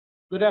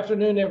Good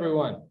afternoon,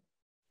 everyone.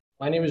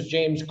 My name is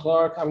James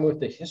Clark. I'm with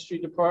the History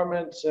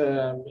Department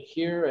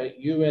here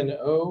at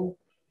UNO,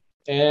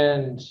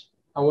 and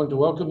I want to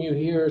welcome you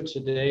here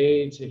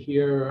today to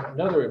hear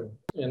another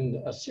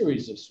in a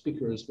series of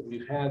speakers that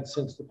we've had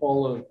since the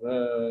fall of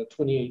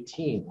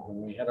 2018,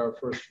 when we had our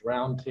first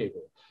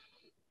roundtable.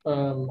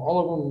 All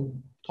of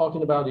them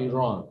talking about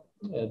Iran,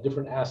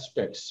 different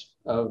aspects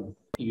of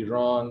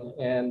Iran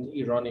and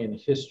Iranian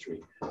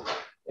history.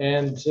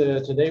 And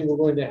today we're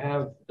going to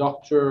have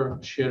Dr.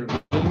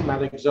 Shervin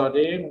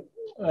Malekzadeh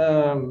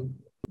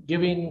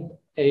giving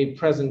a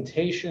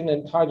presentation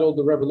entitled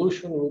 "The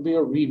Revolution Will Be a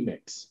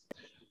Remix."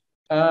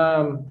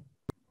 I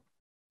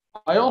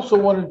also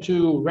wanted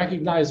to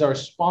recognize our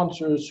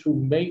sponsors who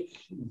make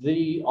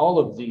all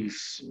of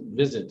these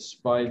visits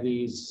by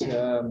these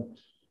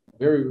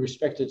very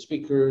respected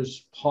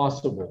speakers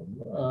possible.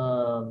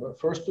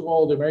 First of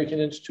all, the American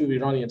Institute of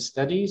Iranian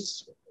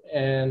Studies,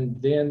 and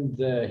then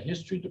the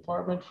History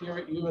Department here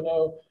at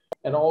UNO,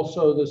 and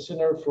also the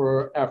Center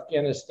for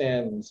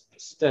Afghanistan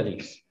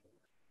Studies.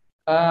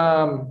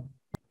 To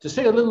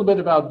say a little bit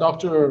about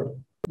Dr.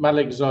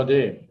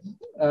 Malekzadeh,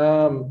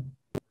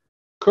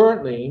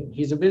 currently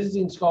he's a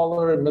visiting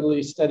scholar in Middle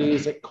East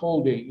Studies at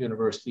Colgate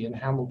University in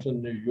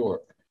Hamilton, New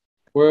York,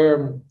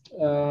 where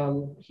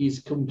he's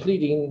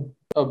completing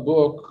a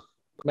book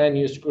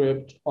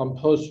manuscript on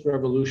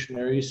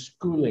post-revolutionary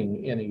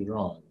schooling in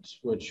Iran,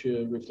 which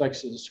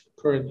reflects his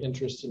current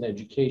interest in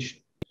education.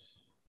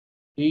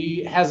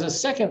 He has a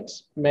second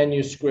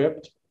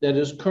manuscript that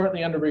is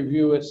currently under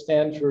review at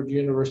Stanford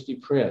University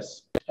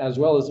Press, as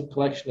well as a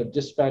collection of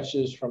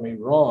dispatches from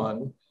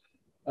Iran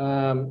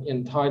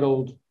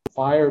entitled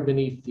 "Fire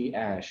Beneath the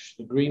Ash,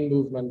 the Green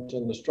Movement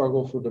and the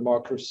Struggle for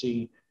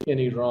Democracy in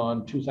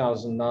Iran,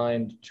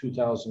 2009 to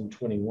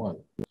 2021.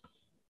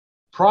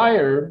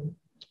 Prior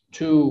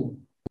to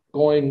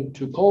going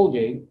to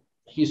Colgate,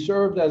 he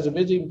served as a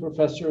visiting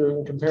professor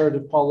in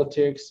comparative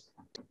politics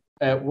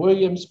at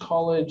Williams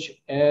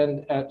College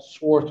and at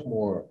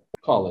Swarthmore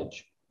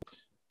College.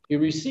 He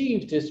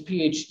received his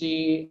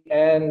PhD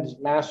and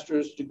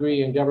master's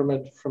degree in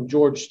government from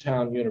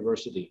Georgetown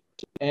University,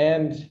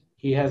 and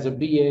he has a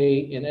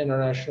BA in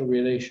international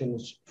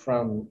relations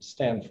from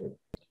Stanford.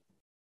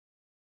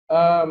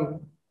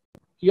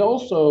 He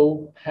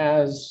also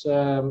has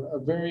a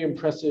very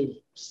impressive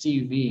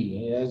CV.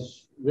 He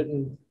has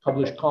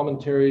published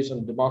commentaries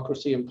on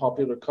democracy and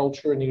popular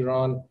culture in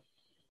Iran,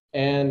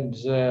 and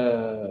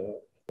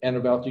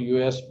about the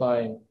US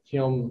by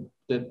him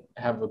that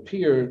have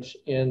appeared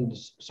in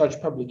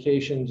such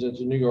publications as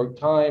the New York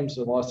Times,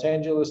 the Los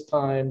Angeles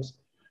Times,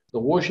 the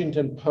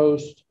Washington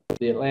Post,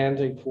 the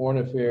Atlantic, Foreign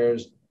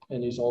Affairs,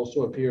 and he's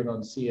also appeared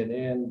on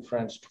CNN,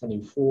 France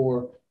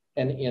 24,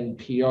 and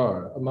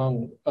NPR,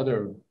 among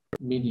other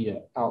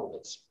media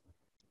outlets.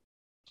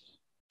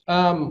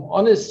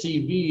 On his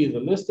CV, the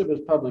list of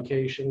his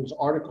publications,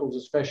 articles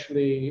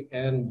especially,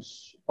 and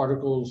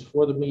articles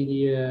for the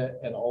media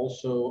and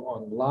also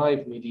on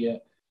live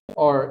media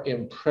are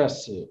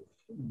impressive.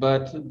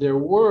 But there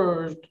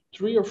were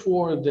 3 or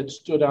 4 that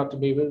stood out to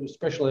me, with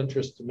special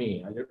interest to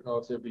me. I don't know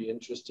if they'll be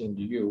interesting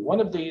to you.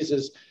 One of these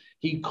is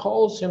he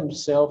calls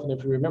himself, and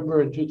if you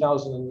remember in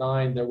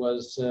 2009, there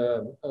was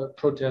a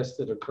protest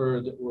that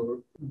occurred that were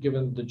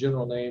given the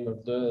general name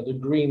of the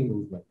Green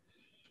Movement.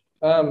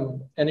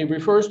 And he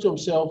refers to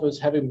himself as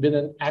having been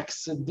an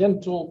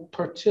accidental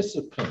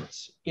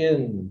participant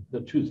in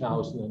the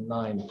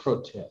 2009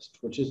 protest,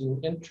 which is an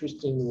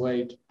interesting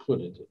way to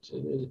put it.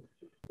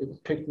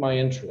 It piqued my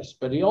interest.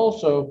 But he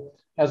also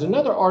has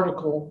another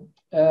article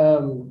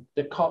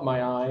that caught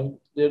my eye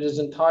that is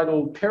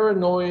entitled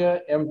 "Paranoia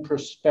and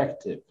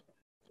Perspective,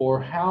 or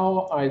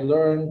How I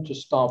Learned to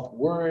Stop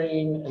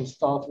Worrying and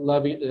Start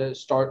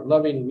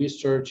Loving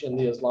Research in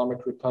the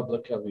Islamic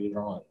Republic of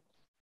Iran."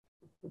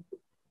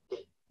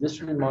 This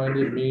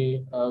reminded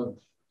me of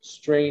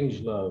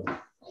Strangelove,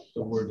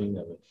 the wording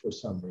of it, for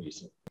some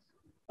reason.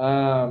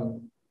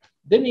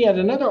 Then he had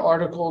another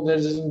article that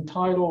is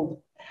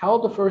entitled "How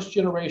the First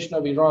Generation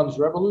of Iran's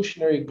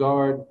Revolutionary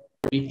Guard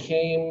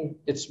Became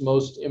Its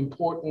Most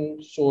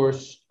Important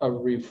Source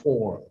of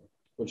Reform,"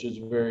 which is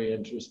very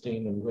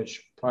interesting, in which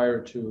prior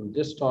to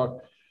this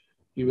talk,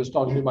 he was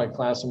talking to my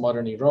class in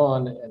Modern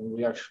Iran, and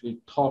we actually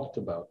talked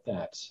about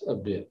that a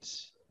bit.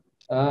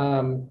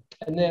 And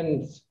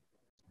then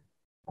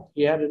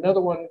he had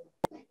another one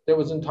that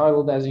was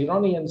entitled "As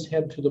Iranians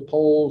Head to the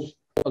Polls,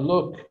 a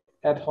Look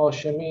at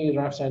Hashemi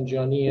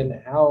Rafsanjani and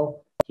How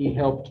He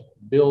Helped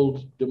Build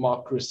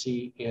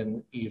Democracy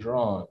in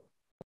Iran,"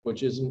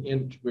 which is an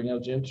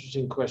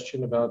interesting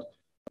question about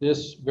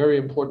this very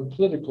important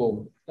political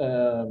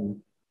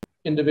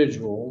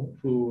individual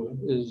who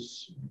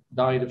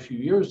died a few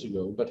years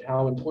ago, but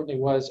how important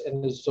he was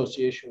in his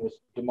association with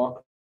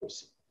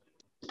democracy.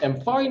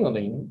 And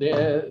finally,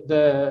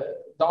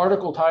 the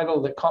article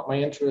title that caught my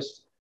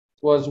interest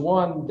was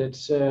one that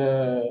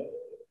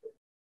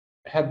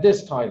had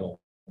this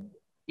title: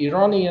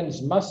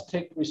 "Iranians Must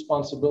Take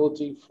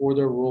Responsibility for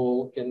Their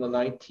Role in the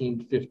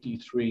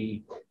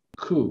 1953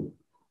 Coup."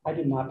 I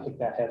did not pick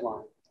that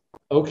headline.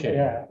 Okay.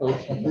 Yeah.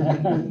 Okay.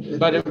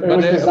 But it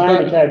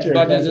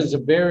is a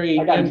very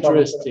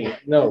interesting.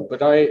 No,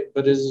 but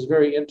it is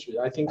very interesting.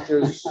 I think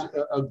there's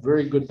a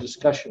very good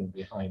discussion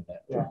behind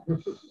that. Yeah.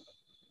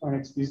 An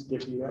excuse to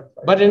give you that.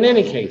 But in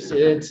any case,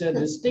 it's a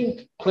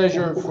distinct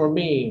pleasure for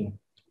me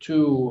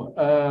to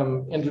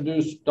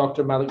introduce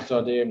Dr.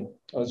 Malekzadeh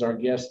as our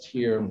guest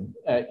here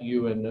at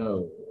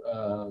UNO,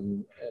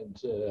 and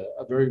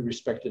a very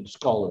respected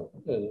scholar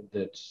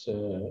that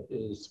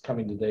is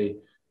coming today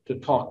to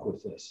talk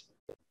with us.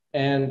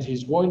 And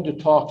he's going to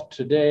talk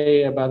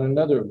today about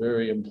another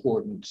very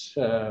important,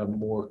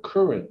 more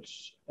current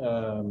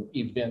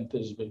event that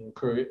has been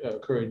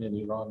occurring in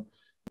Iran,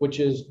 which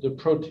is the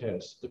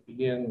protests that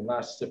began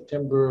last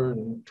September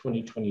in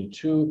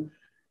 2022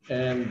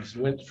 and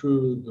went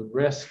through the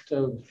rest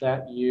of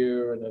that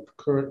year and have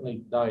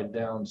currently died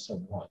down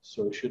somewhat.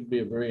 So it should be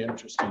a very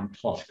interesting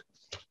talk.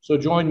 So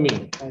join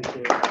me. Thank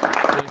you.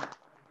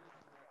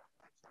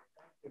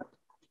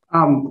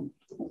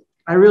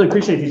 I really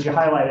appreciate that you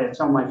highlighted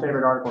some of my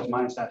favorite articles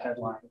minus that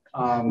headline.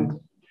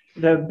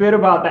 The bit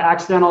about the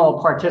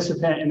accidental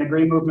participant in the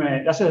Green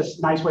Movement, that's a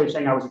nice way of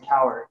saying I was a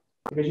coward.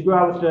 Because you go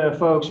out with the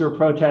folks who are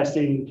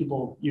protesting,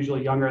 people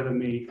usually younger than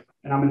me,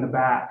 and I'm in the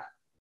back,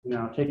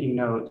 taking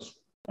notes.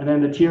 And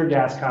then the tear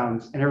gas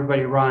comes and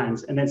everybody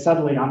runs. And then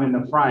suddenly I'm in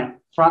the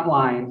front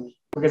line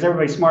because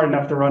everybody's smart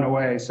enough to run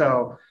away.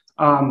 So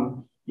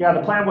yeah,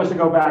 the plan was to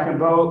go back and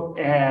vote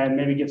and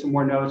maybe get some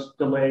more notes,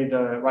 delay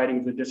the writing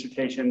of the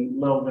dissertation.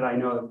 Little did I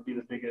know it would be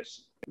the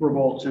biggest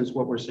revolt since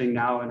what we're seeing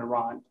now in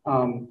Iran.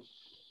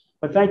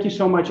 But thank you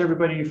so much,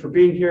 everybody, for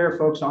being here.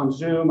 Folks on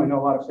Zoom, I know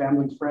a lot of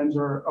family and friends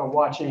are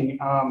watching.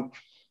 I'm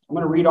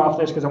going to read off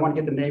this because I want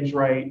to get the names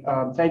right.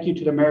 Thank you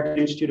to the American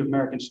Institute of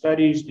American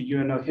Studies, the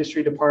UNO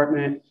History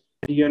Department,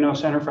 the UNO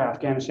Center for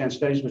Afghanistan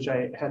Studies, which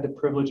I had the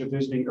privilege of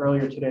visiting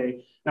earlier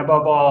today. And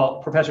above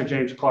all, Professor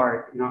James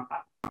Clark.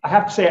 I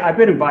have to say, I've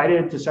been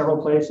invited to several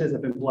places.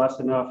 I've been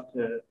blessed enough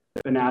to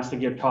been asked to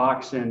give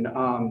talks, and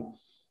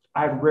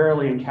I've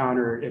rarely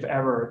encountered, if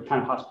ever, the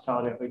kind of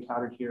hospitality I've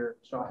encountered here.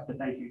 So I have to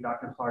thank you,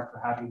 Dr. Clark, for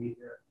having me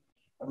here.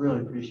 I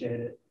really appreciate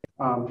it.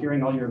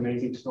 Hearing all your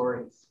amazing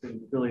stories has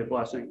been really a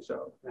blessing.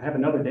 So I have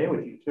another day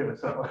with you too.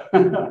 So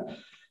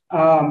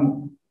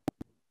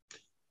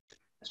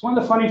it's one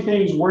of the funny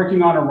things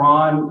working on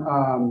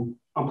Iran,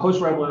 on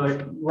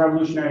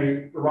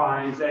post-revolutionary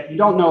Iran, is that you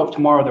don't know if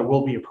tomorrow there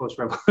will be a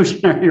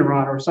post-revolutionary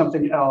Iran or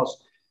something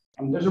else.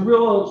 There's a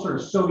real sort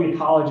of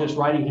Sovietologist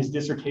writing his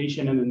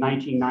dissertation in the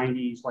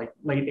 1990s, like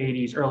late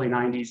 80s, early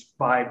 90s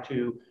vibe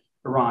to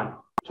Iran.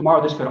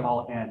 Tomorrow this could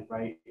all end,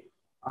 right?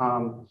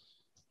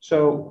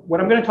 So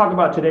what I'm going to talk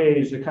about today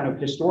is a kind of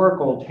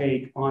historical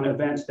take on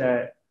events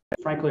that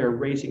frankly are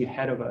racing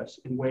ahead of us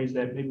in ways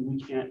that maybe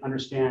we can't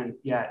understand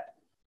yet.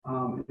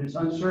 It's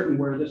uncertain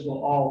where this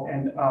will all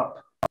end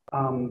up.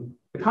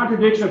 The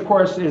contradiction, of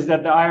course, is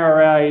that the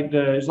IRA,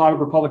 the Islamic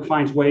Republic,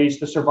 finds ways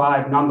to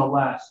survive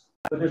nonetheless.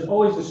 But there's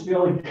always this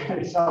feeling that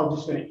it's all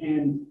just going to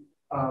end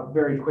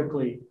very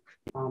quickly.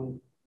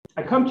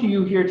 I come to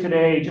you here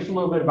today just a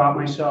little bit about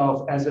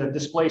myself as a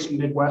displaced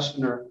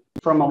Midwesterner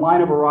from a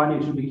line of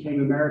Iranians who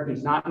became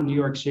Americans, not in New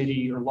York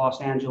City or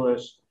Los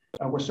Angeles,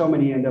 where so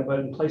many end up, but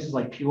in places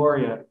like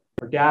Peoria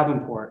or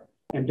Davenport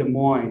and Des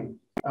Moines.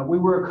 We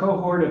were a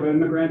cohort of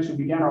immigrants who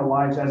began our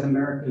lives as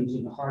Americans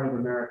in the heart of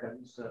America.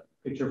 It's a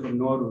picture from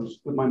Nowruz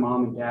with my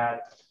mom and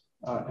dad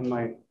and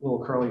my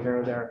little curly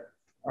hair there.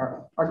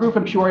 Our group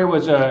in Peoria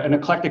was an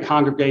eclectic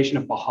congregation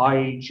of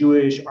Baha'i,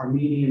 Jewish,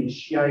 Armenian,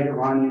 Shiite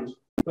Iranians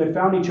who had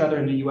found each other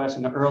in the US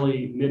in the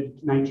early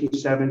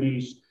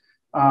mid-1970s.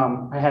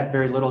 I had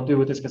very little to do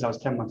with this because I was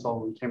 10 months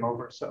old when we came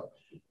over. So,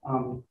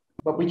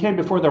 but we came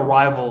before the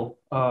arrival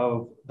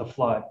of the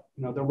flood.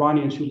 The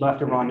Iranians who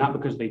left Iran, not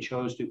because they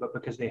chose to, but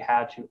because they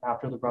had to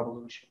after the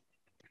revolution.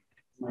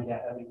 My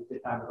dad having a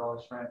good time with all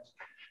his friends.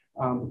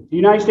 The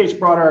United States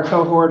brought our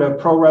cohort of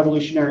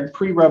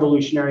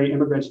pre-revolutionary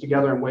immigrants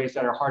together in ways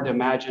that are hard to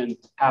imagine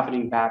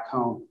happening back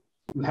home.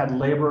 We had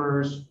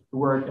laborers who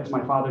worked, as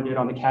my father did,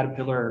 on the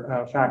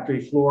Caterpillar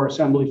factory floor,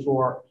 assembly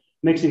floor,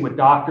 mixing with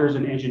doctors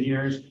and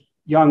engineers,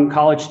 young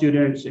college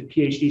students and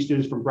PhD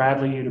students from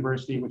Bradley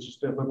University, which is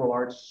the liberal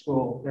arts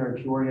school there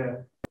in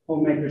Peoria.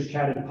 Homemakers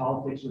chatted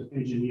politics with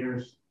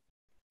engineers.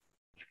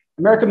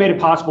 America made it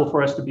possible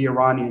for us to be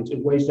Iranians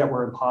in ways that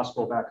were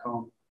impossible back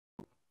home.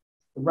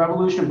 The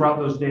revolution brought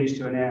those days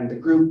to an end. The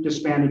group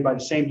disbanded by the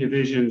same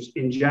divisions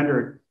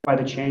engendered by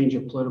the change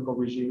of political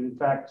regime. In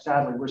fact,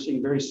 sadly, we're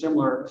seeing very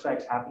similar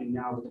effects happening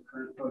now with the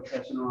current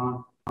protests in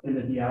Iran in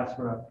the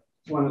diaspora.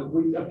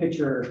 A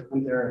picture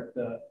there at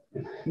the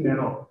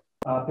middle.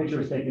 A picture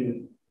was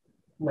taken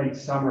late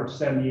summer of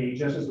 '78,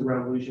 just as the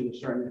revolution was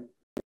starting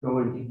to go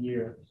into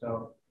gear.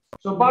 So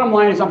bottom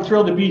line is I'm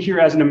thrilled to be here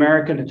as an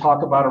American to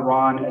talk about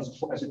Iran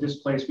as a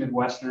displaced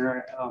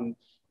Midwesterner.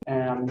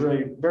 And I'm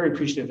really very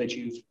appreciative that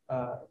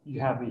you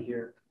have me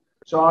here.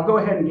 So I'll go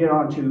ahead and get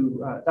on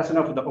to, that's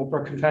enough of the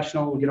Oprah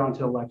confessional. We'll get on to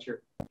the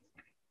lecture.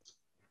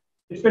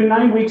 It's been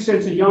 9 weeks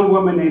since a young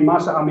woman named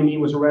Mahsa Amini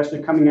was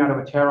arrested coming out of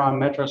a Tehran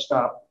metro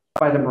stop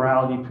by the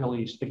morality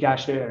police, the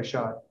Gasht-e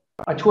Irshad.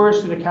 A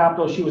tourist to the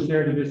capital, she was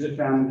there to visit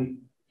family.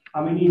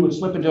 Amini would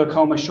slip into a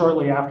coma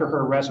shortly after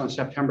her arrest on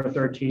September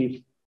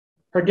 13th.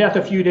 Her death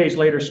a few days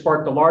later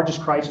sparked the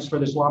largest crisis for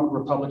the Islamic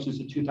Republic since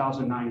the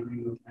 2009 Green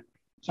Movement.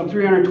 Some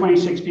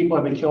 326 people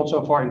have been killed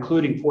so far,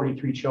 including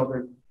 43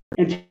 children.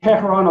 In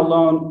Tehran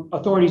alone,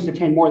 authorities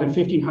detained more than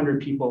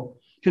 1,500 people.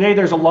 Today,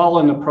 there's a lull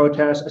in the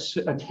protests,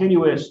 a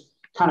tenuous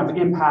kind of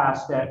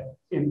impasse that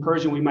in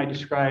Persian we might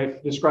describe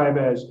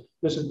as,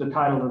 this is the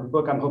title of the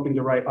book I'm hoping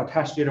to write,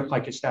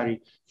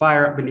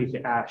 Fire Beneath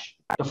the Ash.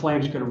 The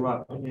flames could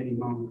erupt at any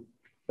moment.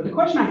 But the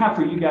question I have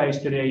for you guys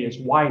today is,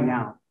 why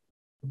now?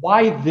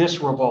 Why this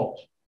revolt?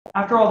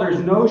 After all, there's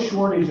no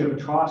shortage of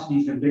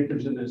atrocities and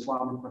victims in the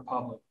Islamic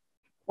Republic.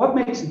 What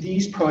makes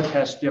these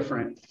protests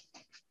different?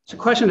 It's a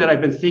question that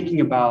I've been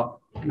thinking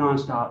about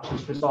nonstop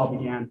since this all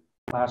began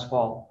last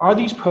fall. Are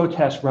these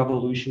protests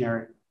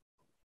revolutionary?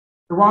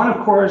 Iran,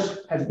 of course,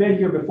 has been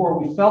here before.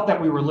 We felt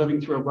that we were living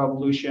through a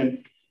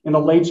revolution in the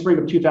late spring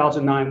of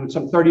 2009 when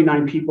some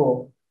 39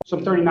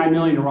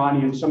 million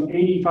Iranians, some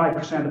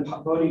 85% of the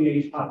voting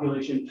age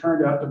population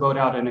turned up to vote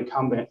out an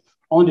incumbent,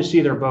 only to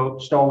see their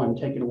vote stolen,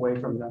 taken away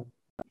from them.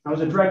 I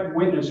was a direct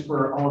witness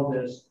for all of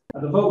this.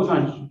 The vote was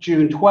on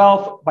June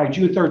 12th. By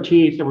June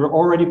 13th, there were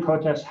already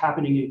protests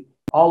happening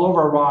all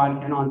over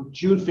Iran. And on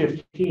June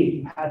 15th,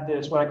 you had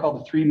this, what I call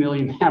the 3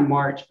 million man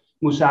march,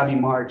 Musavi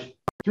March.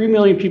 3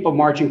 million people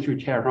marching through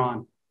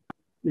Tehran.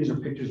 These are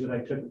pictures that I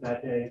took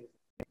that day.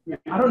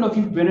 I don't know if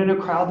you've been in a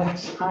crowd that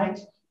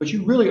size, but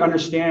you really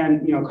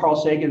understand, Carl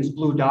Sagan's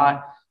blue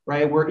dot,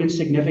 right? We're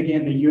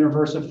insignificant in the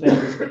universe of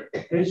things.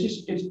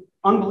 It's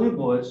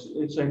unbelievable.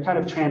 It's a kind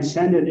of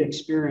transcendent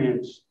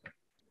experience.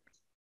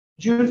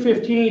 June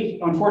 15th,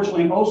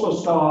 unfortunately,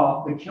 also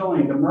saw the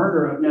killing, the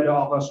murder of Neda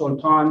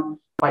al-Sultan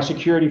by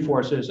security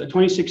forces, a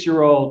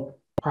 26-year-old,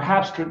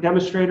 perhaps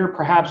demonstrator,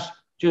 perhaps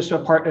just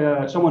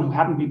someone who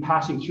happened to be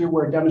passing through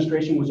where a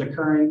demonstration was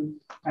occurring.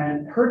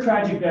 And her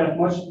tragic death,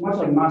 much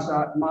like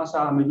Masa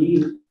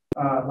Amini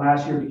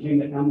last year, became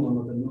the emblem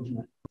of the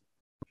movement.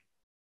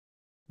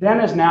 Then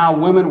as now,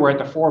 women were at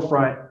the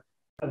forefront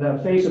of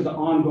the face of the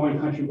ongoing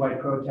countrywide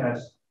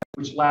protests,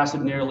 which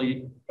lasted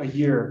nearly a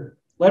year,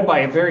 led by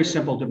a very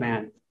simple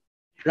demand.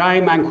 Rai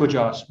man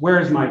kujas,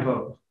 where is my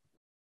vote?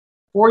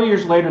 4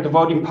 years later, the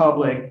voting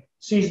public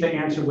seized the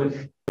answer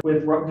with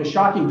the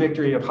shocking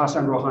victory of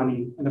Hassan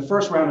Rouhani in the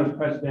first round of the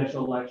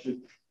presidential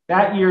election.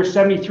 That year,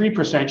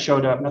 73%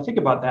 showed up. Now think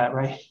about that,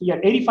 right?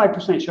 Yet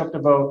 85% showed up to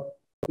vote,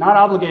 not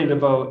obligated to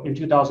vote in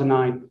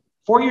 2009.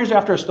 4 years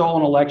after a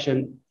stolen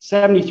election,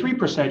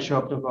 73% show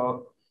up to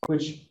vote,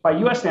 which by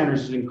US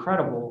standards is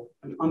incredible,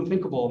 an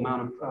unthinkable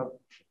amount of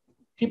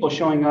people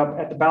showing up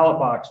at the ballot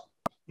box.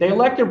 They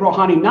elected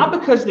Rouhani not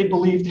because they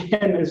believed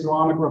in the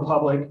Islamic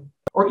Republic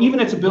or even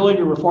its ability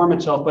to reform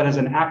itself, but as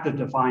an act of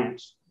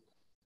defiance,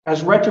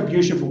 as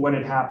retribution for what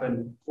had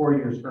happened 4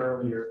 years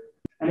earlier.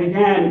 And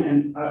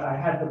again, I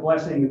had the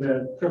blessing,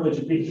 the privilege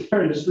of being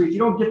there in the streets. You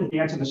don't get to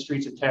dance in the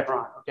streets of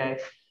Tehran, okay?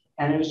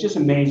 And it was just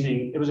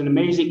amazing. It was an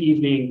amazing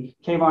evening.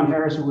 Kayvon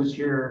Harris, who was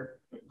here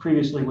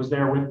previously, was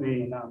there with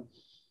me. And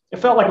it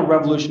felt like a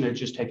revolution had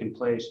just taken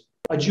place,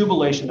 a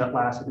jubilation that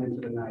lasted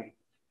into the night.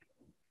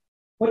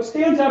 What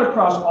stands out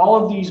across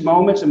all of these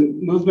moments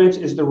and movements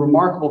is the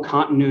remarkable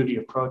continuity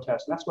of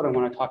protest. And that's what I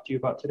want to talk to you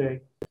about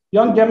today.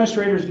 Young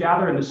demonstrators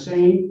gather in the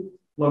same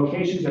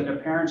locations that their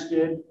parents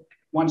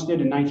once did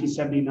in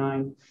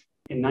 1979,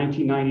 in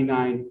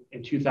 1999,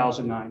 in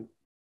 2009.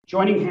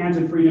 Joining hands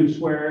in Freedom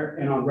Square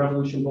and on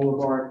Revolution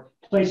Boulevard,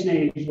 place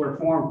names where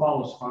form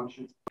follows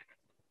function.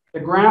 The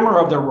grammar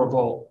of their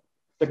revolt,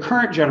 the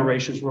current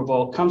generation's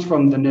revolt, comes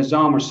from the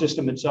nizam or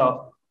system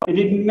itself.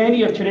 Indeed,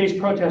 many of today's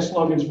protest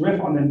slogans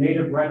riff on the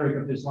native rhetoric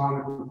of the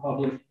Islamic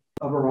Republic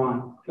of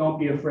Iran. Don't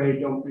be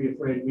afraid,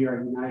 we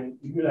are united.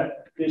 You hear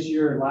that this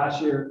year and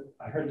last year.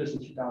 I heard this in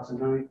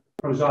 2009.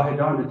 From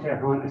Zahedan to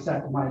Tehran, I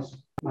sacrificed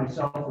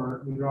myself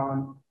for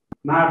Iran.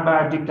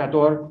 Marbar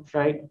dictator,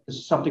 right? This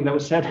is something that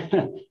was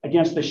said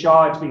against the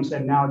Shah. It's being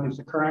said now against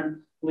the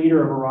current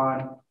leader of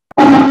Iran.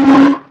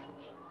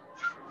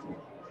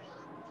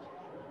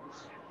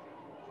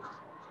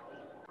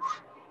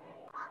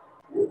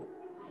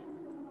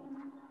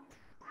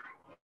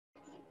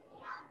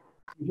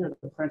 You hear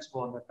the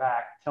principal in the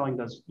back telling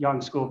those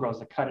young schoolgirls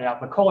to cut it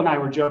out. Nicole and I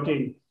were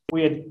joking.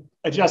 We had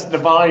adjusted the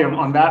volume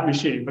on that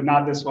machine, but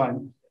not this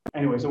one.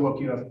 Anyways, I woke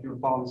you up if you were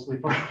falling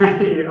asleep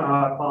already.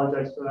 I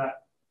apologize for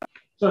that.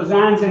 So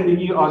Zan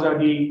Zindagi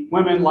Azadi,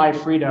 women,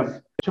 life,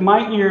 freedom. To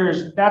my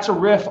ears, that's a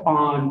riff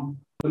on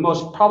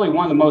probably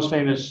one of the most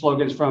famous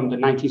slogans from the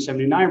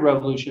 1979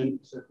 revolution.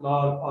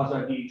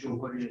 Azadi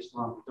Jumhuri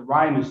Islam. The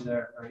rhyme is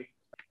there, right?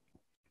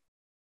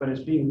 But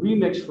it's being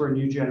remixed for a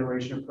new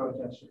generation of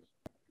protesters.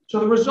 So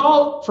the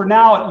result, for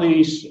now at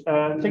least,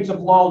 things have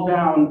lulled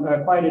down,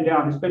 quieted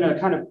down. There's been a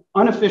kind of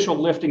unofficial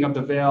lifting of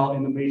the veil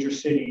in the major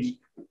cities.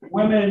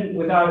 Women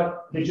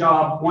without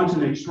hijab, once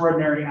an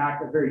extraordinary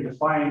act, a very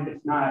defiant, if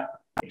not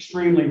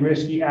extremely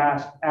risky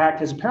act,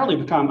 has apparently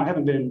become, I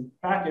haven't been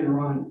back in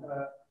Iran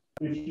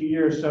in a few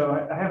years,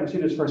 so I haven't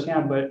seen this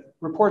firsthand, but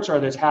reports are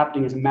that it's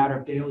happening as a matter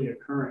of daily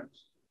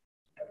occurrence.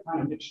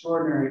 kind of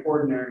extraordinary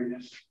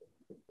ordinariness.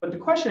 But the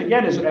question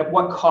again is at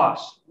what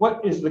cost?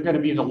 What is going to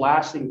be the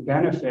lasting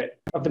benefit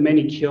of the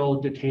many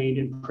killed, detained,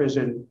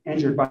 imprisoned,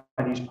 injured by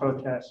these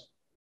protests?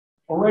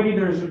 Already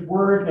there's a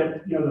word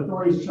that the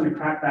authorities are trying to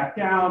crack back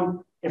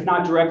down, if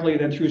not directly,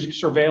 then through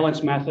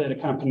surveillance method, a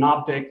kind of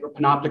panoptic or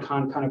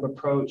panopticon kind of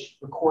approach,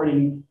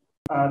 recording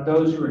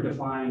those who are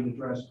defying the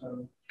dress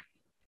code.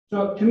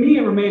 So to me,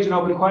 it remains an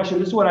open question.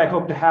 This is what I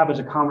hope to have as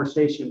a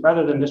conversation,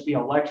 rather than just be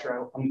a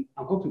lecture. I'm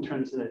hoping to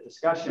turn this into a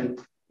discussion.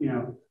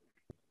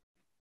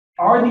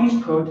 Are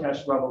these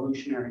protests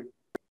revolutionary?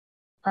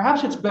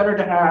 Perhaps it's better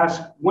to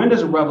ask, when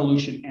does a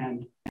revolution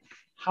end?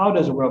 How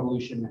does a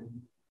revolution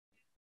end?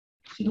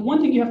 See, the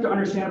one thing you have to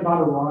understand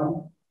about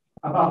Iran,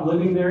 about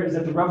living there, is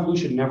that the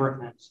revolution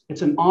never ends.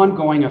 It's an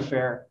ongoing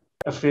affair,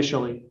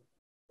 officially.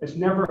 It's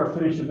never a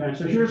finished event.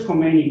 So here's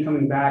Khomeini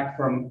coming back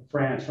from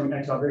France, from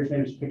exile, very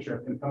famous picture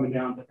of him coming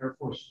down the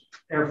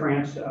Air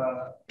France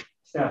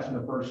steps in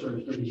the first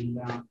service division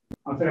down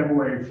on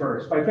February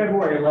 1st. By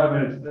February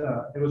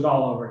 11th, it was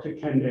all over. It took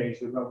 10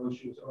 days, and the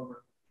revolution was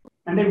over.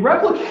 And they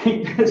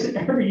replicate this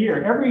every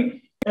year.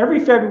 Every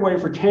February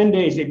for 10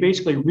 days, they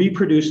basically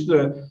reproduce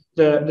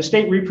the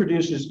state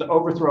reproduces the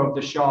overthrow of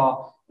the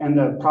Shah and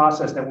the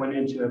process that went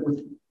into it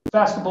with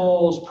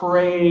festivals,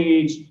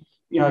 parades,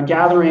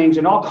 gatherings,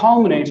 and all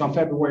culminates on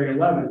February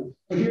 11th.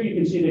 And here you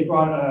can see they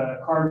brought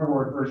a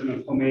cardboard version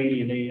of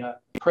Khomeini and they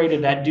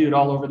paraded that dude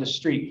all over the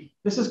street.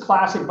 This is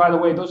classic, by the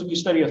way, those of you who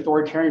study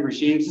authoritarian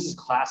regimes, this is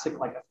classic,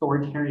 like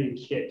authoritarian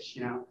kitsch,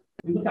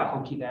 Look how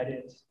hokey that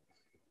is.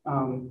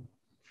 Then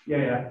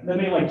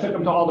they took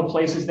him to all the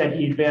places that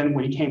he'd been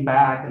when he came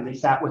back, and they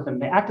sat with him.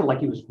 They acted like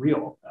he was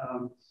real.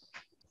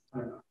 I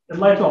don't know. It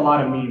led to a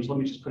lot of memes. Let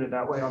me just put it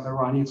that way on the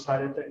Iranian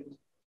side of things.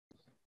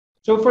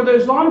 So for the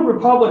Islamic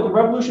Republic, the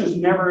revolution is a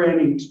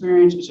never-ending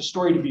experience. It's a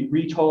story to be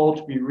retold,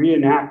 to be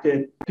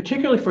reenacted,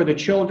 particularly for the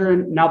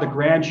children, now the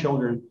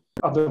grandchildren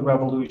of the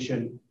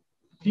revolution.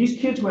 These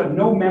kids who have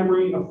no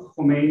memory of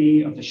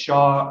Khomeini, of the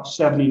Shah, of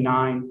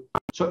 79.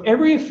 So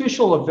every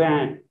official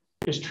event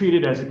is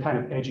treated as a kind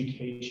of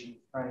education,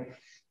 right?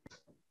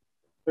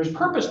 There's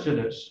purpose to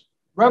this.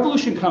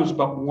 Revolution comes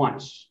but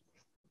once.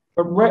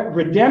 But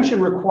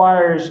redemption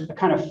requires a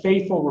kind of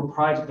faithful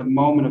reprisal of the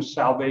moment of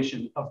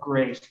salvation, of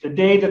grace, the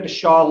day that the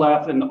Shah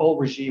left and the old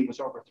regime was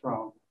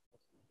overthrown.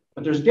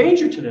 But there's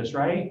danger to this,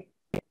 right?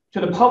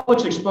 To the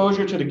public's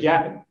exposure to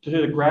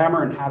the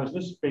grammar and habits.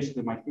 This is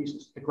basically my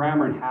thesis, the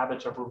grammar and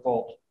habits of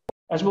revolt.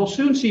 As we'll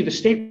soon see, the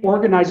state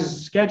organizes a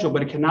schedule,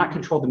 but it cannot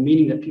control the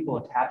meaning that people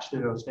attach to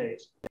those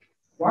days.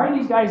 Why are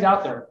these guys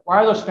out there? Why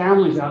are those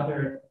families out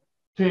there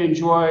to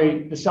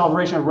enjoy the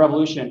celebration of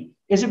revolution?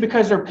 Is it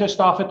because they're pissed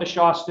off at the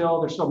Shah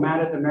still? They're so mad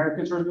at the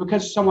Americans? Or is it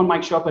because someone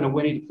might show up in a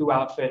Winnie the Pooh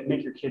outfit and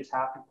make your kids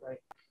happy, right?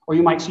 Or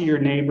you might see your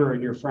neighbor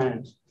and your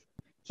friends.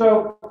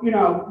 So,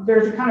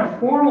 there's a kind of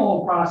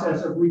formal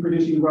process of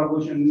reproducing the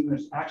revolution.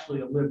 There's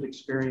actually a lived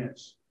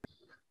experience.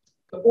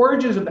 The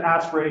origins of the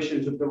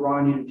aspirations of the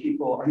Iranian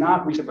people are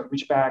not recent, but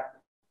reach back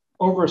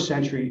over a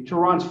century to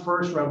Iran's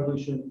first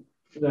revolution,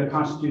 the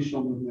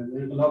constitutional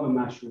movement,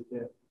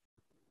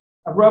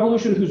 a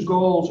revolution whose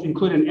goals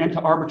include an end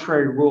to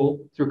arbitrary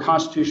rule through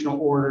constitutional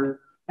order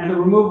and the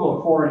removal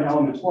of foreign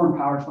elements, foreign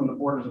powers from the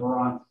borders of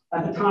Iran.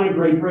 At the time,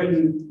 Great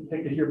Britain,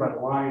 depicted here by the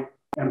lion,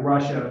 and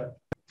Russia,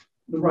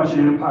 the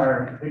Russian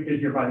Empire,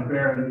 depicted here by the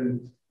bear,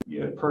 and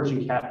the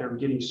Persian cat, they were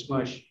getting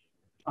smushed.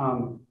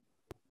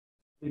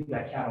 Leave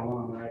that cat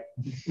alone, right?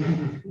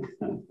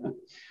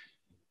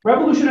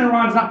 Revolution in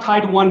Iran is not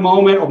tied to one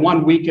moment or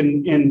one week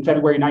in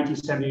February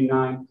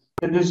 1979.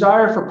 The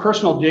desire for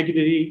personal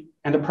dignity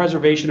and the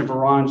preservation of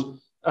Iran's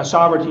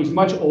sovereignty is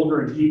much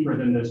older and deeper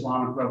than the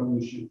Islamic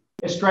Revolution.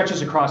 It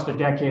stretches across the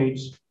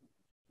decades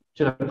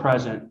to the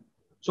present.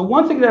 So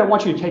one thing that I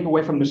want you to take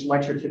away from this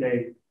lecture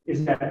today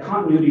is that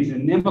continuity is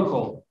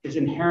inimical, is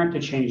inherent to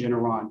change in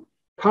Iran.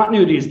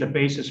 Continuity is the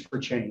basis for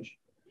change.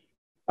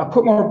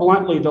 Put more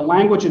bluntly, the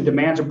language and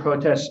demands of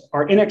protests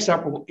are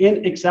inseparable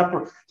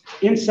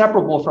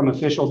from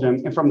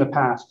officialdom and from the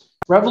past.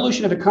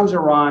 Revolution, if it comes to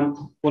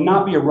Iran, will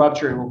not be a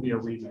rupture, it will be a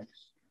remix.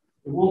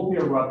 It won't be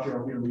a rupture, it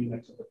will be a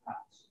remix of the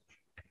past.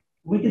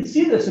 We can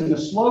see this in the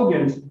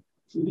slogans.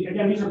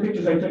 Again, these are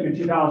pictures I took in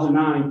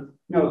 2009.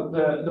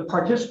 The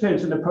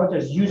participants in the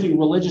protests using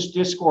religious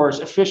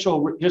discourse,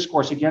 official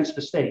discourse against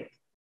the state.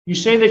 You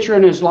say that you're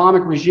an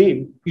Islamic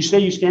regime. You say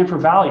you stand for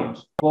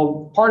values.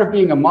 Well, part of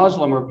being a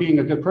Muslim or being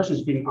a good person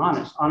is being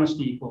honest.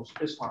 Honesty equals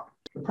Islam.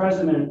 The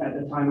president at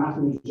the time,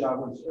 Ahmadinejad,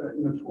 was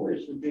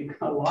notorious for being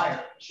a liar,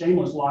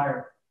 shameless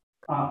liar.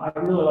 I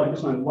really like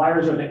this one.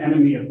 Liars are the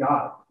enemy of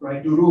God,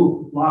 right?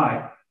 Duru,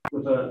 lie,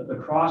 with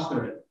the cross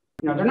through it.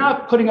 They're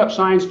not putting up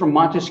signs from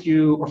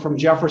Montesquieu or from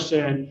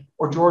Jefferson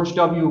or George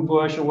W.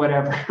 Bush or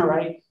whatever,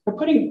 right? They're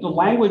putting the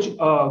language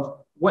of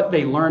what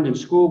they learned in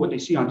school, what they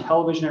see on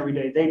television every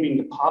day, they being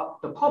the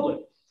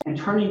public, and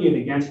turning it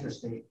against the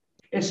state.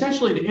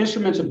 Essentially, the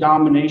instruments of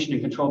domination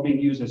and control being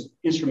used as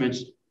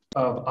instruments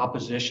of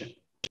opposition.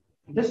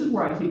 This is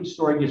where I think the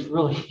story gets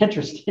really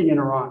interesting in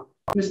Iran.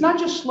 And it's not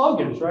just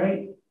slogans,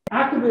 right?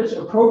 activists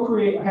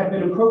have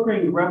been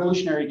appropriating the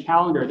revolutionary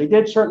calendar. They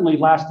did certainly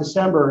last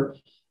December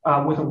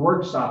with a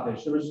work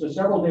stoppage. There was a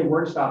several-day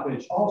work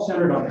stoppage, all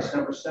centered on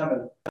December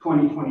 7th,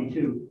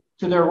 2022.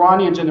 To the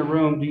Iranians in the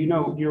room, do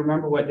you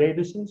remember what day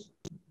this is?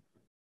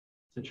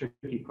 It's a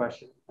tricky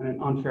question and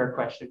an unfair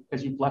question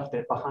because you've left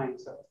it behind.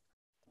 So,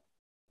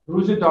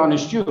 who's a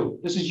Danish Jew?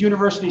 This is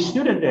University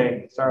Student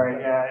Day.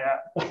 Sorry, yeah.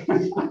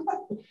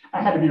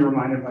 I had to be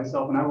reminded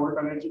myself when I work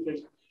on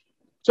education.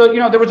 So,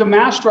 there was a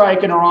mass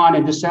strike in Iran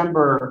in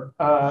December.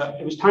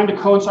 It was time to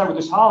coincide with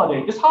this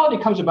holiday. This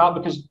holiday comes about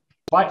because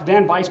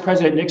then Vice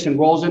President Nixon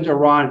rolls into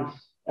Iran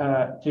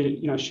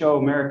to show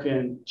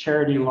American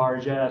charity and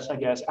largesse, I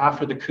guess,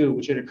 after the coup,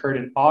 which had occurred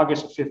in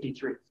August of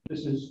 '53.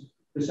 This is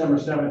December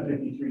 7th,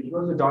 '53. He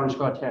goes to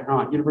Danishgah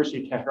Tehran,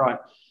 University of Tehran.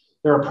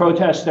 There are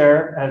protests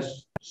there,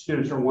 as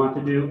students are wont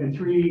to do, and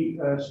three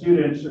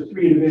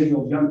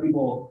individuals, young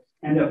people,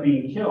 end up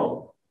being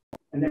killed.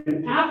 And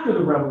then after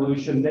the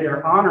revolution, they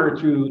are honored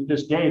through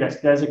this day that's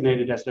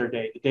designated as their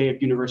day, the Day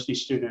of University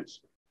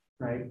Students,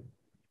 right?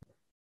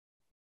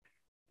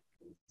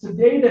 It's a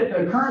day that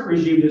the current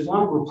regime, the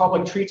Islamic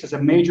Republic, treats as a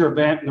major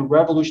event in the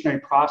revolutionary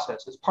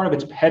process. It's part of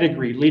its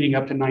pedigree leading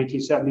up to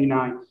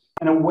 1979,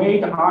 and a way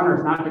to honor,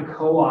 if not to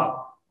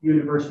co-opt,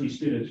 university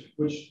students,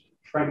 which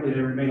frankly they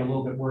remain a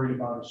little bit worried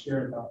about or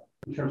scared about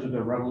in terms of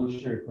their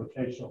revolutionary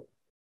potential.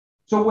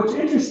 So what's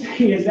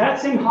interesting is that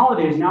same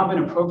holiday has now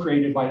been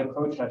appropriated by the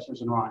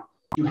protesters in Iran.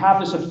 You have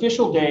this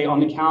official day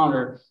on the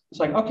calendar. It's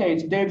like, okay,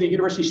 it's the day of the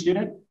university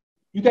student.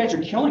 You guys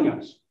are killing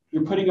us.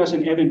 You're putting us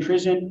in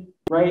prison,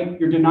 right?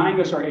 You're denying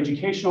us our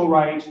educational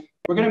rights.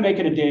 We're going to make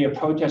it a day of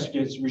protest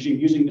against the regime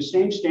using the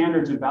same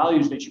standards and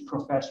values that you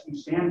profess you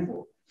stand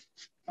for.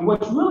 And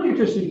what's really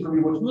interesting for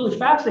me, what's really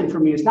fascinating for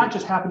me is not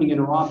just happening in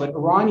Iran, but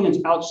Iranians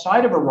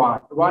outside of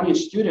Iran, Iranian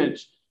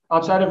students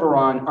outside of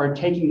Iran are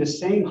taking the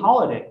same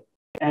holiday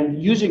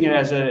and using it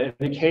as an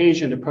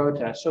occasion to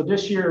protest. So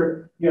this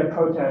year, you have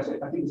protests,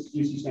 I think it's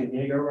UC San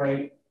Diego,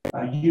 right?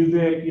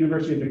 UVic,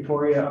 University of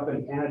Victoria up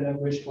in Canada,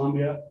 British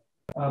Columbia,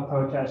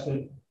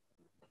 protested.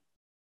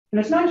 And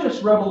it's not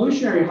just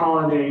revolutionary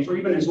holidays or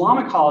even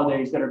Islamic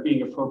holidays that are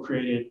being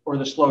appropriated or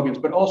the slogans,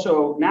 but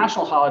also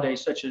national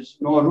holidays such as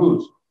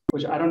Nowruz,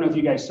 which I don't know if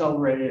you guys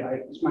celebrated.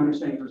 It's my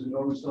understanding there's a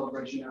Nowruz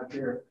celebration out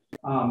here.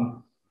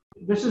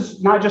 This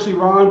is not just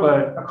Iran,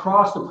 but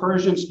across the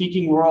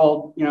Persian-speaking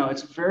world.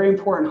 It's a very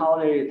important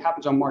holiday. It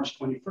happens on March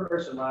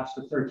 21st. It lasts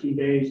for 13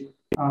 days.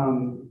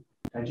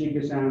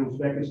 Tajikistan,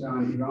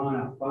 Uzbekistan, Iran,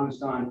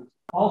 Afghanistan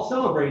all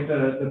celebrate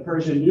the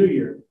Persian New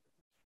Year.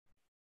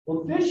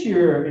 Well, this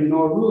year in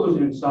Nowruz,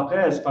 in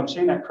Saqqez, if I'm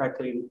saying that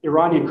correctly, in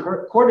Iranian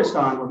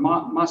Kurdistan, where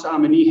Masa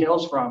Amini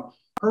hails from,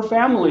 her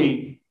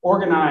family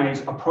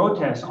organized a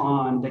protest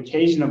on the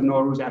occasion of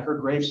Nowruz at her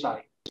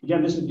gravesite.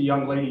 Again, this is the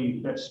young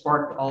lady that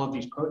sparked all of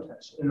these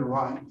protests in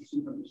Iran. You can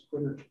see from this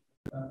Twitter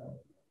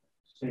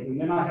statement.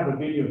 And then I have a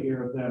video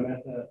here of them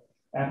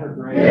at her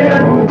grave.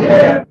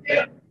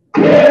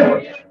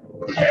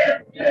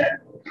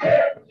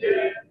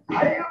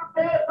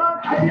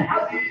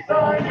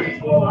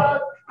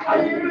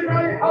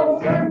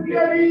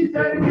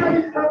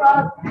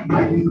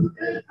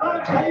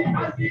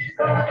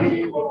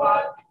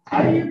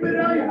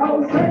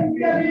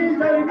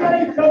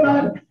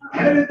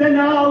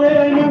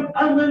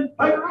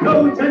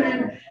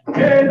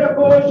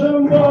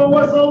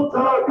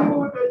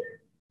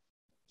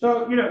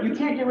 So, you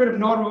can't get rid of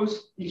Nowruz.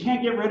 You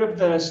can't get rid of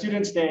the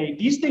Students' Day.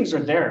 These things are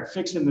there,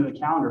 fixed into the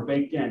calendar,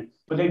 baked in,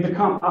 but they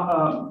become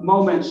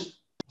moments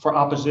for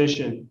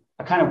opposition,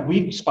 a kind of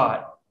weak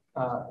spot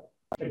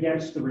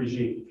against the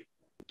regime.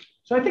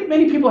 So I think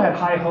many people had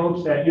high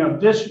hopes that,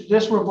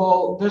 this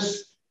revolt,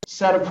 this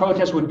set of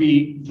protests would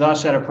be the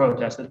set of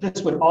protests, that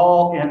this would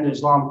all end the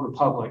Islamic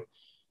Republic.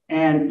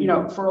 And,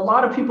 for a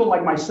lot of people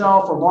like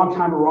myself or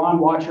longtime Iran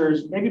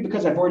watchers, maybe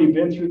because I've already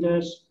been through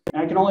this,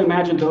 and I can only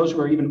imagine those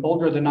who are even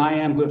older than I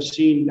am, who have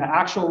seen the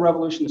actual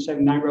revolution, the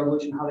 79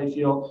 revolution, how they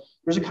feel.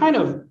 There's a kind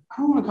of, I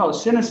don't want to call it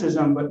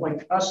cynicism, but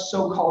like us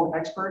so-called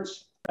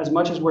experts, as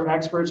much as we're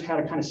experts, had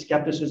a kind of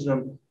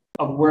skepticism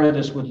of where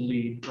this would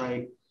lead,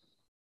 right?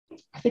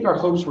 I think our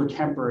hopes were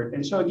tempered.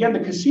 And so again, the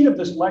conceit of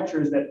this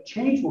lecture is that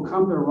change will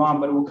come to Iran,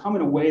 but it will come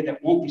in a way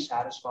that won't be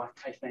satisfying,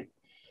 I think.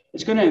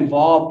 It's going to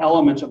involve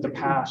elements of the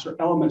past or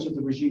elements of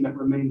the regime that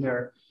remain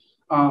there.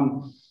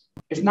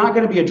 It's not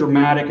going to be a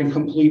dramatic and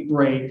complete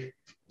break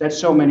that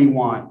so many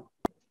want.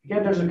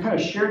 Again, there's a kind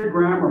of shared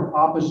grammar of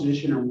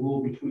opposition and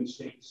rule between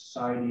state and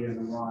society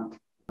and Iran.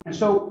 And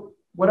so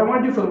what I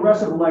want to do for the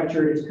rest of the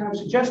lecture is kind of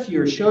suggest to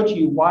you or show to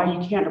you why you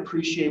can't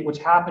appreciate what's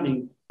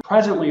happening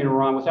presently in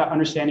Iran without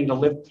understanding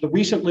the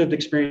recent lived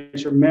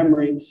experience or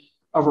memory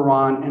of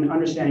Iran and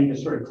understanding the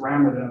sort of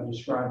grammar that I'm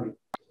describing.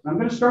 I'm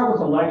going to start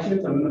with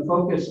elections. I'm going to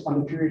focus on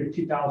the period of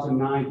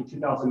 2009 to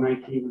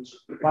 2019, which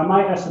by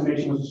my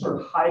estimation was a sort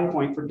of high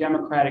point for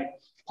democratic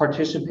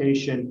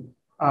participation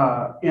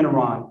in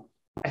Iran.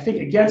 I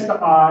think against the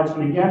odds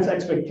and against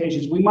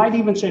expectations, we might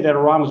even say that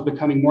Iran was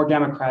becoming more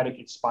democratic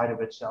in spite of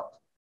itself.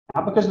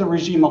 not because the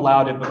regime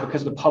allowed it, but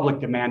because the public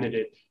demanded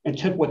it and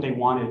took what they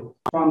wanted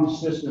from the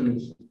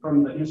systems,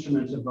 from the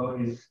instruments of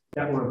voting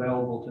that were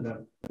available to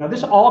them. Now,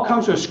 this all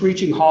comes to a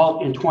screeching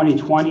halt in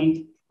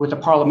 2020 with the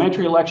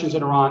parliamentary elections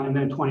in Iran, and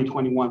then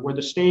 2021, where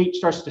the state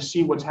starts to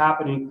see what's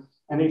happening,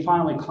 and they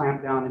finally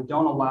clamp down and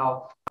don't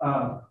allow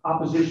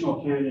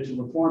oppositional candidates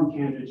or reform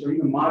candidates or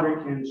even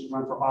moderate candidates to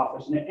run for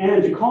office.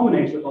 And it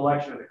culminates with the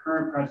election of the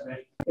current president,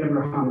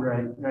 Ibrahim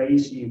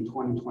Raisi, in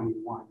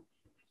 2021.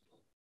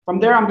 From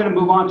there, I'm going to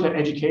move on to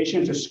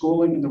education, to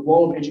schooling, and the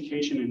role of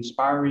education in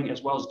inspiring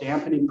as well as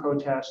dampening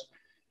protests.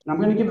 And I'm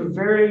going to give a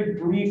very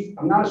brief,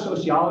 I'm not a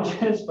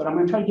sociologist, but I'm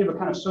going to try to give a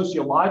kind of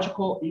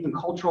sociological, even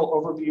cultural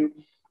overview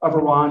of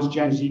Iran's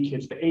Gen Z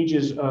kids, the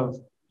ages of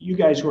you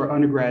guys who are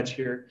undergrads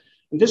here.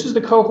 And this is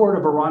the cohort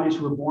of Iranians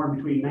who were born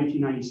between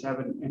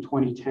 1997 and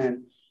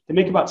 2010. They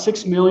make about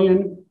 6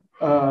 million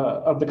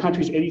of the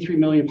country's 83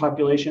 million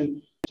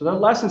population. So they're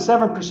less than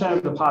 7%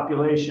 of the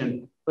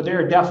population, but they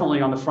are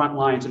definitely on the front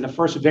lines and the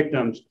first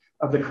victims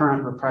of the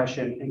current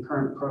repression and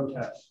current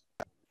protests.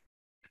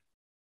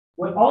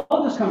 What all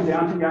of this comes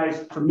down to,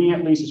 guys, for me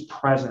at least, is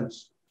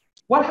presence.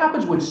 What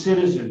happens when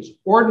citizens,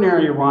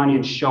 ordinary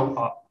Iranians, show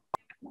up?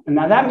 And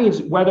now that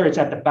means whether it's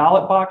at the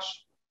ballot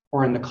box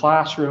or in the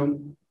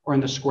classroom or in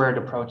the square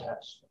to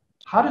protest.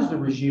 How does the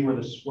regime or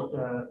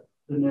the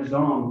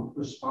Nizam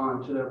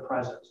respond to their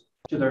presence,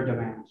 to their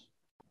demands?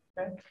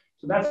 Okay?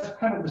 So that's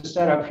kind of the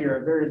setup here,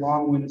 a very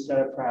long-winded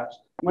setup perhaps.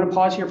 I'm going to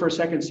pause here for a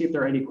second and see if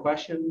there are any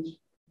questions.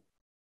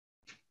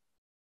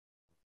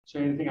 Is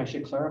there anything I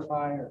should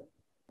clarify? Or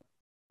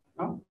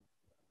no?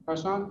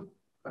 Press on?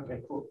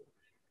 Okay, cool.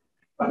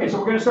 Okay, so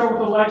we're going to start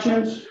with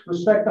elections.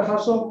 Respect the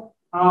hustle.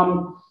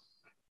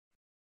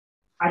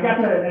 I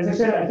got to, as I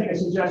said, I think I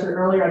suggested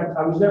earlier,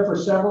 I was there for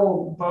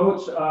several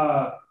votes,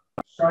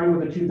 starting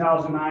with the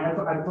 2009. I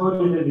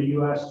voted in the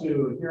US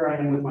too. Here I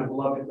am with my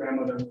beloved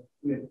grandmother.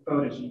 We had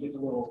voted, so you get the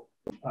little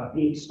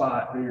ink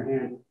spot on your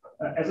hand.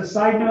 As a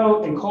side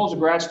note, and Cole's a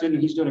grad student,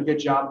 he's doing a good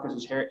job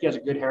because he has a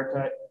good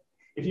haircut.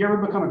 If you ever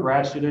become a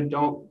grad student,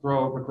 don't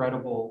grow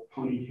regrettable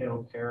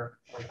ponytailed hair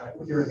like that.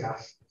 If you're a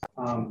guy.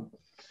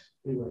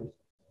 Anyways,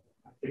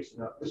 I fixed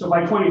it up. So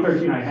by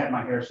 2013, I had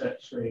my hair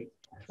set straight.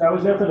 So I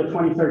was there for the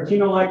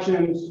 2013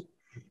 elections,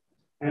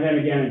 and then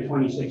again in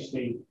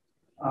 2016.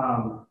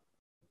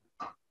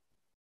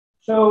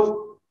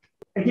 So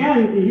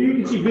again, you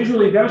can see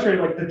visually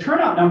demonstrated, like the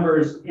turnout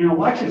numbers in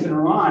elections in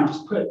Iran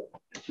just put,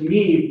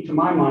 to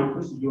my mind,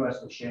 puts the US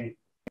to shame.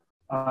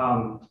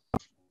 73%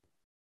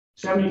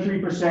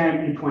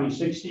 in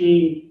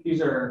 2016,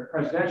 these are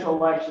presidential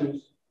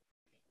elections.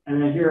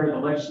 And then here are the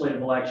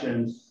legislative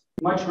elections,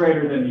 much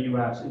greater than the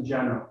US in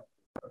general,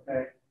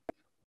 okay?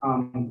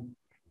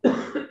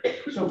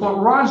 So for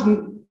Iran's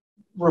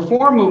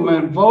reform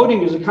movement,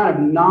 voting is a kind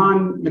of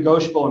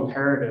non-negotiable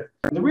imperative.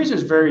 And the reason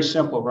is very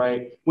simple,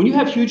 right? When you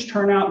have huge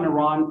turnout in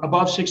Iran,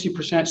 above 60%,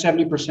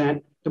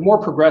 70%, the more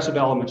progressive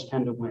elements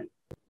tend to win,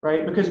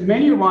 right? Because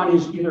many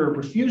Iranians either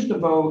refuse to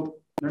vote,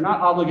 they're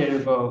not obligated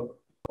to vote,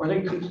 or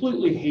they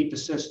completely hate the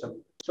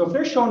system. So if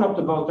they're showing up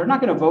to vote, they're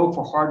not going to vote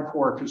for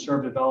hardcore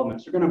conservative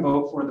elements. They're going to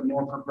vote for the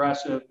more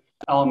progressive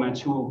elements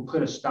who will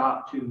put a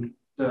stop to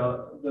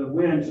the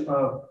wins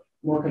of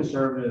more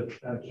conservative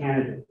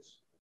candidates.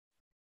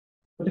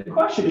 But the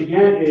question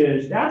again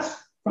is, that's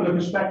from the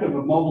perspective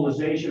of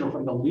mobilization or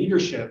from the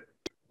leadership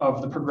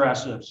of the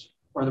progressives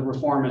or the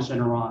reformists in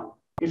Iran.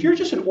 If you're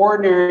just an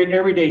ordinary,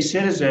 everyday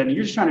citizen,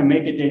 you're just trying to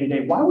make it day to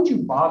day, why would you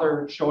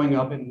bother showing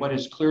up in what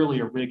is clearly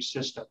a rigged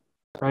system,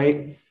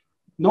 right?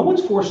 No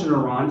one's forced in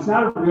Iran. It's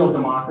not a real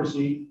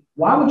democracy.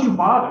 Why would you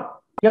bother?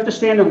 You have to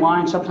stand in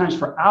line sometimes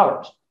for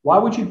hours. Why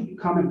would you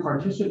come and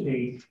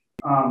participate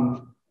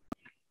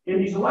in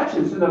these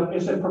elections?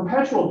 It's a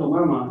perpetual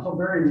dilemma until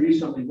very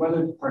recently,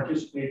 whether to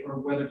participate or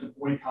whether to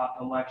boycott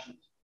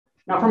elections.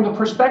 Now, from the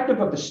perspective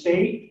of the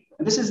state,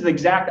 and this is the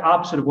exact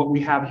opposite of what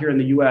we have here in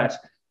the US,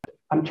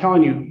 I'm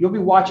telling you, you'll be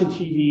watching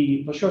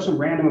TV, they'll show some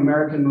random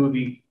American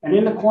movie, and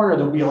in the corner,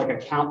 there'll be like a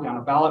countdown,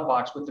 a ballot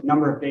box with the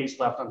number of days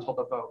left until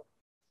the vote.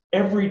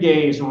 Every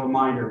day is a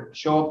reminder,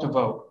 show up to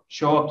vote,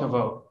 show up to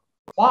vote.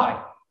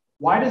 Why?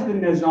 Why does the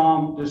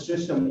Nizam, the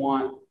system,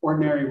 want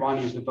ordinary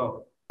Iranians to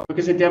vote?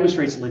 Because it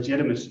demonstrates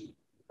legitimacy,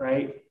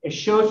 right? It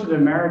shows to the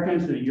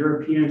Americans, to the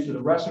Europeans, to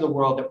the rest of the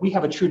world that we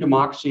have a true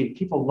democracy and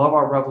people love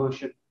our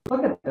revolution.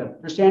 Look at them.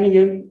 They're standing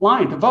in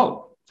line to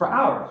vote for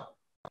hours.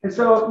 And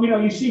so,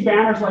 you see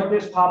banners like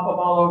this pop up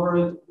all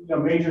over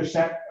major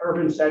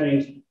urban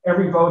settings.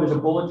 Every vote is a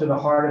bullet to the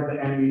heart of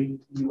the enemy,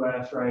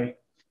 US, right?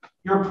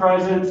 Your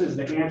presence is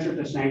the answer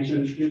to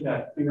sanctions. Here's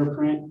that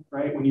fingerprint,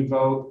 right? When you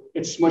vote,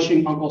 it's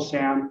smushing Uncle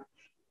Sam.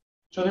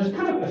 So there's a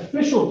kind of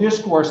official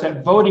discourse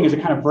that voting is a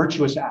kind of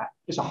virtuous act.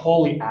 It's a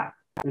holy act.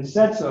 And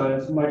said so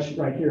as much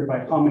right here by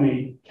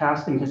Khamenei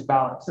casting his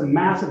ballot. It's a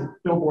massive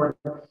billboard,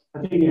 I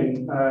think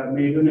in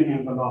Meiduna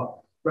and Balad,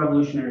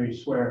 Revolutionary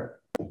Square.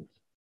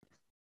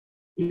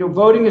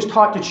 Voting is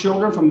taught to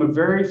children from a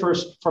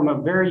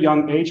very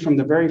young age, from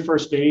the very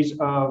first days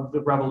of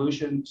the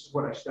revolution. This is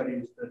what I studied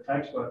in the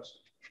textbooks.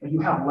 And you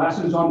have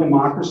lessons on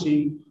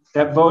democracy,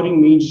 that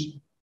voting means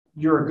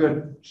you're a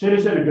good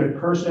citizen, a good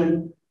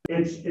person.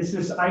 It's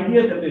this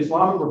idea that the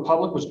Islamic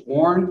Republic was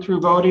born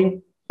through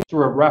voting,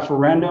 through a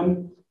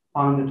referendum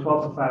on the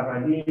 12th of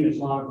February,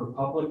 Islamic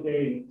Republic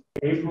Day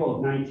in April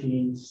of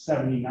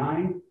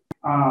 1979.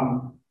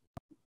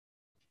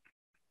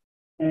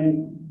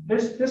 And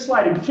this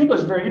slide in particular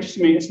is very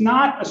interesting to me. It's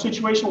not a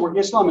situation where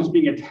Islam is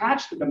being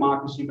attached to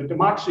democracy, but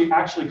democracy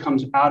actually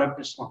comes out of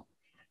Islam,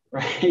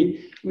 right? I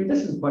mean,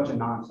 this is a bunch of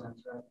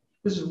nonsense, right?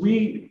 This is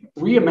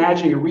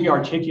reimagining and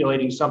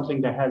re-articulating something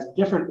that has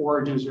different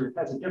origins or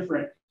has a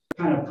different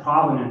kind of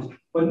provenance.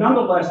 But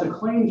nonetheless, the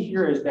claim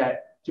here is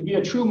that to be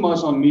a true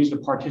Muslim means to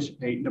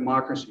participate in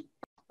democracy,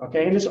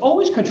 okay? And it's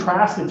always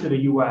contrasted to the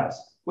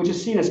US, which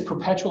is seen as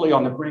perpetually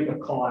on the brink of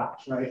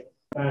collapse, right?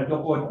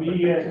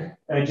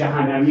 Hellish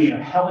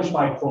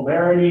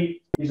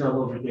bipolarity. These are a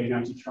little bit dated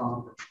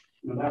anti-Trump.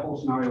 You know, that whole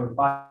scenario with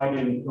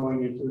Biden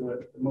going into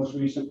the most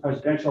recent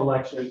presidential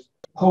elections.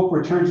 Pope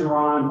returns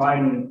Iran.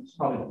 Biden is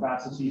probably the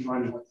fastest he's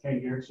run in like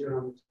 10 years here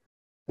on this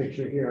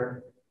picture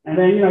here. And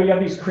then, you know, you have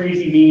these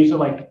crazy memes. So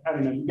like, I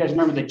don't know, you guys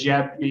remember the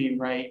Jeb meme,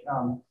 right?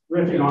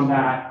 Riffing on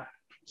that.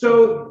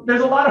 So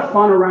there's a lot of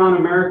fun around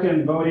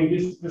American voting.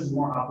 This is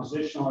more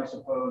oppositional, I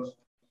suppose.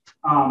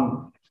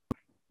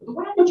 The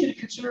way I want you to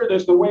consider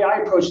this, the way I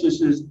approach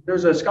this is,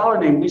 there's a scholar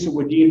named Lisa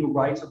Wadeen who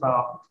writes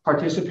about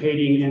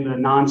participating in the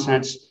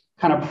nonsense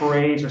kind of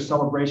parades or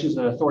celebrations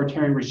that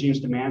authoritarian regimes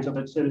demands of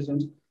its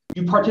citizens.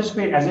 You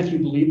participate as if you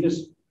believe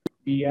this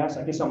BS.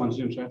 I guess I'm on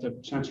Zoom, so I have to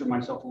censor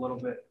myself a little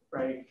bit,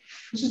 right?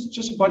 This is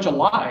just a bunch of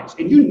lies,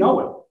 and you know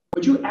it,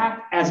 but you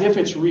act as if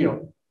it's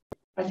real.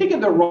 I think in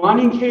the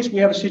Iranian case, we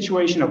have a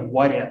situation of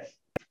what if,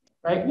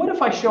 right? What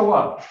if I show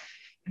up?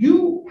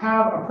 You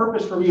have a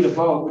purpose for me to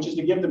vote, which is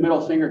to give the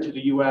middle finger to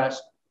the US,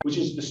 which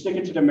is to stick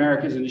it to the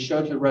Americans and to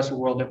show to the rest of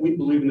the world that we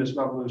believe in this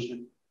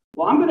revolution.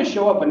 Well, I'm going to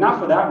show up, but not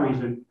for that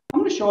reason. I'm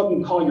going to show up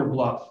and call your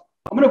bluff.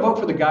 I'm going to vote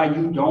for the guy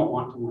you don't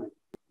want to win,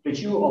 that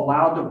you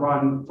allowed to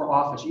run for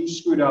office. You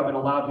screwed up and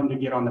allowed him to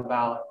get on the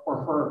ballot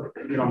or her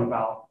to get on the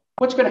ballot.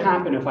 What's going to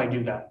happen if I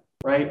do that,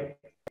 right?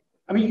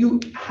 I mean, you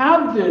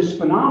have this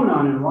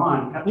phenomenon in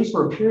Iran, at least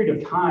for a period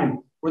of time,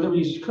 where there were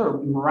these kind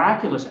of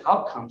miraculous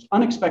outcomes,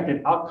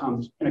 unexpected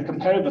outcomes in a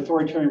competitive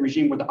authoritarian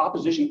regime where the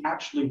opposition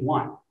actually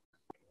won.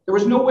 There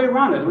was no way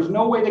around it. There was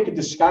no way they could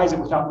disguise it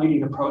without leading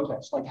the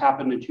protests like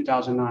happened in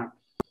 2009.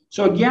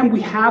 So again,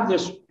 we have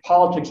this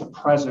politics of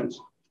presence,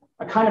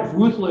 a kind of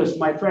ruthless,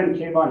 my friend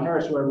Kayvon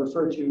Harris, who I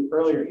referred to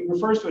earlier, he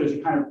refers to it as a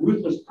kind of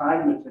ruthless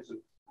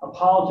pragmatism, a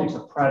politics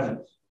of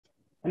presence.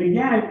 And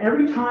again,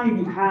 every time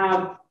you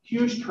have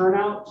huge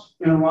turnouts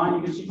in Iran,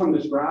 you can see from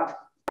this graph,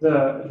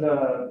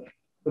 the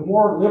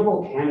more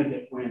liberal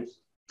candidate wins.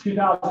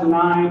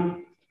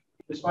 2009,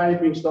 despite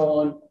it being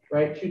stolen,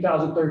 right?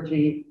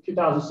 2013,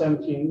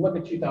 2017, look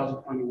at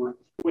 2021.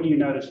 What do you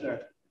notice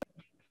there?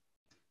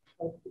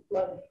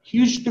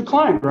 Huge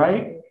decline,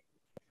 right?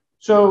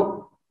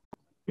 So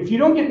if you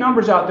don't get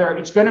numbers out there,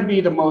 it's going to be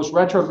the most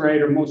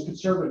retrograde or most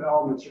conservative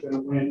elements are going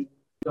to win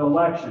the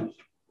elections.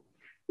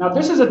 Now,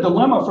 this is a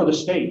dilemma for the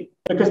state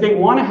because they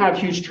want to have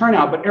huge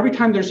turnout, but every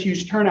time there's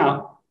huge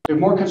turnout, the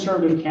more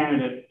conservative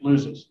candidate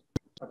loses.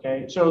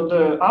 Okay, so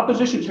the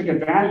opposition took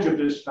advantage of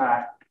this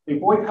fact. They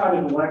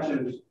boycotted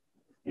elections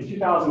in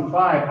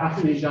 2005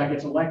 after Najad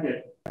gets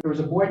elected. There was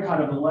a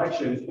boycott of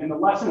elections, and the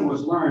lesson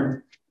was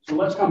learned. So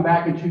let's come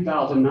back in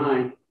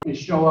 2009 and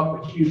show up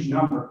with huge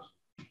numbers.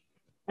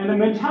 And the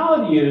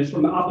mentality is,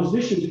 from the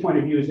opposition's point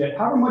of view, is that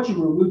however much you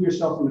remove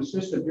yourself from the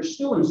system, you're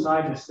still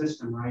inside the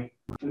system, right?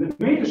 And the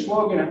major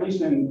slogan, at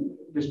least in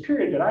this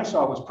period that I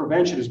saw, was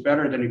prevention is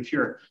better than a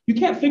cure. You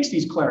can't fix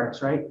these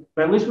clerics, right?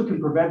 But at least we can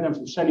prevent them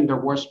from sending their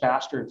worst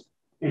bastards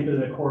into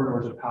the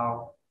corridors of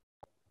power.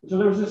 So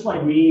there was this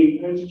like meme,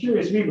 and it's a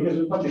curious meme because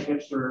there's a bunch of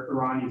hipster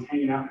Iranians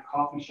hanging out in a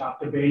coffee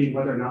shop debating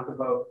whether or not to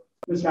vote.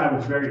 This guy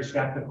was very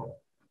skeptical.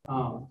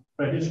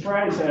 But his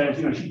friend says,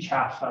 you know, she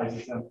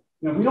chastises them.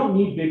 You know, we don't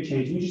need big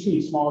changes, we just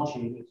need small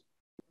changes.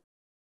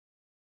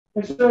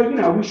 And so, you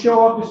know, we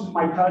show up, this is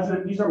my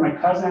cousin, these are my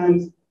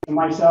cousins and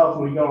myself,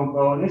 and we go and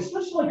vote. And it's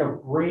just like a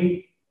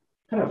great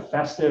kind of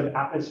festive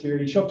atmosphere.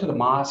 You show up to the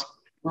mosque.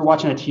 We were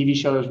watching a TV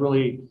show that was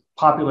really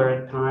popular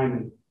at the time.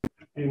 And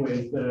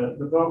anyways,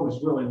 the vote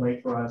was really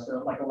late for us,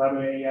 like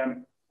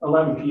 11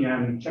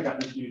 p.m. Check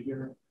out this dude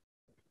here.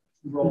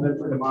 He rolled in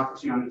for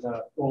democracy on his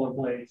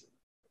rollerblades.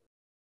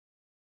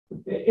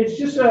 It's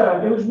just,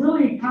 it was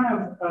really kind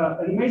of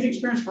an amazing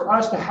experience for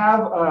us to have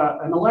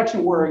an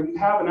election where you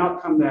have an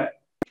outcome that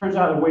turns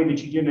out the way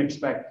that you didn't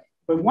expect.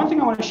 But one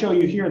thing I want to show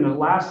you here in the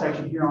last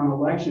section here on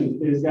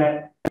elections is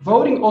that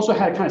voting also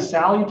had a kind of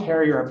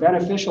salutary or a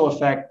beneficial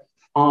effect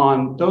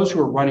on those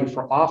who are running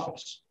for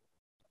office.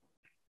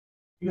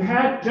 You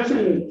had just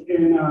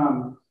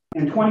in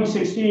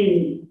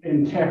 2016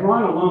 in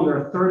Tehran alone,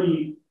 there are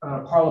 30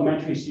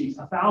 parliamentary seats.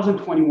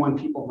 1,021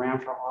 people ran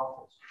for office.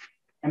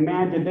 And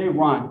man, did they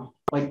run.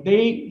 Like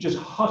they just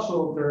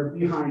hustled their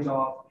behinds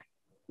off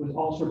with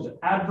all sorts of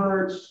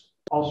adverts,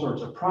 all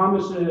sorts of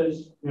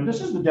promises. You know,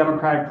 this is the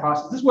democratic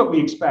process. This is what we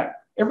expect.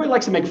 Everybody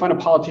likes to make fun of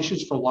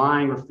politicians for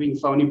lying or being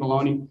phony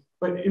baloney.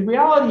 But in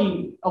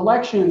reality,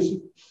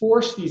 elections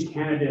force these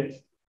candidates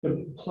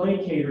to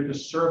placate or to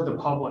serve the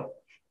public.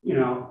 You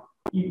know,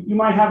 you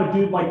might have a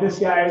dude like this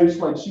guy who's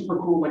like super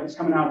cool, like he's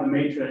coming out of the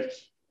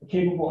Matrix,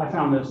 capable. I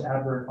found this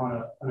advert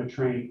on a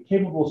train.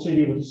 Capable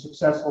city with a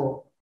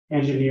successful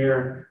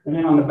engineer, and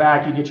then on the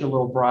back you get your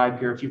little bribe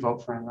here if you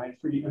vote for him, right?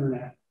 Free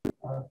internet.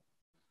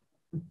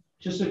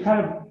 Just a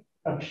kind of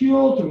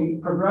appeal to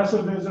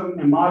progressivism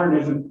and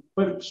modernism,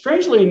 but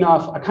strangely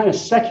enough, a kind of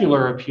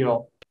secular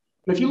appeal.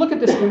 And if you look at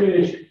this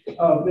image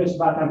of Miss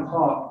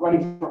Batamkar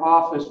running for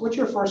office, what's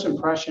your first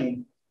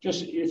impression?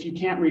 Just if you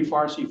can't read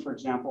Farsi, for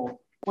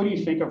example, what do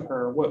you think of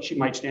her? What she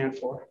might stand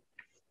for?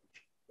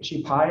 Is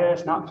she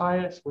pious? Not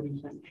pious? What do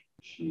you think?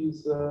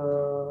 She's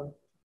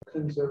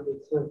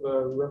conservative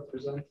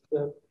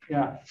representative.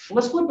 Yeah.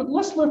 Let's flip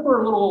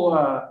her a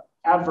little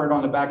advert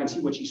on the back and see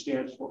what she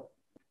stands for.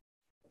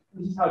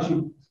 This is how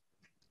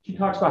she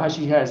talks about how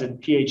she has a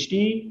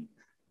PhD.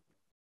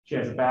 She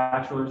has a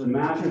bachelor's and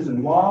master's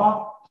in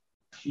law.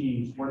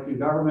 She's worked in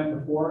government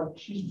before.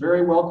 She's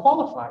very well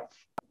qualified.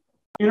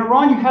 In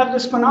Iran, you have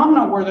this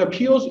phenomenon where the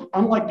appeals,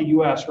 unlike the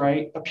US,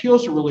 right?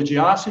 Appeals to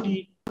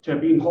religiosity, to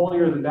being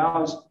holier than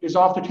thou is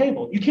off the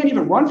table. You can't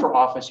even run for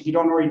office if you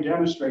don't already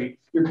demonstrate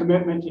your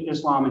commitment to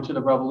Islam and to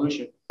the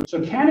revolution.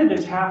 So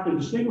candidates have to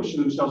distinguish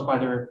themselves by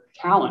their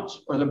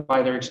talents or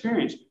by their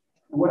experience.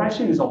 And what I've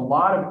seen is a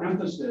lot of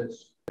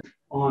emphasis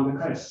on the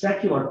kind of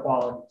secular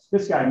qualities.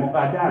 This guy,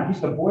 Moqaddam,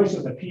 he's the voice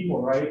of the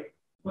people, right?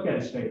 Look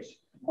at his face.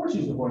 Of course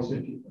he's the voice of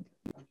the people.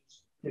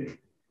 You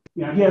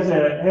know, he has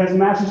a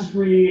master's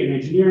degree in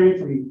engineering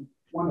from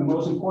one of the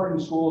most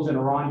important schools in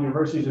Iran,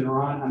 universities in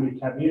Iran, Amir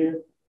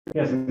Kabir. He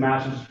has a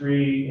master's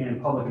degree in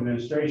public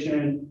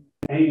administration,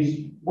 and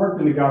he's worked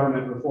in the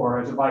government before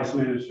as a vice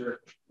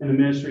minister in the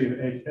Ministry of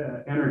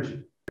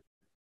Energy.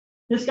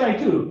 This guy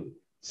too,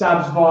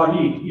 Sabz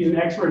Vadi, he's an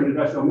expert in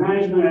industrial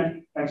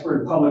management,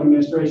 expert in public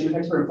administration,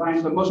 expert in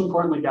finance, but most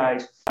importantly,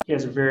 guys, he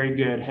has a very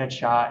good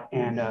headshot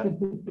and a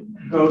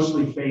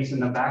ghostly face in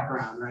the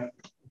background, right?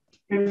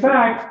 In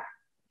fact,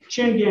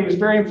 chin game is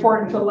very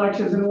important to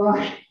elections in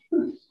Iran.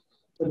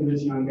 Look at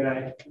this young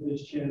guy with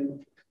his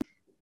chin.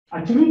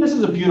 To me, this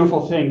is a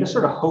beautiful thing, this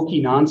sort of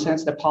hokey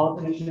nonsense that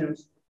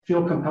politicians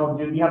feel compelled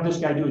to do. You have this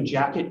guy doing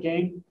jacket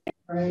game,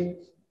 right?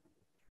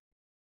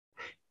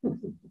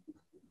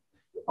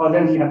 Oh,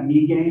 then you have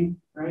me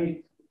game,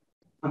 right?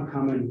 I'm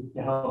coming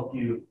to help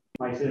you,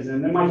 my citizen.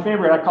 And then my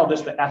favorite, I call this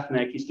the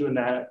ethnic. He's doing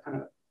that kind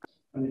of,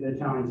 I mean, the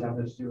Italians have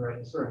this too, right?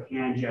 It's sort of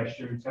hand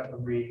gestures, have the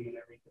ring and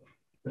everything,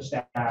 the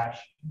stash.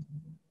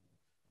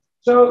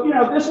 So, you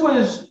know,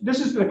 this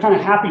is the kind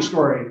of happy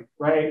story,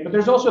 right? But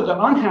there's also the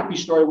unhappy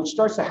story, which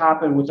starts to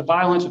happen with the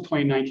violence of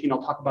 2019.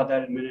 I'll talk about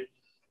that in a minute.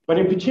 But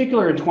in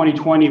particular in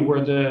 2020,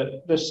 where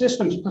the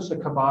systems puts the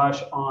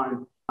kibosh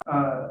on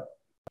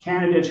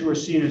candidates who are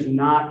seen as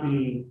not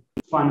being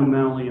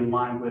fundamentally in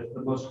line with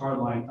the most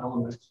hardline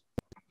elements.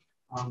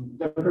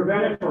 That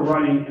prevented from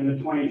running in the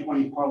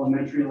 2020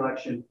 parliamentary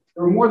election.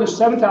 There were more than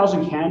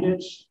 7,000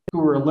 candidates who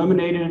were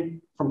eliminated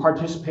from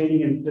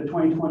participating in the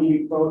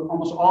 2020 vote.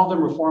 Almost all of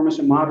them reformists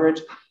and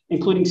moderates,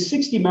 including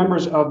 60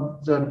 members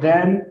of the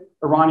then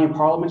Iranian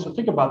parliament. So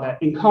think about that.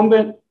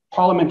 Incumbent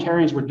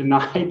parliamentarians were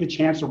denied the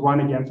chance to run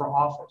again for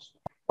office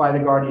by the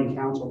Guardian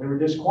Council. They were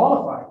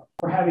disqualified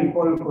for having,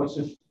 quote unquote,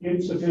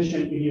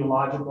 insufficient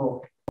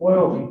ideological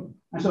loyalty.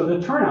 And so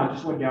the turnout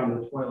just went down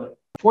the toilet.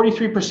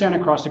 43%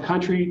 across the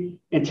country.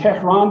 In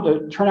Tehran,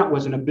 the turnout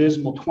was an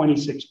abysmal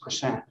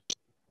 26%,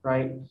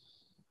 right?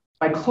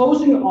 By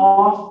closing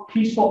off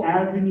peaceful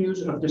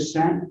avenues of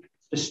dissent,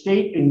 the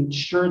state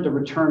ensured the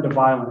return to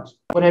violence.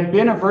 What had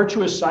been a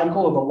virtuous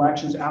cycle of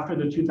elections after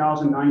the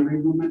 2009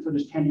 Green Movement for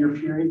this 10-year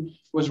period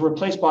was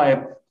replaced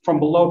from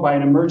below by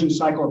an emerging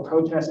cycle of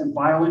protests and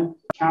violent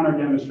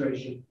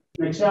counter-demonstration,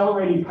 an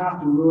accelerating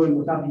path to ruin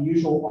without the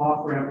usual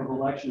off-ramp of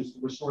elections to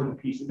restore the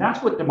peace. And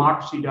that's what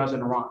democracy does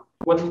in Iran.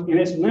 In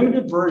its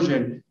limited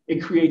version,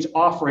 it creates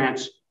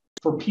off-ramps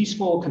for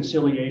peaceful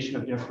conciliation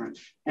of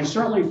difference, and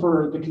certainly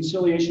for the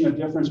conciliation of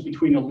difference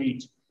between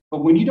elites.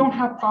 But when you don't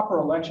have proper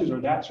elections or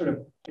that sort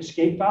of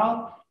escape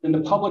valve, then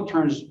the public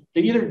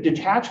they either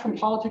detach from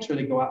politics or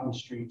they go out in the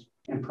streets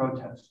and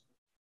protest.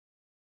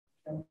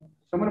 Okay.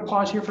 So I'm going to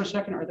pause here for a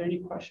second. Are there any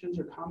questions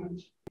or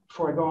comments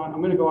before I go on? I'm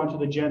going to go on to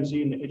the Gen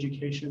Z and the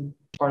education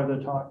part of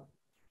the talk.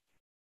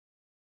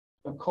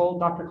 Cole,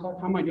 Dr. Clark,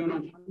 how am I doing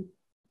on time?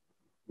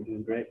 You're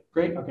doing great.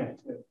 Great, okay,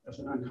 that's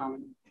an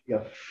uncommon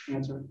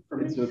answer for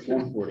me. It's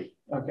 140.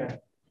 Okay,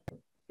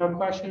 no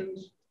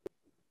questions?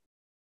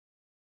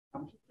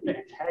 I'm going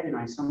to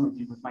antagonize some of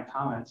you with my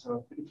comments,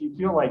 so if you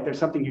feel like there's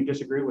something you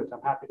disagree with,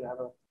 I'm happy to have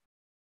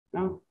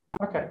no?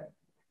 Okay.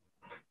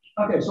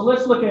 Okay, so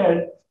let's look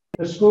at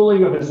the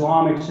schooling of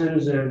Islamic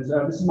citizens.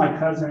 This is my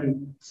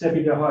cousin,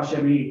 Sepida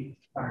Hashemi.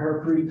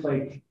 Her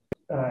pre-play,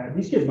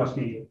 these kids must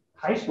be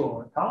high school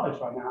or college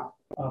by now,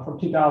 from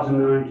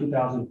 2009,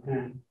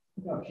 2010.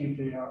 Look how cute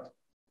they are.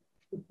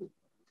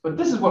 But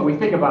this is what we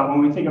think about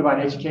when we think about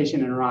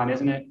education in Iran,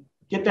 isn't it?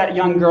 Get that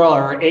young girl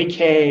or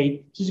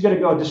AK, she's going to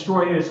go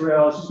destroy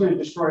Israel, she's going to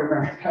destroy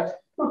America.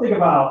 Don't think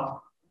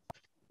about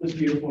this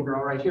beautiful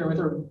girl right here with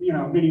her,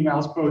 Minnie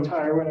Mouse bow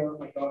tie or whatever.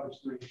 My daughter's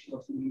 3, she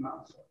loves Minnie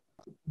Mouse.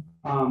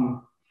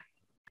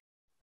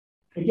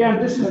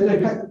 Again, this is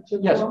the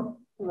yes.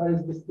 Where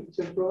is this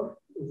picture from?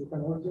 Is it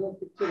an original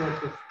picture or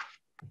just?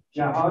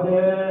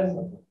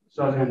 Jahade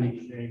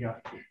Sazani. There you go.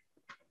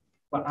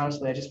 But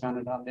honestly, I just found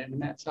it on the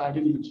internet, so I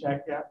didn't even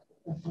check yet.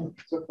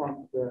 So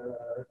from the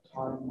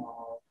time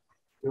of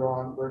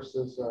Iran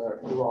versus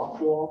Iraq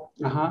war.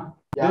 Yeah.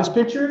 Yeah. This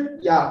picture?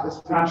 Yeah, this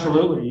picture.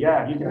 Absolutely.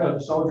 Yeah, you can have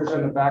the soldiers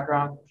in the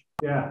background.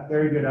 Yeah,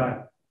 very good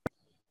eye.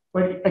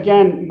 But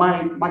again,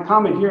 my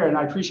comment here, and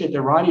I appreciate the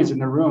Iranians in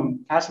the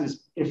room,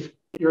 asks if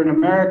you're in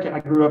America. I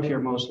grew up here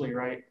mostly,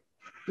 right?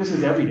 This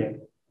is every day.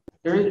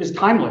 There is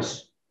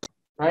timeless,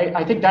 right?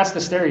 I think that's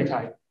the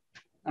stereotype.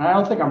 And I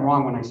don't think I'm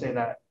wrong when I say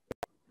that.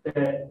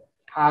 The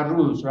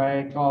haruz,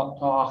 right? To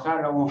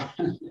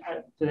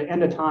the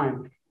end of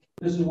time.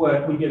 This is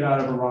what we get out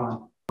of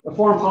Iran. The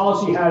foreign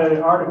policy had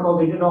an article.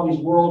 They did all these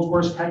world's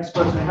worst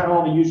textbooks. They had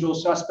all the usual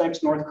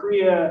suspects, North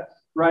Korea,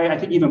 right? I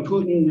think even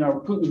Putin,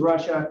 Putin's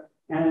Russia.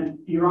 And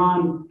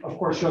Iran, of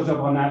course, shows up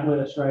on that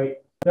list, right?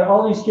 That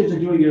all these kids are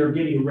doing are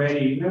getting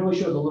ready. They really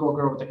show the little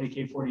girl with the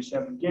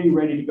AK-47, getting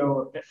ready to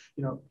go,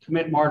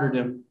 commit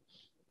martyrdom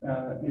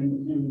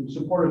in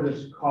support of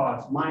this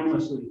cause,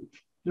 mindlessly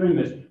doing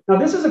this. Now,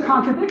 this is a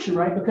contradiction,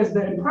 right? Because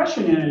the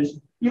impression is,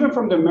 even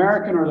from the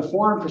American or the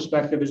foreign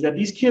perspective, is that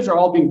these kids are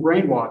all being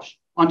brainwashed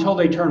until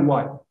they turn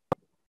what?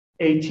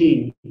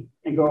 18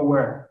 and go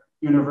where?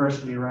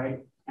 University,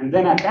 right? And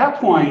then at that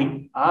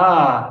point,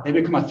 they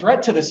become a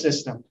threat to the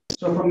system.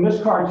 So from this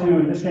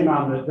cartoon, this came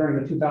out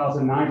during the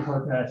 2009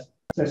 protest,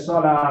 it says,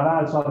 saw the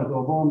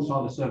Gobon,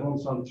 saw the Sevon,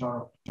 saw the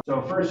Charo.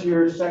 So first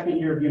year, second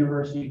year of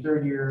university,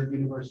 third year of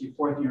university,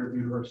 fourth year of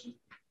university.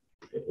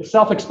 It's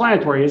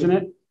self-explanatory, isn't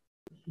it?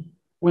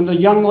 When the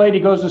young lady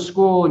goes to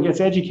school and gets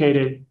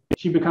educated,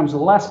 she becomes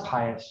less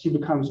pious. She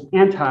becomes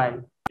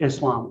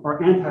anti-Islam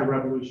or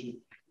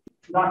anti-revolution.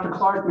 Dr.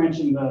 Clark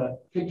mentioned the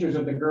pictures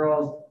of the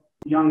girls,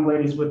 young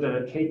ladies with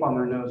the tape on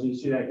their nose. You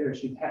see that here.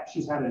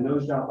 She's had a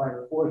nose job by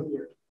her 4th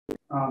year.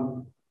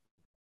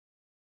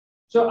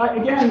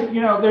 Again,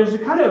 there's a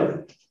kind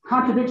of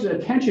contradiction, a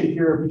tension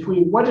here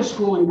between what does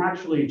schooling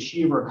actually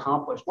achieve or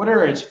accomplish? What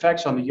are its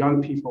effects on the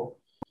young people?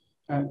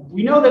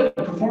 We know that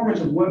the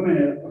performance of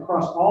women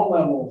across all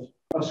levels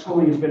of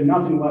schooling has been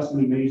nothing less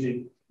than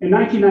amazing. In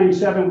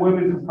 1997,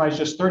 women comprised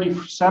just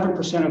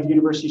 37% of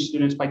university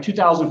students. By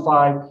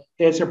 2005,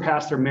 they had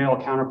surpassed their male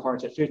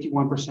counterparts at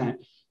 51%.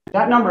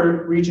 That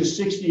number reaches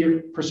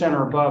 60%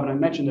 or above, and I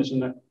mentioned this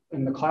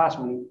in the class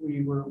when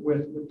we were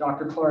with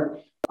Dr. Clark,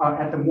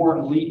 at the more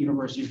elite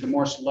universities, the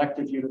more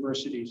selective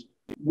universities.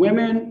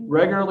 Women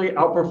regularly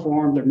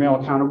outperform their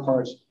male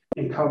counterparts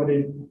in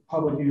coveted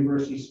public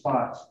university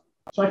spots.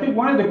 So I think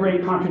one of the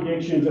great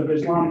contradictions of the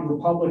Islamic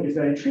Republic is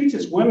that it treats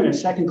its women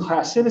as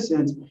second-class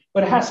citizens,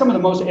 but it has some of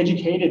the most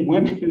educated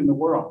women in the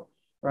world,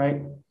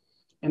 right?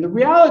 And the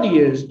reality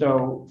is,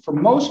 though, for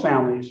most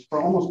families,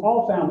 for almost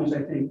all families,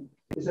 I think,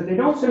 is that they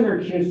don't send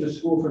their kids to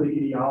school for the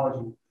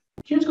ideology.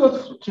 Kids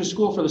go to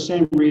school for the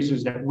same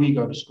reasons that we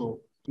go to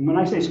school. And when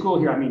I say school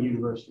here, I mean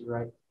university,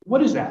 right?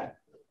 What is that?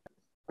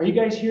 Are you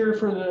guys here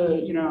for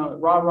the,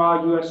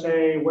 rah-rah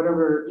USA,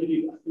 whatever?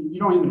 You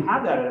don't even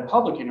have that at a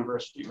public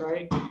university,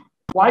 right?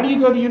 Why do you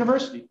go to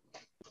university?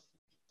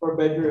 For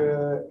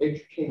better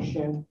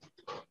education.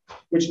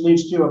 Which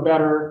leads to a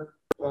better,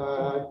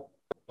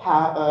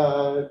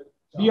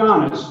 be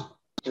honest,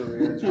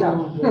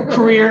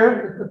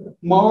 career,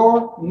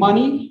 more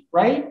money,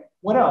 right?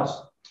 What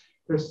else?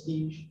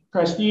 Prestige.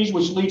 Prestige,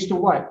 which leads to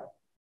what?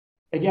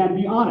 Again,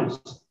 be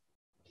honest.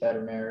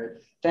 Better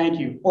marriage. Thank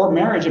you. Or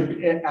marriage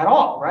at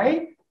all,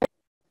 right?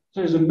 So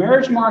there's a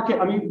marriage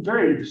market. I mean,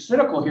 very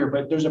cynical here,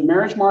 but there's a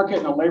marriage market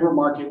and a labor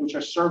market which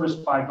are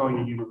serviced by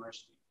going to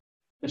university.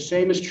 The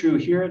same is true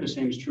here. The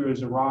same is true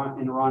as in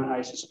Iran, and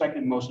I suspect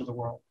in most of the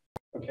world.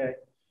 Okay.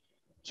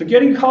 So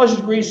getting a college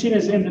degree is seen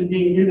as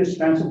being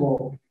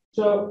indispensable.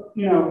 So,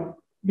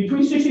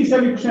 between 60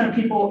 and 70% of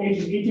people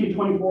ages 18 to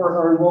 24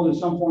 are enrolled in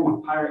some form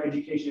of higher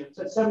education. It's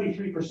at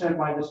 73%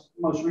 by this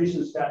most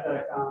recent stat that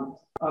I found.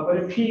 But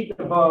it peaked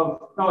at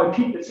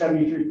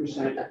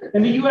 73%.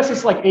 In the US,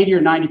 it's like 80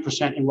 or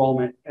 90%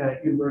 enrollment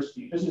at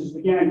university. This is,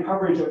 again,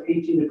 coverage of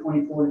 18 to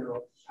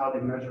 24-year-olds, how they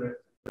measure it.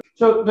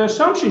 So the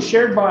assumption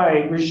shared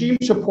by regime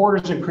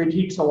supporters and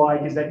critiques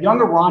alike is that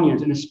young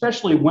Iranians, and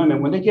especially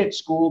women, when they get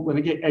schooled, when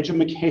they get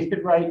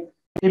educated, right,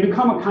 they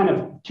become a kind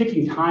of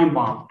ticking time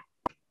bomb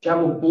that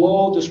will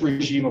blow this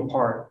regime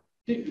apart.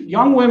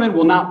 Young women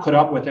will not put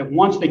up with it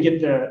once they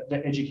get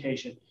the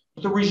education.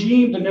 But the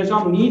regime, the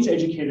Nizam, needs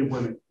educated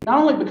women, not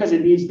only because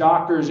it needs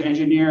doctors,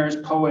 engineers,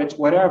 poets,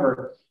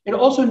 whatever. It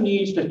also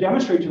needs to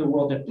demonstrate to the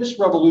world that this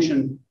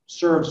revolution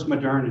serves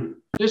modernity.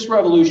 This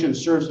revolution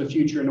serves the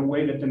future in a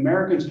way that the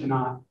Americans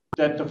cannot,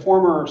 that the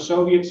former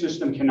Soviet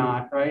system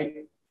cannot,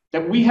 right?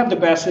 That we have the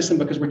best system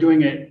because we're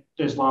doing it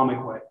the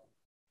Islamic way.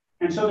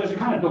 And so there's a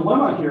kind of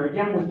dilemma here.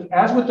 Again,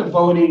 as with the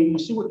voting, you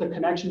see what the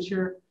connections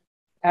here?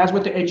 As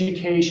with the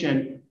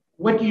education,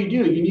 what do?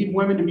 You need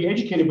women to be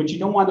educated, but you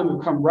don't want them to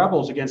become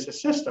rebels against the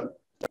system.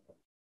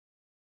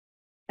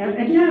 And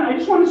again, I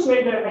just want to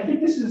say that I think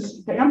this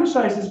is to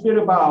emphasize this bit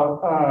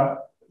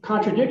about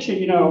contradiction.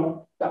 You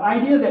know, the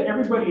idea that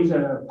everybody's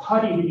a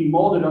putty to be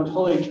molded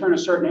until they turn a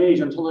certain age,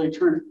 until they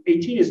turn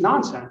 18 is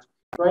nonsense,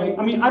 right?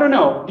 I mean, I don't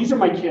know. These are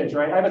my kids,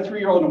 right? I have a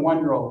 3-year-old and a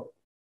 1-year-old.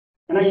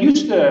 And I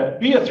used to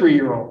be a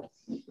 3-year-old,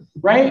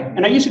 right?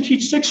 And I used to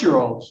teach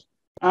 6-year-olds.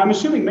 I'm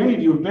assuming many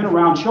of you have been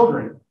around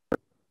children.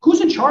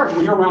 Who's in charge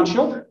when you're around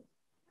children?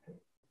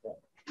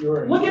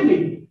 Look at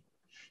me.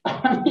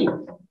 I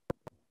mean,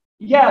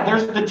 yeah,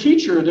 there's the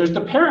teacher, there's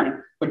the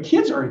parent, but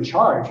kids are in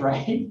charge,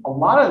 right? A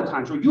lot of the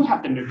times where you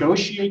have to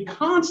negotiate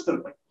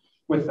constantly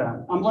with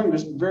them. I'm learning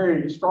this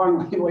very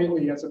strongly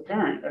lately as a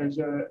parent, as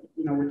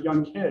with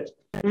young kids.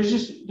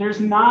 There's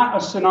not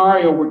a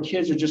scenario where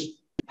kids are just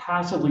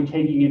passively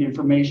taking in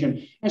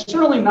information, and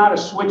certainly not a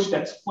switch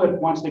that's flipped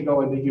once they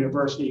go into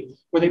university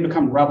where they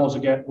become rebels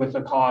again with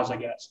a cause, I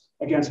guess,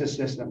 against the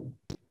system.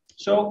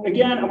 So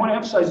again, I want to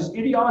emphasize this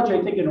ideology,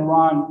 I think, in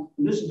Iran,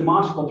 and this is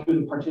demonstrable through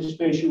the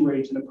participation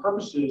rates and the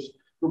purposes,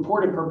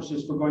 reported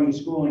purposes for going to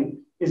schooling,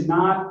 it's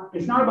not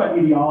about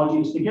ideology,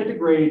 it's to get the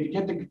grade, to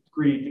get the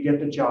degree, to get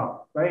the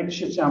job, right? It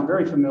should sound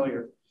very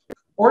familiar.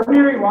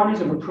 Ordinary Iranians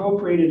have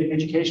appropriated the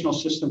educational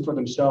system for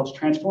themselves,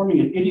 transforming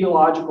an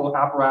ideological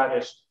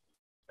apparatus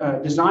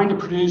designed to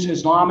produce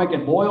Islamic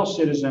and loyal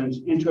citizens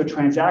into a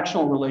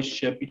transactional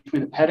relationship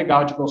between the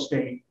pedagogical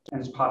state and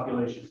its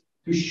population.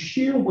 Through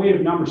sheer weight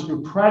of numbers,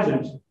 through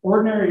presence,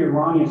 ordinary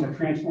Iranians have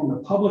transformed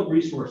a public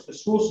resource, the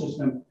school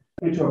system,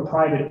 into a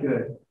private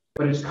good.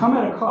 But it's come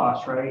at a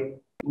cost, right?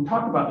 We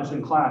talked about this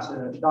in class,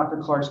 Dr.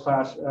 Clark's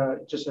class,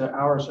 just an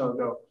hour or so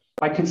ago.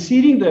 By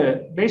conceding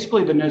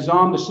basically the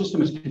nizam, the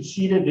system has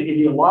conceded the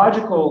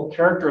ideological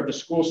character of the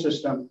school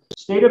system.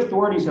 State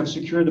authorities have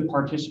secured the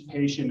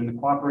participation and the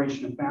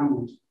cooperation of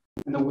families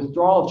and the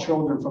withdrawal of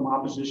children from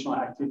oppositional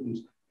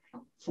activities.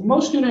 For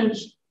most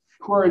students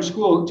who are in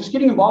school, just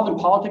getting involved in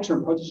politics or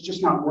in protests is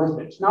just not worth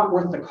it. It's not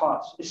worth the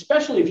cost,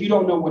 especially if you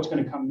don't know what's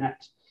going to come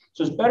next.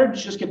 So it's better to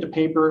just get the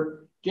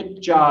paper, get the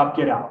job,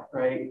 get out,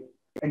 right?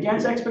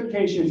 Against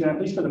expectations, and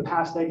at least for the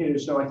past decade or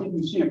so, I think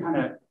we've seen a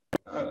kind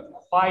of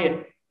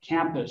quiet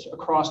campus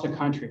across the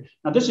country.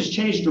 Now, this has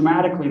changed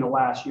dramatically in the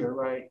last year,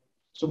 right?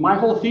 So my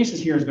whole thesis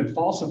here has been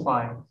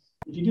falsified.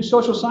 If you do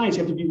social science,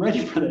 you have to be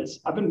ready for this.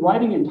 I've been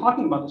writing and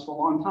talking about this for a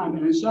long time.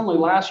 And then suddenly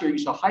last year, you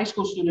saw high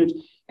school students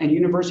and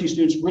university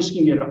students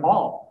risking it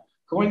all,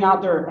 going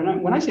out there.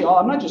 And when I say all,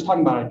 I'm not just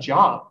talking about a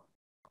job.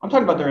 I'm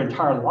talking about their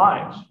entire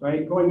lives,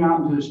 right? Going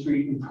out into the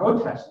street and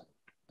protesting.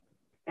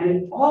 And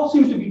it all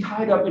seems to be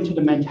tied up into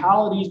the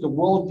mentalities, the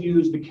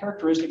worldviews, the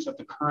characteristics of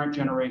the current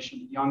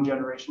generation, the young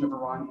generation of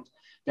Iranians.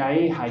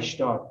 Dae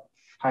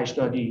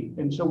Hashtadi.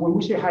 And so when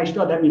we say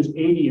Hashtad, that means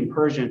 80 in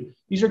Persian.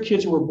 These are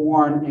kids who were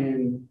born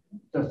in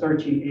the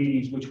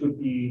 1380s, which would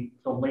be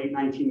the late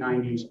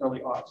 1990s,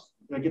 early aughts.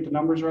 Did I get the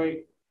numbers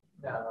right?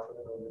 Yeah,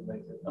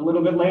 a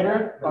little bit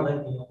later?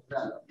 Millennial.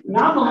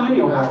 Not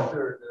millennial.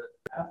 After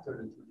the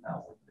 2000s.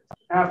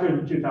 After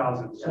the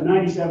 2000s. So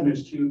 97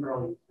 is too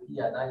early.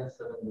 Yeah,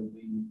 97 would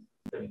be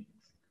 30.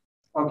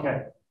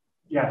 Okay.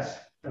 Yes,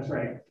 that's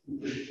right.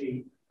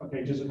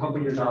 Okay, just a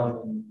couple years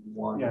out.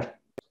 2001. Yeah.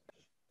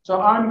 So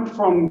I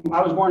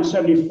was born in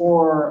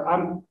 74.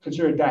 I'm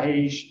considered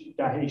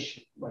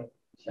Daesh, like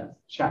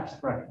Shafs,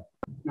 right?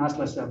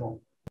 Nasla Sevel,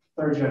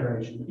 third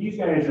generation. These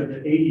guys are the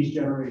 80s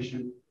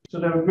generation. So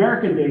the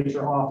American dates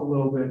are off a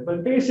little bit,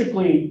 but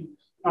basically,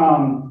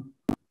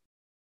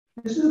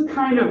 this is a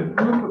kind of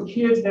group of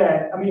kids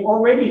that, I mean,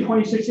 already in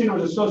 2016, there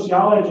was a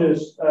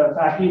sociologist,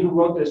 faculty who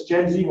wrote this,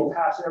 Gen Z will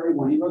pass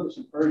everyone. He wrote this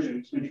in Persian,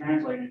 it's been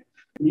translated.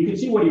 And you can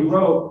see what he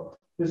wrote,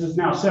 this is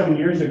now 7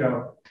 years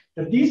ago,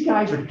 that these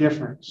guys are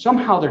different.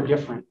 Somehow they're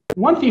different.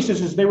 One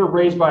thesis is they were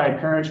raised by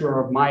parents who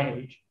are of my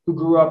age, who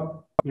grew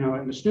up,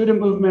 in the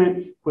student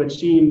movement, who had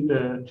seen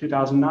the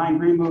 2009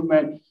 Green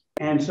Movement.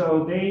 And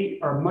so they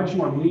are much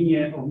more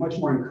lenient or much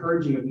more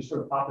encouraging of these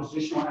sort of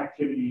oppositional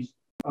activities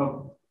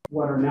of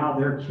what are now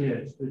their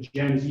kids, the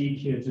Gen Z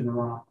kids in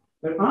Iran.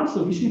 But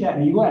honestly, we see that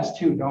in the US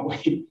too, don't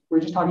we? We're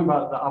just talking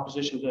about the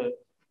opposition to,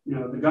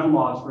 the gun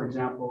laws, for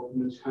example,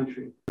 in this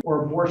country,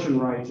 or abortion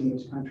rights in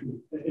this country.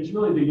 It's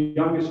really the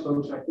youngest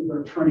folks, I think, that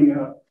are turning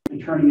up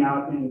and turning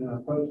out in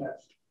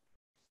protest.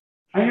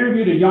 I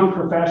interviewed a young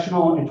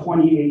professional in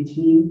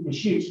 2018, and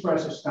she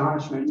expressed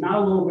astonishment, not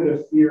a little bit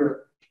of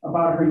fear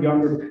about her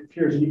younger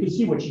peers. And you can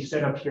see what she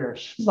said up here.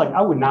 She's like,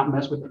 I would not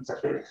mess with these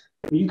kids.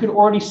 You could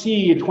already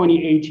see in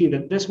 2018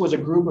 that this was a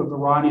group of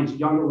Iranians,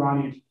 young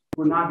Iranians,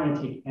 who were not going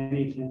to take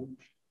anything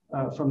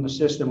from the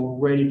system, were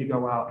ready to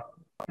go out.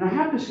 And I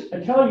have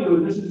to tell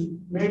you, this is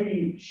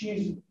maybe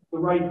she's the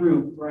right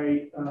group,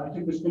 right? I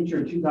took this picture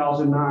in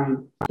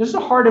 2009. This is a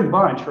hardened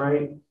bunch,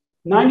 right?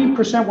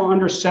 90% were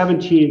under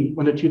 17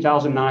 when the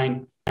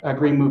 2009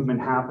 Green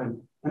Movement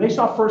happened. And they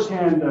saw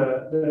firsthand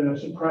the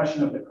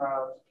suppression of the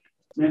crowds.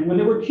 And when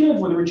they were kids,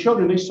 when they were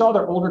children, they saw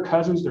their older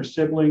cousins, their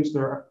siblings,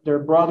 their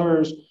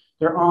brothers,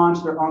 their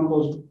aunts, their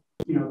uncles,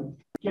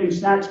 getting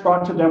snacks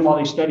brought to them while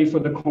they study for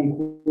the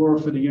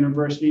concours, for the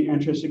university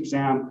entrance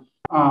exam.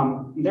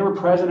 They were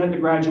present at the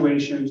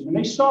graduations, and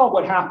they saw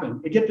what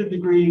happened. They get the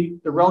degree,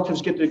 the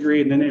relatives get the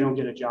degree, and then they don't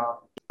get a job.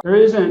 There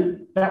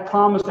isn't that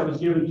promise that was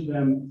given to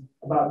them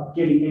about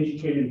getting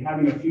educated and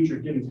having a future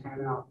didn't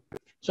pan out.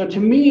 So to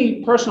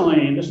me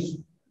personally, and this is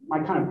my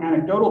kind of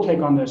anecdotal take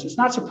on this, it's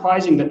not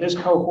surprising that this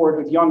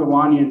cohort of young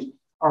Iranians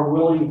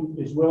unwilling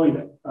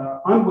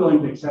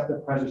to accept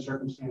the present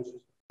circumstances.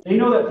 They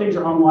know that things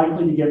are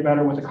unlikely to get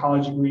better with a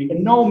college degree,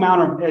 and no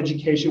amount of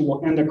education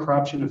will end the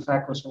corruption and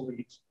feckless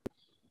elites.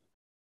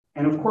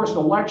 And of course, the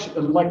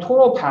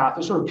electoral path,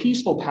 the sort of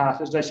peaceful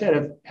path, as I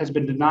said, has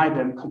been denied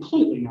them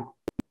completely now.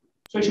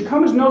 So it should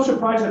come as no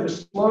surprise that the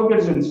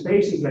slogans and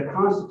spaces that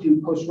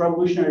constitute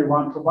post-revolutionary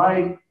Iran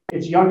provide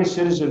its youngest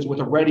citizens with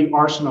a ready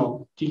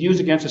arsenal to use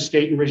against a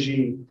state and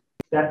regime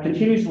that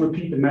continues to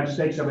repeat the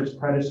mistakes of its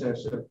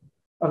predecessor,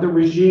 of the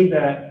regime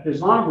that the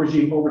Islamic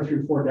regime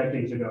overthrew 4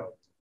 decades ago.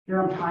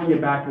 Here I'm tying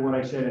it back to what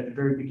I said at the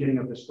very beginning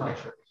of this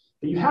lecture.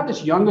 That you have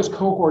this youngest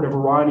cohort of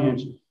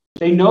Iranians.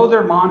 They know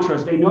their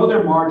mantras, they know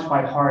their march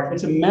by heart.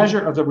 It's a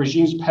measure of the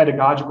regime's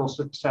pedagogical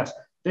success.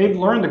 They've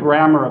learned the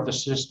grammar of the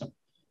system,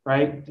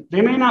 right?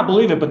 They may not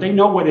believe it, but they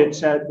know what it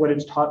said, what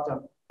it's taught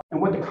them,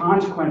 and what the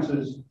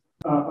consequences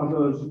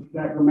of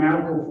that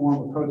grammatical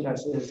form of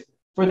protest is.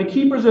 For the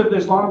keepers of the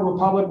Islamic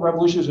Republic,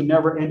 revolution is a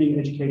never-ending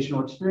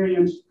educational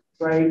experience,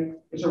 right?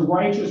 It's a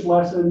righteous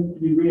lesson to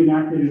be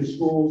reenacted in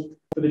schools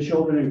for the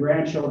children and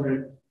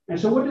grandchildren. And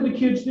so what do the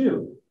kids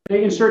do?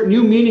 They insert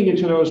new meaning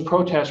into those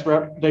protests,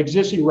 the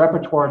existing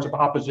repertoires of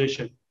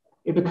opposition.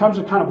 It becomes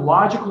a kind of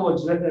logical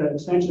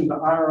extension of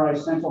the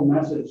IRI's central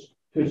message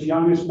to its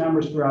youngest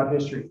members throughout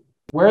history.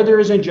 Where there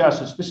is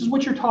injustice, this is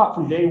what you're taught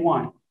from day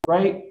one,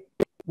 right?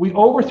 We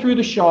overthrew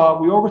the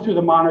Shah, we overthrew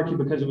the monarchy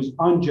because it was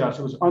unjust,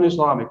 it was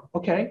un-Islamic.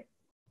 Okay.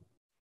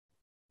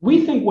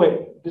 We think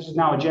this is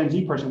now a Gen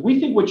Z person,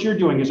 we think what you're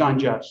doing is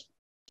unjust,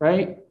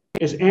 right?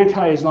 Is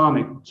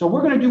anti-Islamic. So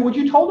we're going to do what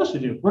you told us to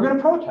do. We're going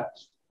to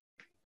protest.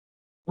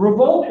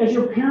 Revolt as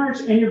your parents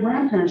and your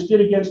grandparents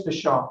did against the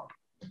Shah.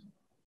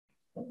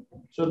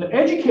 So the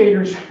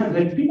educators,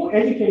 the people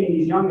educating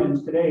these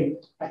youngins today,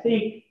 I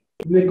think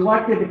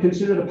neglected to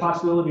consider the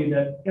possibility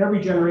that every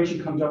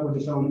generation comes up with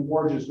its own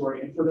origin story.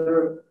 And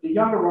for the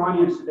young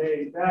Iranians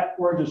today, that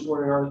origin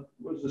story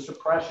was the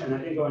suppression. I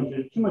didn't go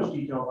into too much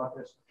detail about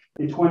this.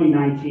 In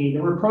 2019,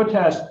 there were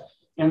protests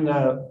in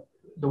the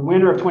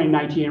winter of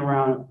 2019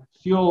 around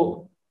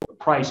fuel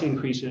price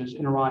increases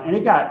in Iran, and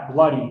it got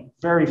bloody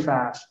very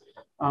fast.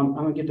 I'm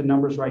going to get the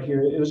numbers right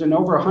here. It was in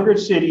over 100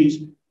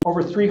 cities.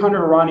 Over 300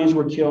 Iranians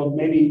were killed,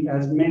 maybe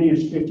as many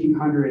as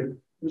 1,500.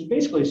 It was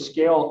basically a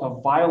scale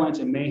of violence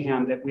and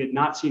mayhem that we had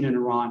not seen in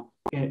Iran,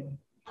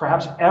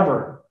 perhaps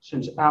ever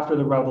since after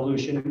the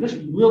revolution. And this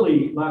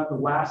really left a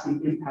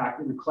lasting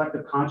impact in the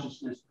collective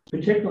consciousness,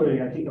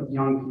 particularly, I think, of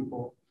young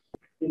people.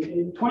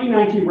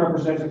 2019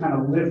 represents a kind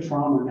of lived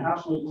trauma, an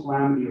absolute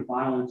calamity of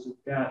violence and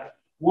death,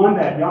 one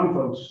that young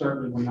folks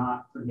certainly will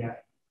not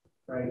forget,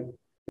 right?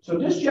 So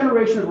this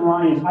generation of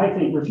Iranians, I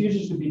think,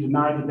 refuses to be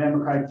denied the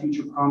democratic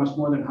future promised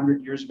more than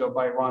 100 years ago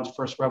by Iran's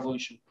first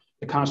revolution,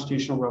 the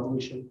constitutional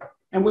revolution,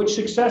 and which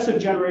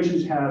successive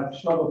generations have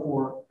struggled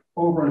for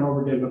over and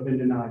over again but been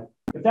denied.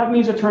 If that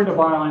means a turn to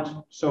violence,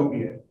 so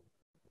be it.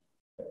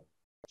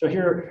 So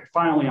here,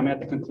 finally, I'm at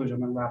the conclusion.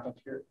 I'm going to wrap up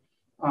here.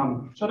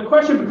 So the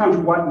question becomes,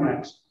 what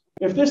next?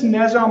 If this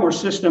nizam or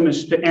system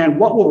is to end,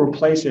 what will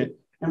replace it?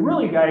 And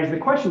really, guys, the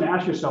question to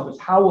ask yourself is,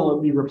 how will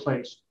it be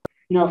replaced?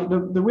 You know,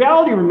 the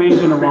reality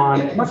remains in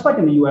Iran, much like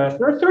in the US,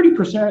 there's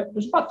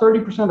about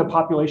 30% of the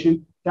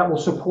population that will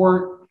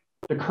support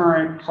the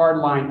current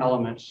hardline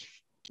elements,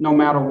 no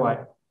matter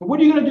what. But what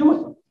are you going to do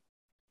with them?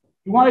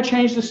 You want to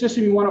change the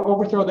system, you want to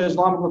overthrow the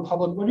Islamic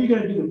Republic, what are you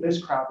going to do with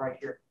this crowd right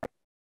here?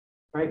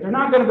 Right? They're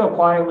not going to go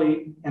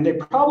quietly, and they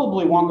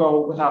probably won't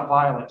go without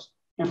violence.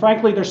 And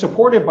frankly, they're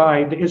supported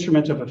by the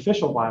instruments of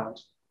official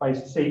violence, by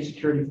state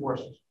security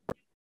forces.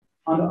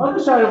 On the other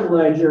side of the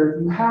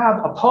ledger, you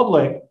have a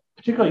public,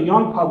 particularly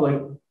young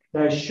public,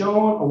 that has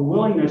shown a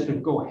willingness to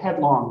go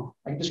headlong.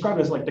 I describe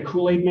it as like the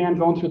Kool-Aid man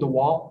going through the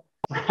wall,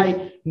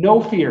 right?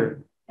 No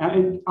fear.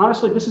 And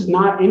honestly, this is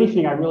not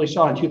anything I really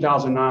saw in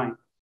 2009.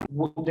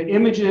 The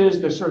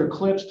images, the sort of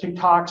clips,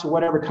 TikToks, or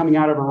whatever coming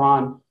out of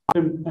Iran,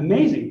 they're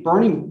amazing.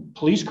 Burning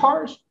police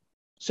cars,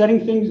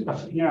 setting things,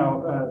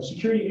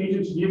 security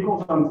agents'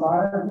 vehicles on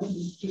fire. This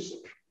is just,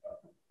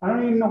 I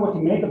don't even know what to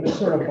make of this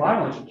sort of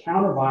violence,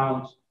 counter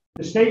violence,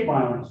 the state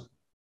violence.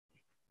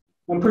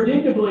 And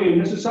predictably, and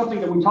this is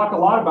something that we talk a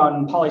lot about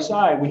in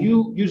poli-sci, when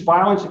you use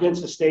violence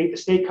against the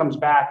state comes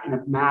back in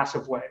a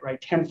massive way, right?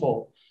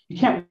 Tenfold. You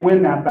can't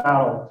win that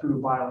battle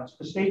through violence.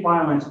 The state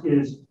violence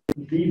is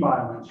the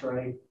violence,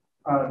 right?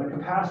 The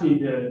capacity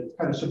to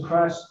kind of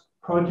suppress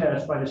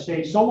protest by the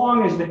state, so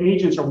long as the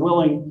agents are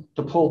willing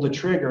to pull the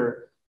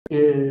trigger,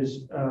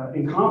 is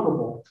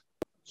incomparable.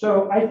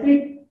 So I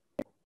think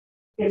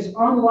is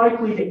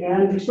unlikely to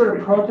end. These sort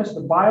of protests,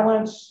 the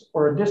violence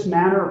or this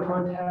manner of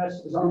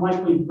protest is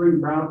unlikely to bring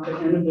about the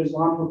end of the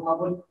Islamic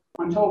Republic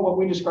until what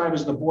we describe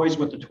as the boys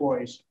with the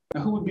toys.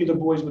 Now, who would be the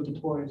boys with the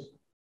toys?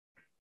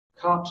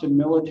 Cops and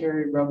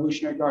military,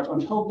 revolutionary guards,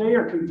 until they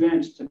are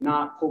convinced to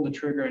not pull the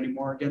trigger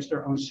anymore against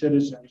their own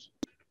citizens,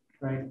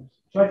 right?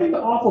 So I think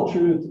the awful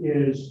truth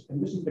is,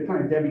 and this is the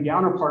kind of Debbie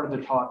Downer part of the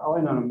talk, I'll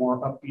end on a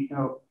more upbeat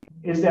note,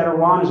 is that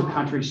Iran is a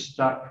country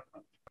stuck.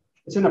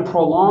 It's in a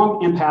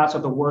prolonged impasse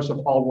of the worst of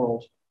all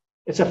worlds.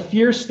 It's a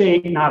fierce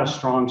state, not a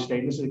strong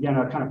state. This is, again,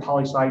 a kind of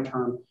poli-sci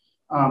term.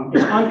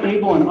 It's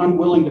unable and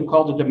unwilling to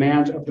quell the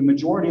demands of the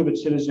majority of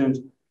its citizens,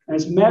 and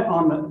it's met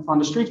on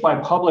the streets by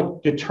a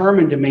public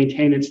determined to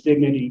maintain its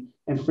dignity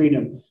and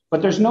freedom.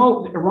 But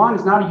Iran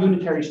is not a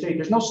unitary state.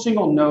 There's no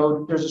single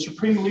node. There's a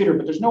supreme leader,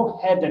 but there's no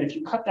head that if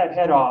you cut that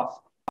head off,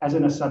 as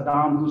in a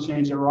Saddam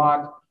Hussein's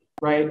Iraq,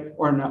 right,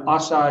 or in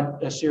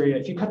Assad, Syria,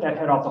 if you cut that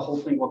head off, the whole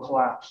thing will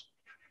collapse.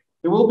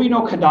 There will be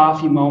no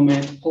Gaddafi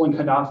moment, pulling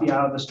Gaddafi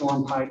out of the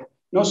storm pipe.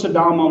 No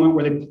Saddam moment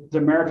where the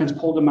Americans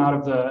pulled him out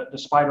of the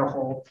spider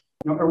hole.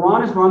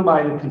 Iran is run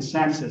by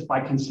consensus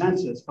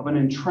of an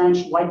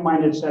entrenched,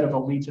 like-minded set of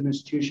elites and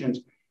institutions.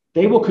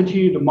 They will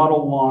continue to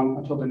muddle along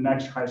until the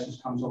next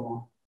crisis comes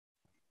along.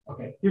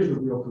 Okay, here's the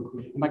real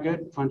conclusion. Am I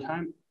good on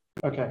time?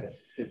 Okay.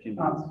 15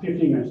 minutes.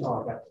 15 minutes.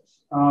 Oh, I got this.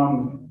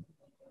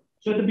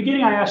 So at the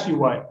beginning, I asked you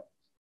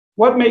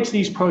what makes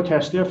these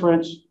protests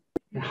different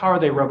and how are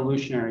they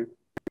revolutionary?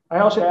 I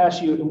also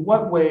asked you, in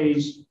what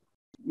ways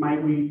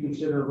might we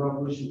consider a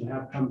revolution to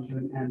have come to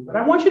an end? But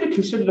I want you to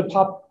consider the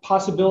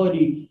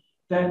possibility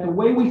that the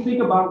way we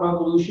think about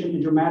revolution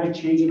and dramatic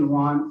change in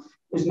Iran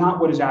is not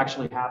what is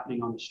actually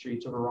happening on the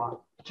streets of Iran,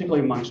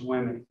 particularly amongst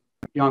women,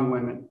 young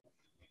women.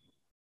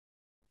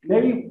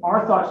 Maybe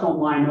our thoughts don't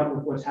line up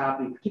with what's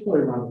happening,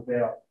 particularly around the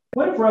Veil.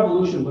 What if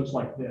revolution looks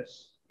like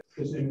this?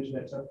 This image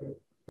that's up here.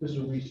 This is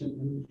a recent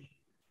image.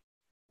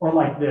 Or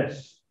like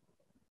this.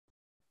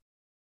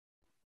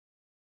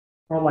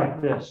 Or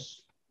like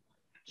this.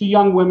 See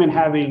young women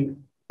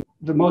having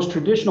the most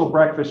traditional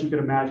breakfast you could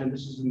imagine.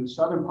 This is in the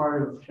southern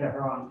part of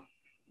Tehran,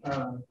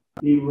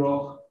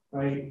 Nirokh,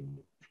 right?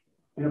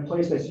 In a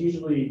place that's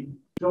usually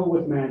filled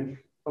with men,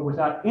 but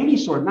without any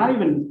sort, not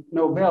even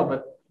no veil,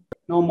 but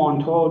no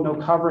manteau, no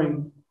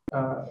covering,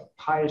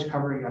 pious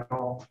covering at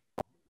all.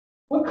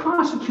 What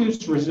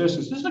constitutes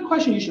resistance? This is a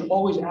question you should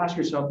always ask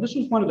yourself. This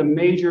was one of the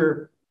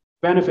major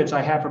benefits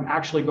I had from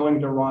actually going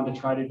to Iran to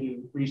try to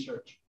do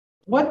research.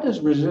 What does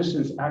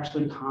resistance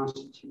actually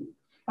constitute?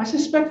 I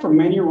suspect for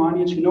many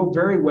Iranians who know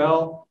very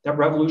well that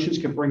revolutions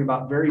can bring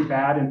about very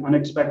bad and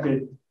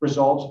unexpected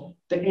results,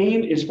 the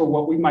aim is for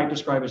what we might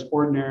describe as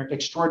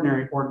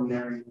extraordinary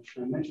ordinariness.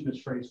 I mentioned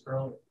this phrase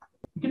earlier.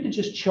 You get to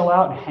just chill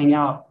out and hang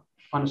out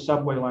on a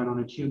subway line, on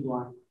a tube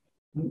line.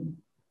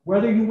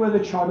 Whether you wear the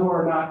chador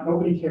or not,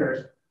 nobody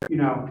cares.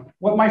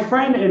 What my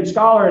friend and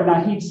scholar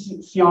Nahid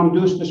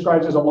Siamdoust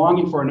describes as a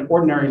longing for an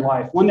ordinary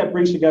life, one that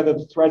brings together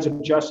the threads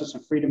of justice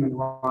and freedom in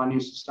Iranian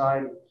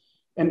society.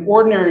 An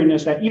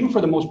ordinariness that even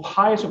for the most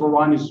pious of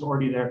Iranians is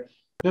already there.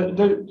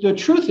 The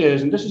truth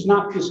is, and this is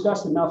not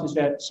discussed enough, is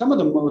that some of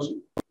the most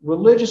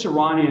religious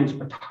Iranians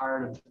are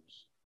tired of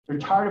this. They're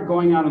tired of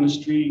going out on the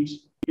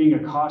streets, being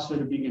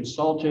accosted or being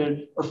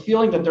insulted, or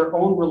feeling that their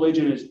own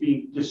religion is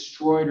being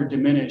destroyed or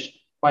diminished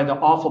by the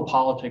awful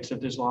politics of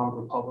the Islamic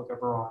Republic of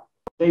Iran.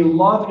 They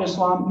love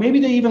Islam. Maybe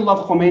they even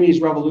love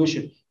Khomeini's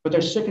revolution, but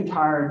they're sick and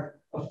tired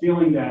of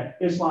feeling that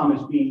Islam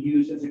is being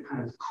used as a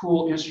kind of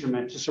cruel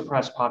instrument to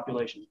suppress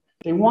populations.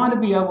 They want to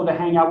be able to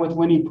hang out with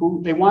Winnie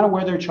Pooh. They want to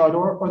wear their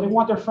chador, or they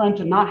want their friend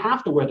to not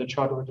have to wear the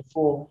chador, the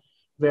full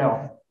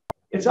veil.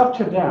 It's up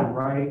to them,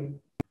 right?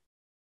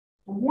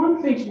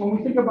 One thinks, when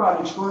we think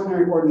about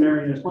extraordinary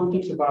ordinariness, one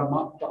thinks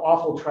about the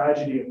awful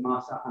tragedy of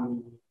Mahsa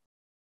Amini,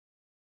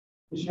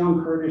 this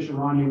young Kurdish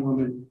Iranian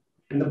woman,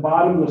 and the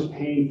bottomless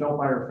pain felt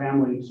by her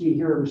family, seeing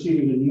her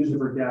receiving the news of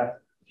her death.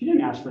 She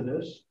didn't ask for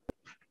this.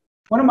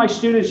 One of my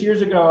students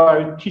years ago, I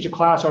would teach a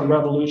class on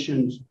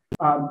revolutions.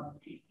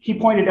 He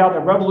pointed out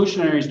that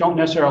revolutionaries don't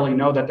necessarily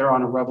know that they're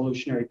on a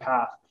revolutionary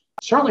path.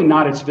 Certainly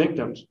not its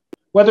victims.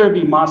 Whether it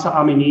be Mahsa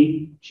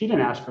Amini, she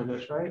didn't ask for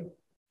this, right?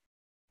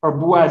 Or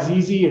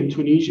Bouazizi in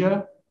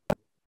Tunisia,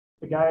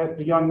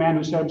 the young man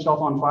who set himself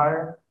on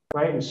fire,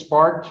 right, and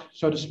sparked,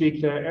 so to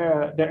speak,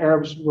 the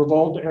Arabs'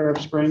 revolt, the Arab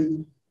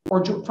Spring.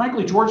 Or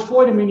frankly, George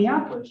Floyd in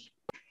Minneapolis.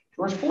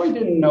 George Floyd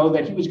didn't know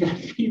that he was going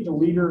to be the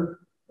leader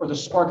or the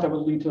spark that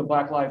would lead to the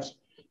Black Lives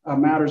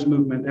Matters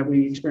movement that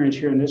we experience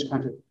here in this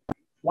country.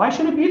 Why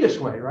should it be this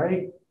way,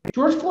 right?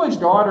 George Floyd's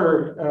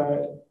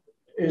daughter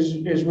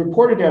is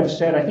reported to have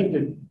said, I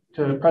think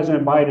to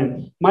President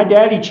Biden, my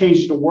daddy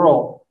changed the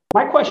world.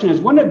 My question is,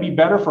 wouldn't it be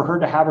better for her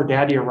to have her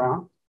daddy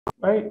around,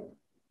 right?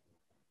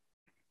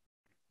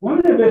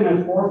 Women have been at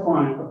the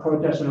forefront of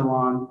protests in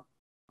Iran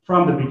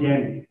from the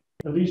beginning.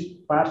 At least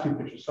last two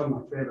pictures, some of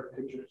my favorite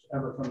pictures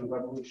ever from the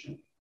revolution,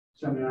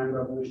 79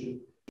 revolution.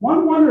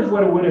 One wonders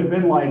what it would have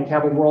been like to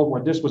have a world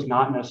where this was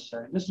not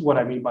necessary. This is what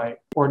I mean by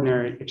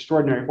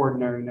extraordinary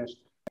ordinariness,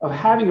 of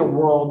having a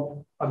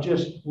world of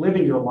just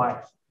living your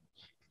life.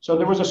 So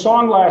there was a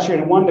song last year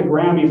and it won the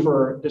Grammy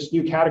for this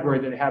new category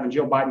that they have, and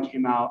Joe Biden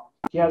came out.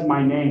 He has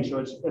my name, so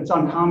it's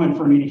uncommon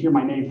for me to hear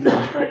my name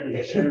correctly.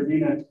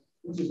 Shervin,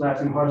 which is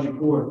last name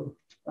Hajipour.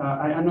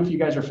 I don't know if you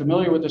guys are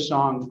familiar with the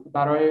song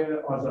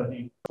Baraye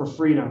Azadi, for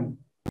freedom.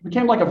 It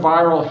became like a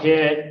viral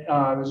hit.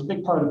 It was a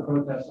big part of the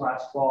protest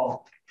last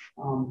fall.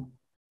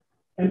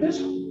 And this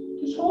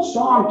whole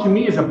song to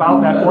me is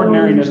about that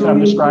ordinariness that I'm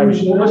describing.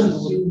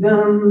 Listen.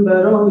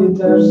 برای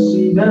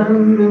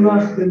ترسیدن به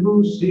وقت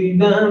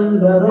بوسیدن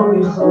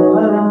برای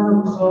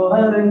خواهرم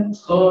خواهر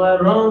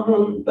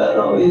خواهرامون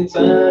برای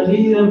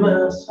تغییر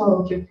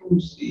مغزها که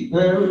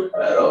پوسیدن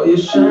برای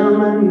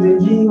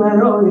شرمندگی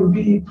برای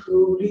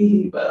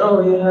بیپولی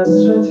برای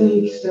حسرت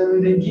یک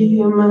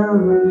زندگی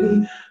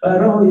معمولی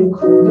برای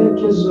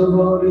کودک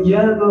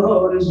زبالگرد و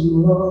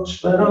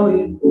آرزوهاش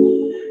برای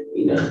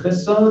این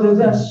اقتصاد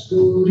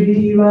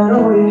دستوری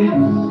برای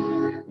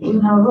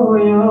این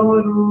هوای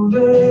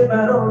آلوده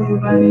برای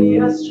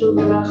ولیعصر و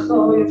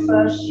درخت‌های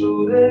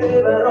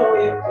فرسوده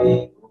برای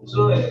پیروز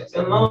و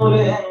احتمال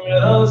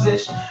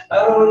انقراضش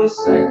برای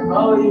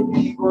سگ‌های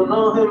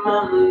بیگناه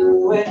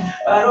ممنوعه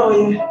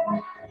برای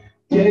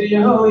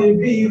گریه‌های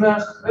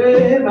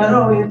بی‌وقفه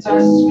برای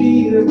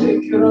تصویر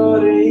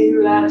تکرار این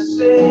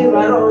لحظه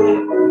برای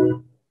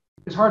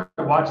It's hard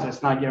to watch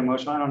this, not get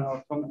emotional. I don't know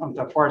if I'm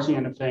the Farsi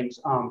end of things,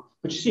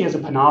 but you see as a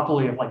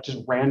panoply of like just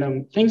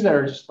random things that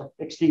are just like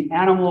extinct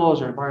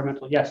animals or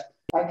environmental. Yes.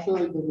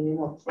 Actually, the name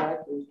of track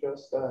is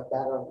just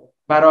Baraye.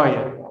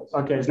 Baraye.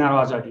 Okay, it's not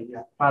Azadi.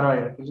 Yeah,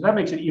 Baraye. So that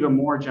makes it even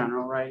more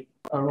general, right?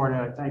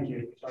 Thank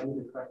you. So I need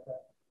to correct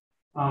that.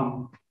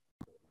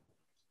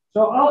 So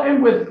I'll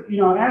end with,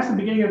 I asked at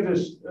the beginning of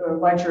this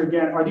lecture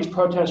again, are these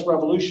protests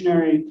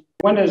revolutionary?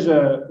 When does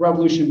a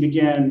revolution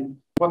begin?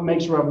 What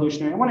makes a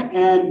revolutionary? I want to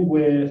end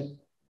with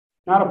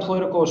not a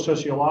political or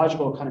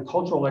sociological kind of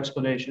cultural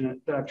explanation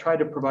that I've tried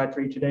to provide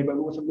for you today,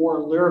 but with a more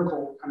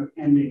lyrical kind of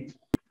ending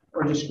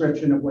or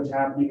description of what's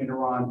happening in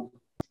Iran.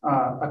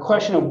 A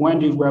question of when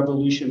do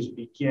revolutions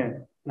begin?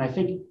 And I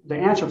think the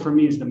answer for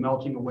me is the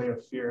melting away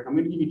of fear. I'm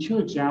going to give you two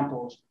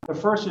examples. The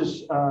first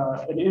is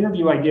an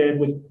interview I did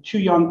with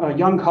a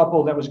young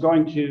couple that was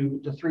going to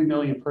the 3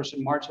 million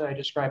person march that I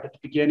described at the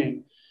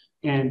beginning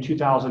in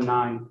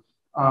 2009.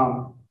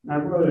 I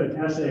wrote an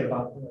essay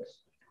about this.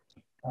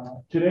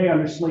 Today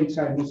under slate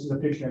skies, this is a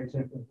picture I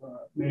took of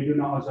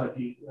Maiduna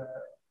Azadi,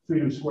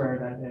 Freedom Square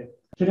that day.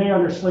 Today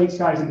under slate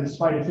skies, and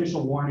despite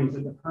official warnings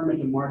that the permit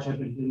to march had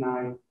been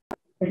denied,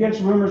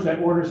 against rumors that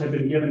orders had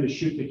been given to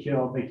shoot to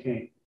kill, they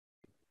came.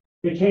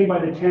 They came by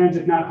the tens,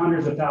 if not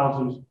hundreds of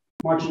thousands,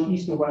 marching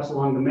east and west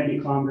along the many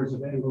kilometers of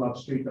Engulab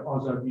Street to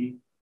Azadi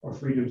or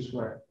Freedom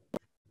Square.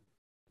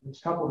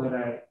 This couple that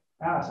I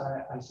asked,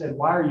 I said,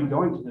 why are you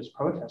going to this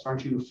protest?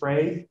 Aren't you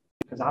afraid?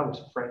 Because I was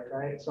afraid,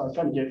 right? So I was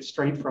trying to get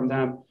straight from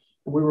them.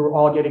 And we were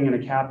all getting in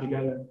a cab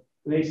together.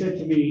 And they said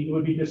to me, it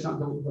would be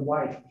dishonorable, the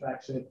wife, in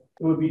fact, said,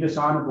 it would be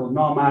dishonorable,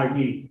 no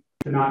maragi,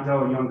 to not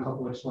go. A young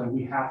couple explained,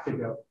 we have to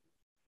go.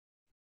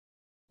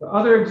 The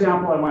other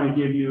example I want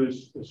to give you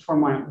is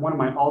from one of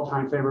my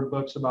all-time favorite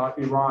books about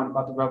Iran,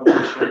 about the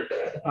revolution.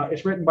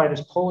 It's written by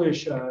this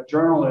Polish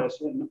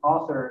journalist and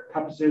author,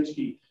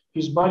 Kapuscinski.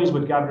 He's buddies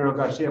with Gabriel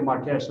Garcia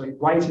Marquez, so he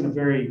writes in a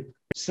very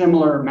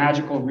similar,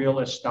 magical,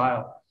 realist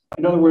style.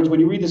 In other words, when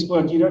you read this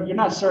book, you're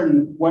not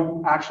certain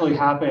what actually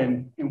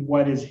happened and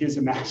what is his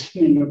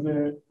imagining of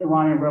the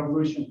Iranian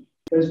Revolution.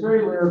 But it's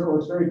very lyrical,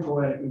 it's very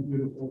poetic and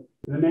beautiful.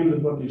 And the name of the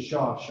book is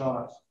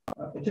Shahs.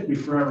 It took me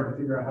forever to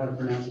figure out how to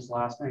pronounce his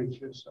last name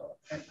too, so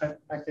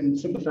I can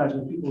sympathize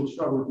with people who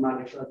struggle with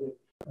Malekzadeh,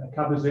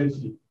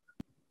 Kapuscinski.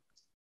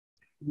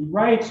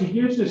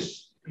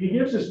 He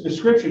gives this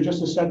description just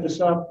to set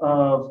this up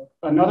of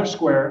another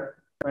square,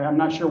 right? I'm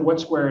not sure what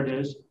square it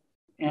is,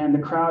 and the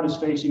crowd is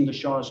facing the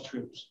Shah's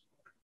troops.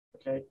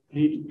 Okay,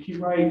 he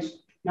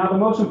writes, now the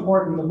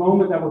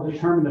moment that will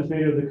determine the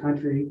fate of the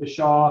country, the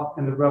Shah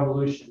and the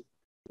revolution,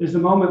 is the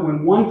moment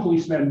when one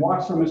policeman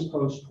walks from his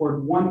post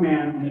toward one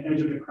man on the edge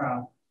of the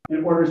crowd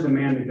and orders the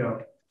man to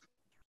go.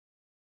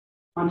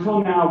 Until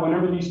now,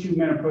 whenever these two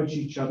men approach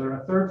each other,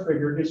 a third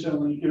figure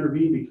instantly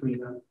intervened between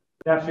them.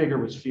 That figure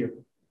was fear.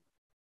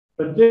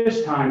 But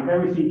this time,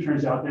 everything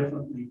turns out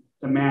differently.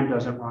 The man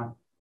doesn't run.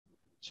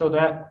 So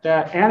that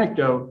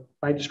anecdote,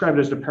 I describe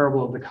it as the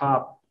parable of the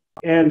cop,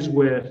 ends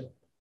with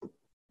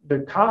the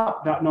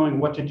cop not knowing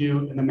what to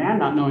do and the man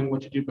not knowing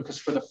what to do, because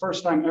for the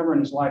first time ever in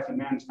his life, the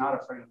man is not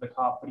afraid of the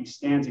cop, but he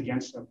stands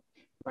against him,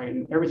 right?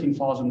 And everything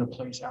falls into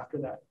place after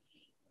that.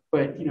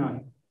 But,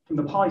 from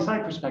the poli-sci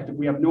perspective,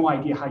 we have no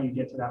idea how you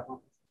get to that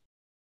moment.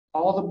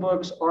 All the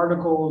books,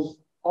 articles,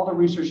 all the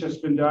research that's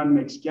been done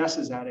makes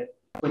guesses at it,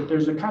 but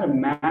there's a kind of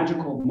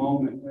magical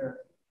moment there,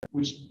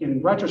 which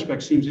in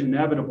retrospect seems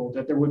inevitable,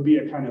 that there would be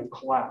a kind of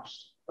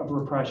collapse of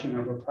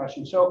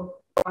repression. So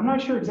I'm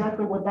not sure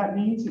exactly what that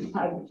means.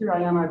 Here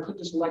I am, I put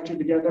this lecture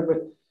together, but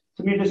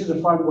to me, this is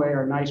a fun way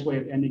or a nice way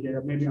of ending it,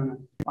 or maybe on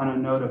a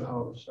note of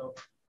hope. So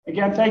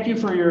again, thank you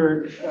for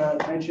your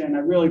attention. I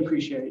really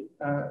appreciate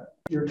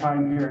your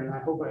time here, and I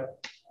hope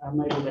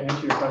I'm able to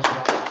answer your question.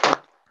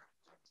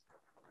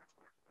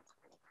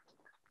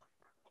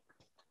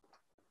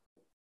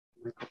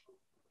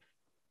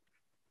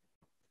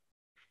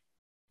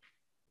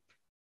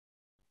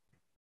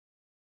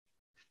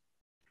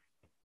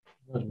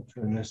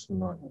 turn this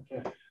one on.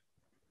 Okay.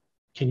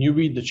 Can you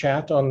read the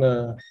chat on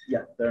the Yeah,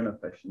 there are no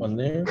questions. on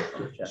there?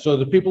 Yeah. So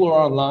the people who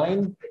are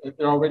online,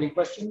 there are already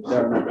questions?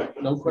 There are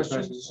No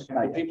questions?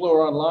 Okay. The people who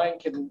are online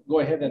can go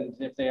ahead and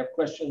if they have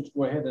questions,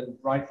 go ahead and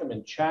write them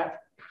in chat.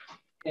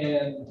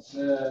 And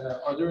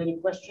are there any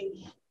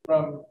questions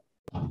from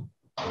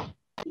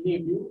any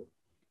of you?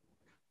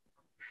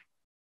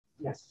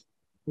 Yes.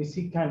 We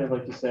see kind of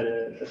like you said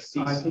a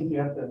I think you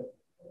have to,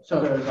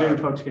 so the Zoom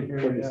folks can hear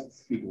you. Yeah.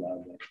 Speak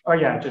loudly. Oh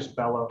yeah, just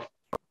bellow.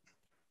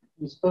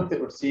 You spoke that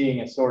we're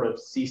seeing a sort of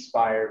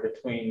ceasefire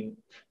between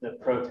the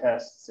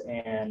protests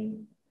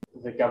and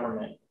the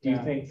government. Do you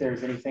think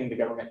there's anything the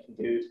government can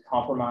do to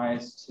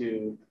compromise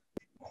to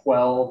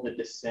quell the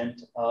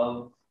dissent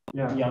of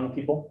young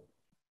people?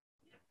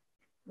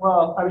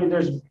 Well, I mean,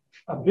 there's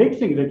a big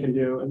thing they can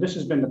do, and this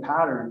has been the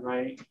pattern,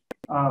 right?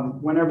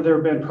 Whenever there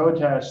have been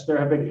protests, there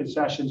have been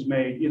concessions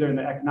made either in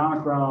the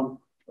economic realm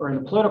or in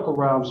the political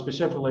realm,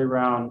 specifically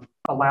around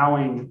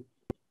allowing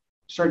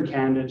certain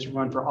candidates to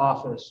run for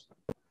office.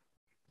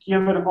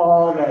 Given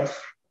all that's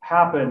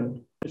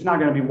happened, it's not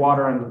going to be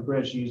water under the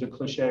bridge, to use a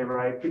cliche,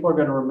 right? People are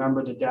going to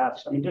remember the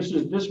deaths. I mean,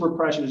 this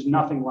repression is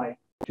nothing like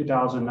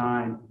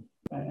 2009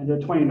 and the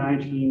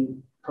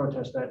 2019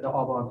 protest, the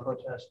Auburn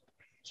protest.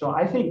 So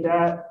I think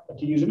that,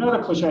 to use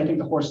another cliche, I think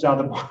the horse is out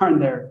of the barn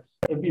there.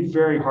 It'd be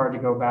very hard to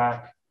go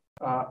back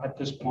at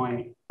this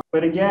point.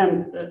 But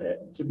again,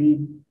 to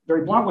be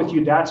very blunt with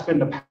you, that's been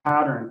the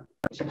pattern.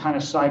 It's a kind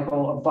of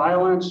cycle of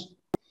violence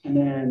and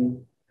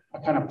then a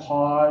kind of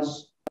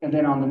pause. And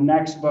then on the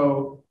next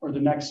vote or the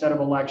next set of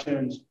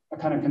elections, a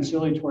kind of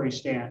conciliatory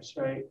stance,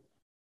 right?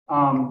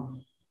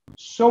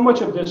 So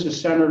much of this is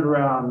centered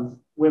around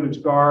women's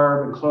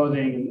garb and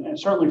clothing. And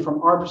certainly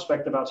from our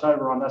perspective outside of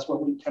Iran, that's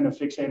what we tend to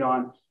fixate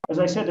on. As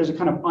I said, there's a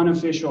kind of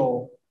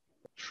unofficial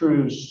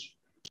truce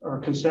or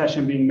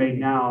concession being made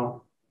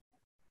now.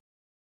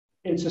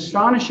 It's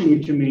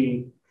astonishing to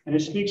me, and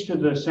it speaks to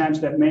the sense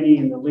that many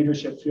in the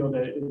leadership feel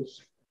that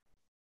is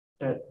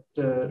that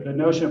the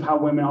notion of how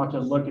women ought to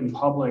look in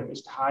public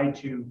is tied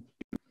to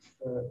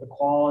the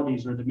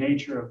qualities or the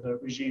nature of the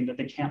regime, that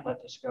they can't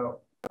let this go.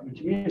 I mean,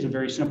 to me, it's a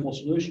very simple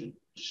solution.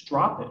 Just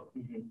drop it.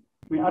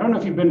 I mean, I don't know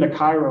if you've been to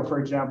Cairo, for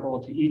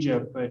example, to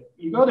Egypt, but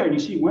you go there and you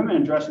see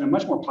women dressed in a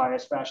much more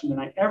pious fashion than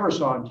I ever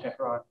saw in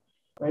Tehran.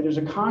 Right? There's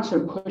a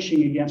constant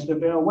pushing against the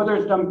veil, whether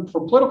it's done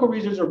for political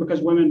reasons or because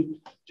women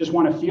just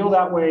want to feel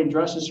that way and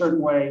dress a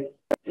certain way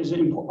is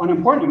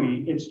unimportant to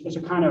me. It's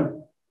a kind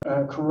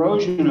of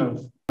corrosion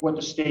of what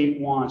the state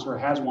wants or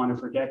has wanted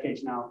for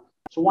decades now.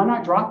 So why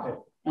not drop it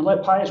and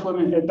let pious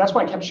women? That's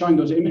why I kept showing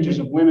those images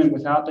of women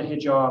without the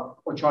hijab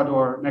or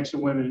chador next to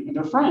women and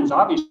their friends.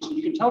 Obviously,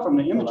 you can tell from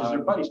the images, their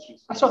buddies.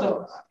 I saw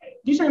that.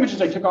 These are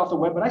images I took off the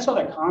web, but I saw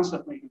that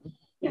constantly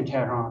in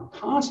Tehran,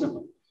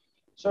 constantly.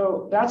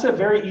 So that's a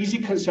very easy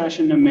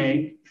concession to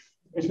make.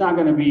 It's not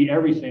going to be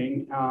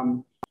everything.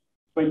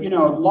 But, you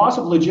know, loss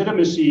of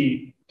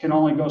legitimacy can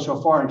only go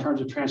so far in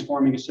terms of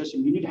transforming a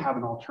system. You need to have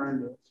an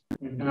alternative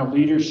and a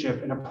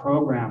leadership and a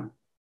program.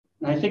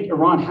 And I think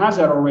Iran has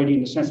that already in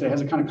the sense that it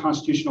has a kind of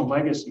constitutional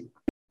legacy.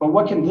 But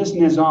what can this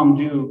nizam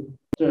do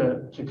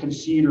to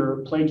concede or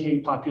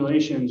placate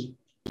populations?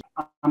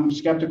 I'm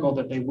skeptical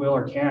that they will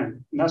or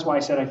can. And that's why I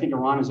said I think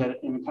Iran is in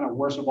a kind of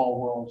worst of all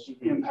worlds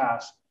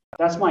impasse.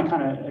 That's my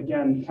kind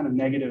of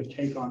negative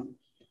take on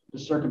the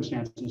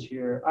circumstances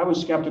here. I was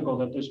skeptical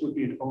that this would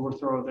be an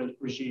overthrow of the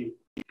regime.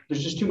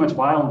 There's just too much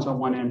violence on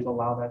one end to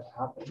allow that to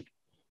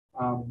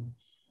happen.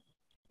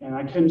 And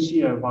I couldn't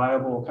see a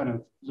viable kind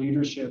of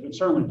leadership, and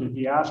certainly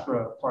the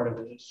diaspora part of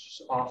it is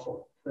just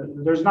awful.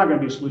 There's not going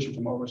to be a solution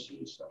from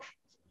overseas. So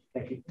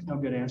thank you. No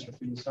good answer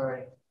for you.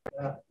 Sorry.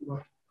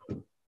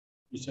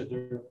 You said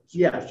there.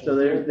 Yeah, so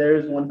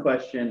there's one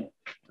question.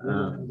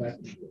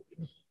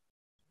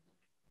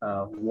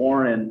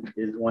 Warren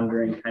is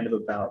wondering kind of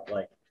about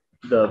like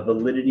the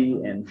validity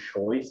and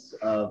choice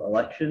of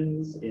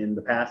elections in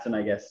the past and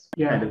I guess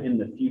kind of in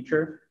the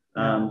future.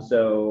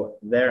 So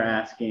they're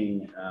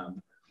asking,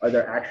 are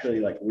there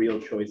actually like real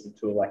choices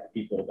to elect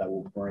people that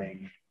will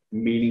bring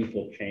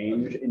meaningful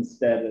change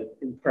instead of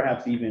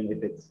perhaps even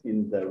if it's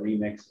in the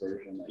remix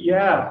version that you're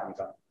talking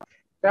about?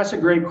 That's a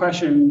great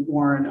question,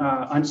 Warren,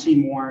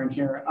 unseen Warren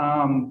here.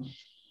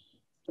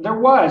 There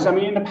was, I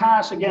mean, in the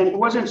past, again, it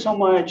wasn't so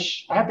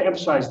much, I have to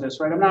emphasize this,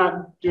 right? I'm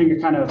not doing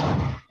a kind of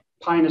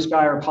pie in the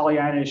sky or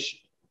Pollyannish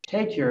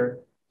take here.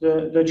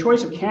 The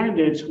choice of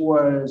candidates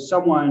was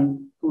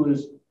someone who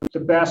was the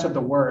best of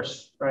the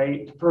worst,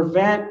 right? To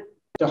prevent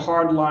the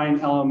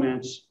hardline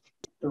elements,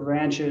 the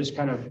ranch's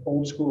kind of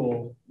old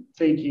school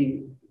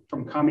thinking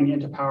from coming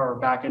into power or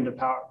back into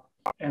power.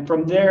 And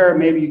from there,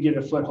 maybe you get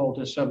a foothold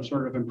to some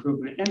sort of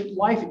improvement. And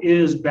life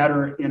is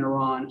better in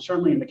Iran,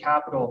 certainly in the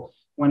capital,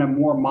 when a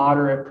more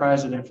moderate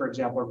president, for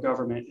example, or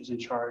government is in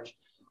charge.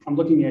 I'm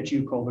looking at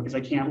you, Cole, because I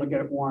can't look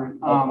at Warren.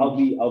 I'll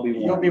be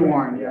Warren. You'll be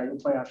Warren, yeah, you'll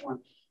play that one.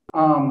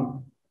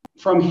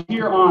 From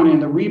here on, in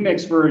the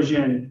remix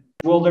version,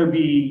 will there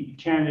be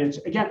candidates?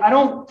 Again, I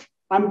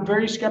I'm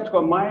very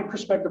skeptical. My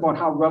perspective on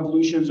how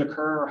revolutions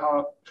occur, or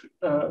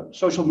how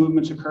social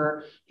movements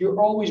occur, you're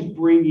always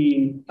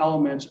bringing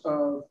elements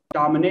of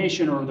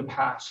domination or the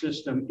past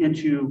system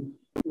into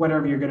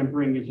whatever you're going to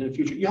bring into the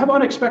future. You have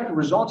unexpected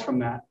results from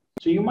that.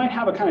 So you might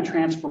have a kind of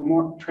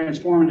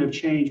transformative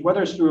change,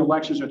 whether it's through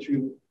elections or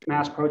through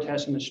mass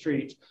protests in the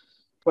streets.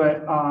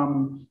 But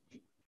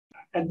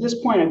at this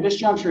point, at this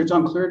juncture, it's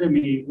unclear to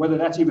me whether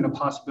that's even a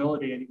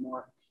possibility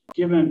anymore.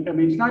 Given, I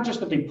mean, it's not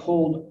just that they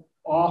pulled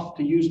off,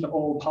 to use the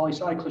old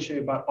poli-sci cliche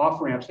about off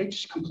ramps, they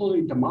just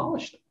completely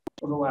demolished it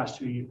over the last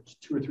 2 years,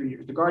 2 or 3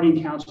 years. The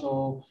Guardian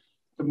Council,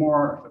 the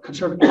more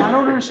conservative, and I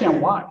don't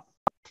understand why.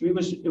 I mean,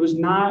 it was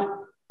not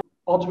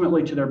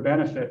ultimately to their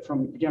benefit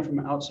from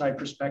an outside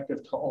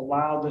perspective to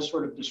allow this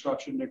sort of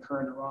disruption to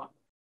occur in Iran.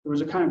 There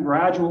was a kind of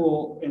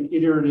gradual and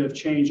iterative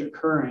change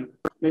occurring,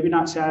 maybe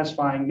not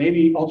satisfying,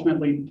 maybe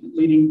ultimately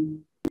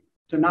leading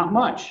to not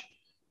much,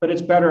 but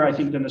it's better, I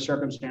think, than the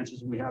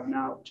circumstances we have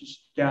now, which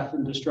is death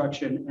and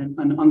destruction and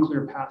an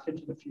unclear path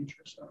into the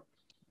future. So,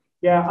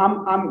 yeah,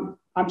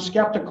 I'm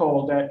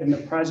skeptical that in the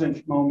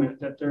present moment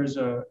that there's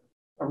a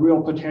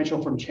real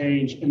potential from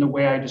change in the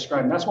way I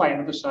described. And that's why I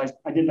emphasized,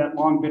 I did that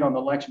long bit on the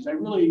elections. I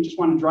really just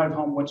want to drive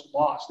home what's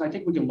lost. And I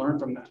think we can learn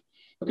from that.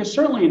 Because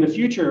certainly in the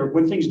future,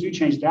 when things do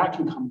change, that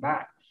can come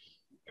back.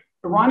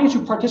 Iranians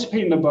who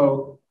participate in the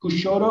vote, who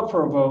showed up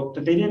for a vote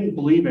that they didn't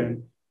believe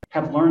in,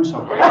 have learned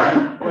something.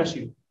 Right? Bless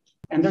you.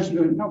 And there's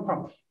no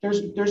problem.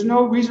 There's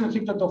no reason to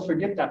think that they'll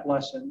forget that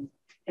lesson.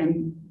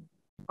 And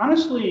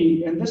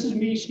honestly, and this is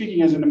me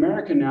speaking as an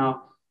American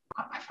now,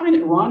 I find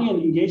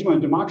Iranian engagement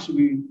in democracy to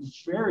be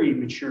very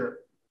mature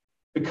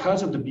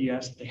because of the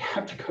BS that they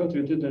have to go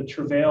through, the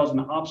travails and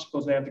the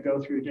obstacles they have to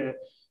go through.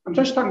 I'm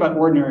just talking about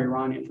ordinary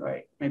Iranians,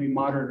 right? Maybe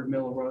moderate or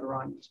middle road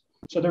Iranians.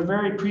 So they're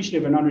very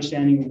appreciative and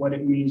understanding what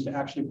it means to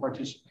actually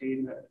participate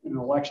in an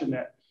election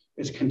that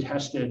is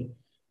contested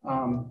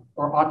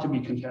or ought to be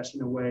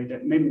contested in a way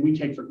that maybe we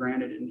take for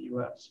granted in the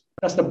US.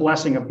 That's the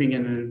blessing of being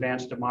in an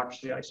advanced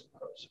democracy, I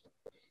suppose.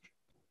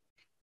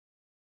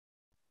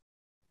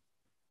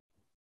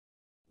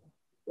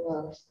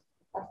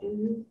 After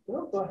you,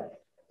 no, go ahead.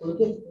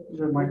 Okay.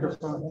 The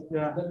microphone,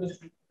 yeah.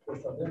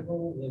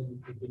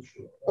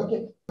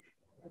 Okay.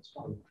 That's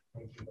fine.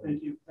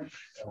 Thank you. I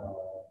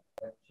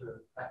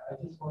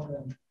just want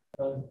to,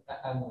 because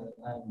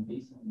I'm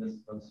basing this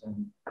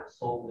question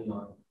solely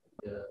on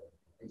the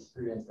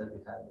experience that we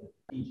had in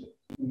Egypt.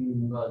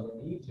 Because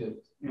in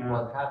Egypt,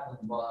 what happened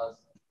was,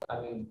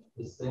 I mean,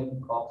 the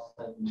same cops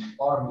and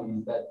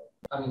armies that,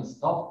 I mean,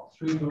 stopped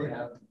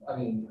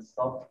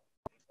stopped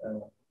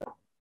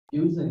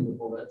using the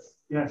bullets.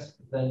 Yes.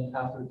 Then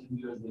after 2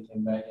 years, they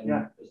came back and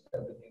just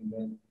everything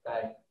went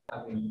back.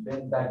 I mean,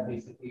 went back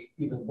basically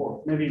even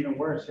worse. Maybe even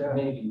worse, yeah.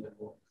 Maybe even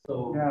worse.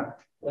 So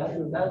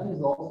that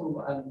is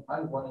also, and I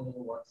want to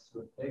know what's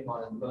your take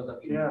on it, because I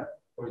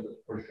mean,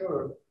 for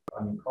sure,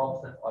 I mean,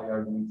 cops and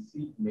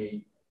IRGC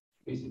may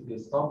basically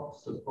stop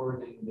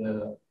supporting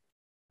the,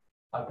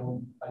 I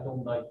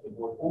don't like the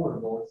word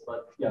overlords,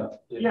 but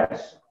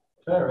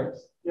clerics.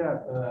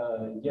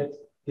 Yet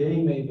they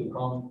may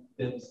become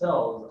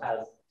themselves,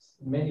 as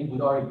many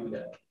would argue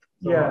that.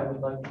 So I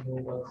would like to know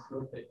what's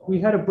your take on. We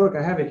had a book,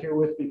 I have it here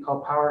with me,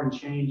 called Power and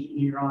Change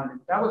in Iran.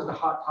 That was the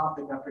hot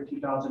topic after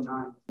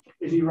 2009.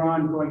 Is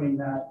Iran going in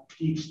that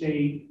deep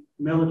state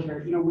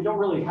military? You know, we don't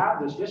really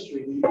have this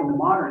history in the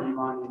modern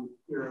Iranian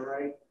era,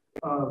 right?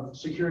 Of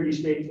security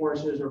state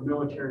forces or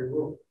military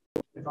rule,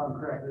 if I'm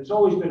correct. There's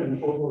always been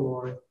an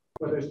overlord,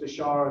 whether it's the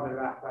Shah or the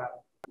Rahbar.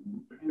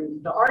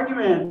 And the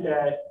argument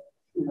that,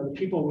 you know, the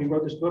people we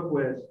wrote this book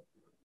with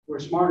were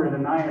smarter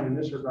than I am in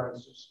this regard,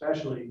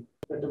 especially,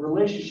 that the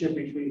relationship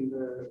between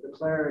the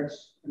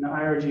clerics and the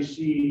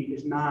IRGC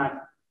is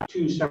not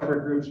two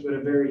separate groups, but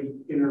a very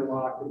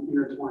interlocked and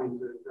intertwined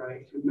group,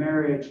 right? Through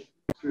marriage,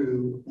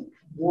 through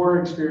war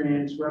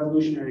experience,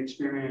 revolutionary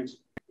experience,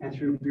 and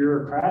through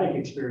bureaucratic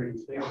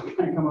experience. They all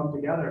kind of come up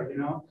together, you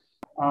know?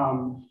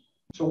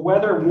 So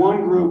whether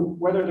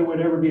there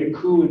would ever be a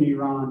coup in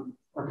Iran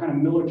or kind of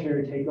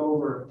military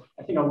takeover,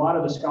 I think a lot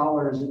of the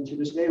scholars to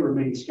this day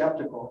remain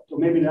skeptical. So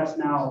maybe that's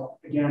now,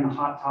 again, a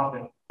hot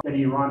topic that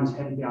Iran is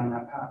headed down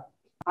that path.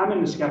 I'm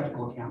in the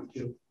skeptical camp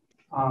too.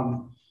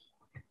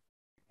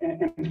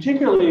 And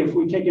particularly if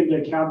we take into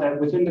account that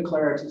within the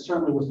clerics and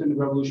certainly within the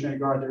Revolutionary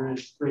Guard, there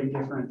is great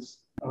difference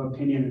of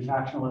opinion, and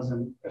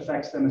factionalism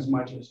affects them as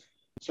much as.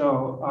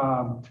 So,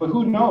 but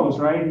who knows,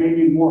 right?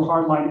 Maybe more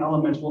hardline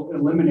elements will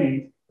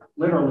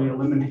literally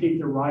eliminate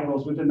the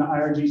rivals within the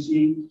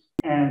IRGC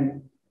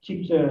and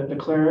keep the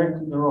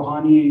cleric, the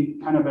Rouhani,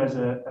 kind of as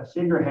a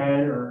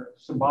figurehead or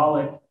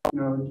symbolic, you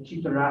know,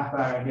 keep the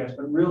Rahbar, I guess,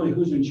 but really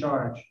who's in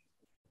charge?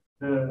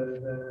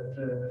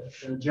 The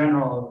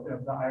general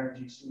of the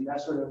IRGC,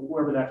 that's sort of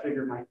whoever that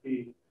figure might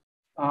be.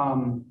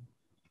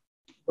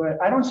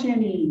 But I don't see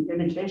any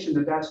indication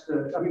that that's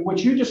I mean,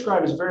 what you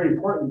describe is very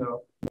important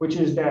though, which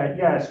is that,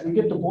 yes, we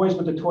get the boys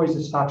with the toys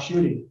that stop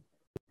shooting.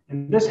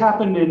 And this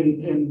happened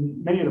in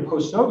many of the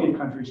post-Soviet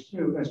countries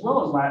too, as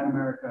well as Latin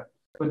America,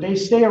 but they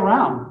stay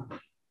around.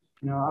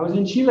 You know, I was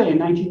in Chile in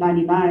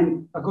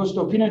 1999.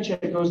 Augusto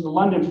Pinochet goes to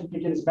London to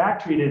get his back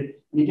treated,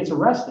 and he gets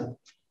arrested.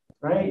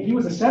 Right? He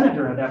was a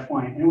senator at that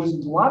point, and it was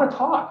a lot of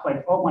talk,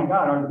 like, "Oh my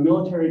God, are the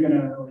military going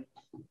to?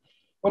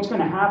 What's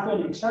going to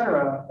happen, et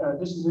cetera?"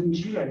 This is in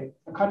Chile,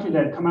 a country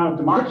that had come out of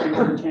democracy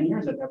over 10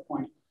 years at that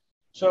point.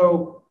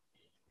 So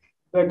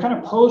the kind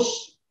of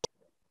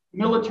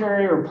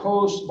post-military or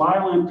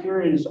post-violent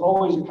period is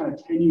always a kind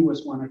of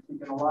tenuous one, I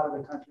think, in a lot of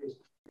the countries.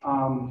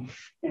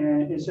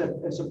 And it's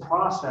a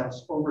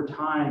process over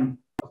time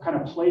of kind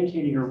of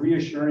placating or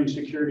reassuring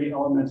security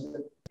elements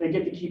that they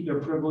get to keep their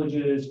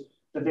privileges,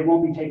 that they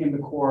won't be taken to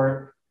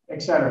court,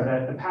 et cetera,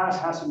 that the past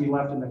has to be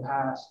left in the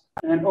past.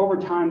 And then over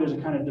time, there's a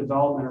kind of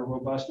development or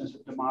robustness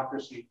of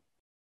democracy.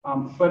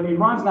 But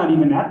Iran's not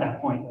even at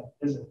that point yet,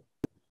 is it?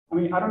 I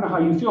mean, I don't know how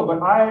you feel,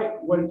 but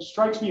what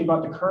strikes me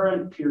about the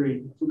current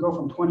period, if we go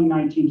from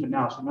 2019 to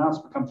now, so now it's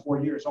become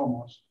 4 years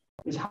almost,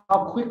 is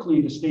how quickly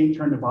the state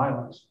turned to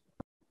violence.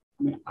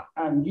 I mean,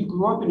 you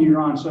grew up in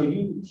Iran, so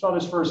you saw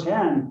this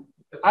firsthand.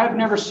 I've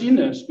never seen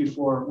this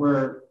before,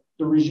 where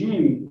the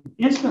regime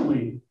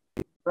instantly,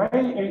 right?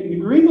 In the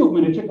Green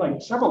Movement, it took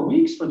like several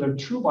weeks for the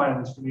true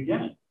violence to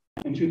begin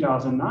in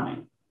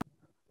 2009.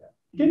 It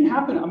didn't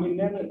happen. I mean,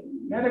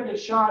 Neda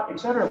gets shot, et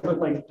cetera, but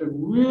like the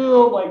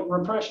real like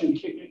repression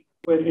kicked.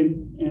 But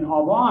in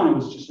Alban, it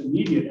was just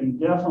immediate, and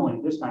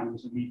definitely this time it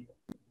was immediate.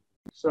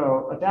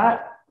 So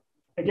that,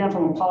 again,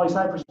 from a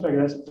poli-sci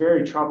perspective, that's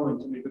very troubling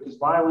to me, because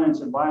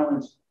violence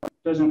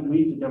doesn't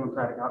lead to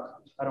democratic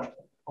outcomes, I don't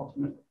think,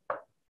 ultimately.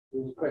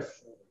 Good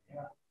question.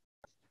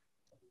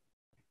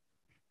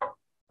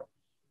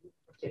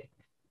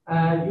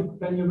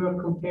 When you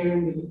were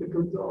comparing the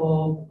difficulty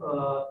of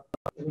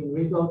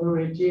rid of the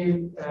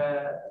regime,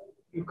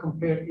 you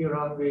compared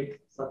Iran with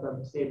Saddam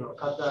Hussein or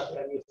Gaddafi,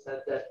 and you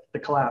said that the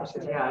collapse.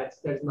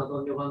 There's not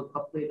only one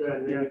top leader,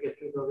 and when you get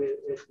rid of it,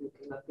 you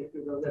cannot get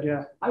rid of that.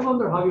 Yeah. I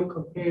wonder how you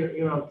compare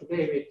Iran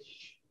today with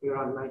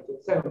Iran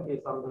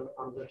 1970s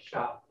under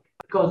Shah,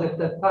 because at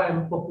that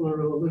time, popular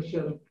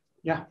revolution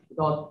got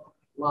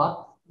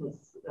lot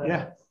was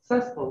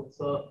successful.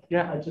 So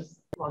I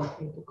just want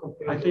you to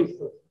compare. I think.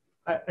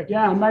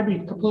 Again, I might be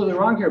completely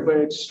wrong here, but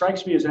it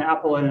strikes me as an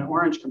apple and an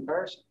orange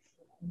comparison.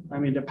 I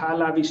mean, the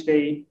Pahlavi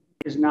state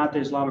is not the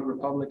Islamic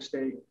Republic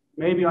state.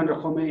 Maybe under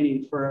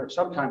Khomeini for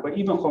some time, but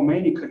even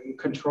Khomeini couldn't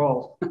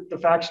control the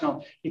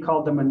factional. He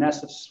called them a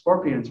nest of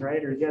scorpions,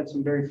 right? Or he had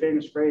some very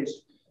famous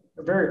phrase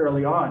very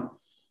early on.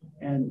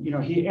 And, you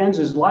know, he ends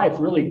his life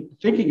really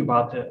thinking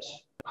about this.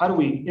 How do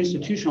we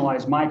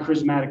institutionalize my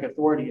charismatic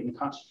authority in the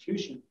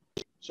Constitution?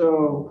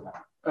 So,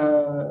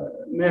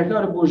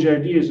 Mehrdad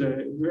Bourjardi is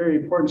a very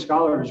important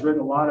scholar who's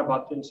written a lot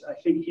about this. I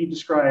think he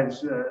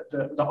describes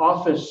the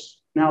office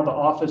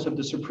of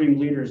the supreme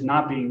leader as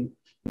not being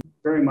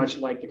very much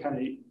like the kind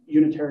of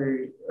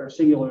unitary or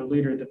singular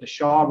leader that the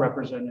Shah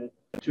represented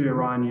to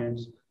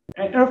Iranians.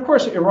 And of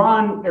course, the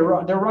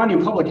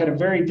Iranian public had a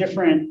very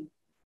different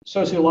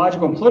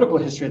sociological and political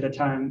history at the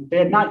time. They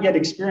had not yet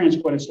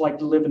experienced what it's like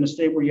to live in a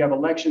state where you have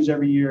elections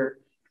every year.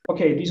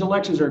 Okay, these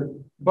elections are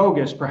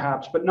bogus,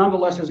 perhaps, but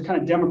nonetheless, there's a kind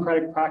of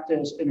democratic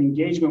practice and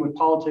engagement with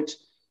politics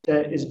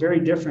that is very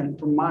different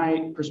from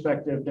my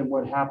perspective than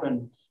what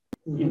happened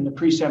in the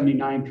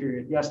pre-79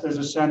 period. Yes, there's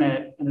a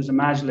Senate and there's a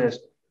Majlis,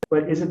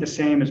 but is it the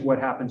same as what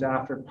happens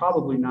after?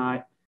 Probably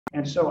not.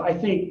 And so I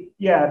think,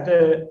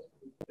 the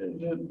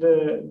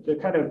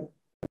kind of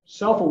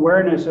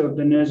self-awareness of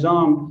the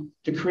Nizam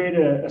to create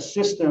a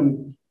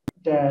system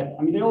that,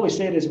 I mean, they always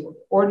say it as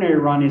ordinary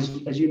Iranians,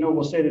 as you know,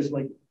 will say this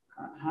like,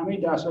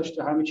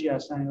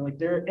 like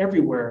they're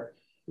everywhere.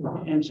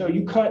 And so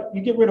you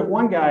get rid of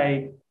one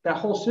guy, that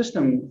whole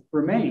system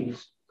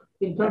remains.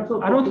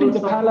 I don't think the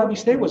Pahlavi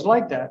state was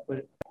like that,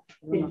 but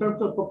in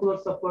terms of popular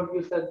support,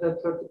 you said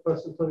that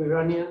 30% of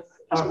Iranians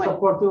are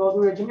supportive of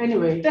the regime.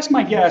 Anyway, that's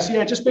my guess.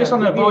 Yeah, just based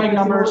on the voting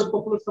numbers.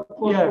 Popular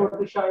support for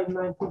the Shah in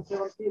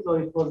 1970s, or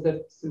it was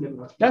that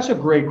similar? That's a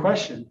great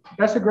question.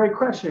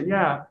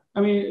 Yeah. I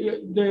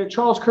mean,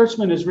 Charles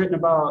Kurtzman has written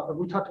about,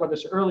 we talked about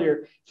this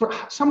earlier,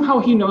 somehow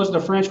he knows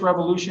the French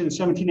Revolution in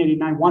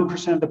 1789,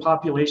 1% of the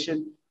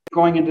population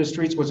going into the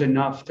streets was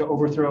enough to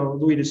overthrow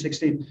Louis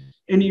XVI.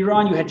 In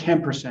Iran, you had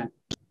 10%,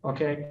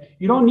 okay?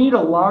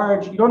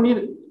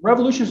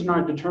 Revolutions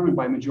aren't determined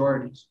by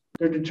majorities.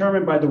 They're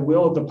determined by the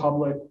will of the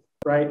public,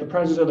 right? The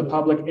presence of the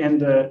public and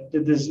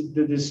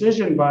the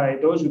decision by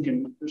those who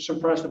can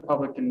suppress the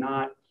public to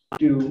not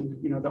do,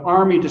 the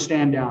army to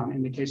stand down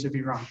in the case of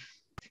Iran.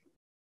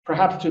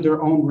 Perhaps to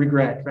their own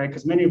regret, right?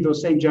 Because many of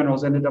those same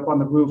generals ended up on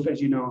the roof, as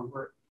you know, and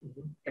were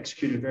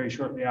executed very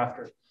shortly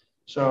after.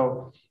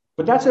 So,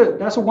 but that's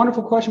a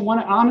wonderful question. One,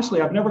 honestly,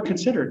 I've never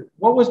considered.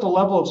 What was the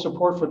level of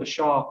support for the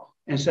Shah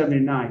in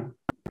 79?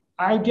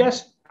 I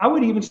guess I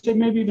would even say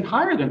maybe even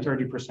higher than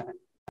 30%.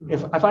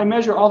 If I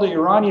measure all the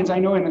Iranians I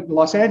know in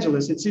Los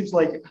Angeles, it seems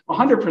like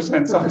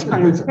 100%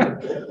 sometimes.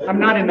 I'm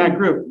not in that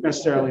group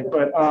necessarily,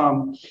 but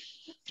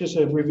just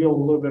to reveal a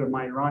little bit of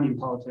my Iranian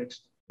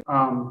politics.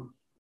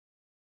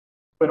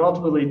 But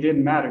ultimately, it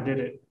didn't matter, did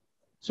it?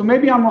 So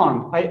maybe I'm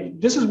wrong.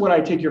 This is what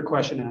I take your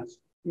question as.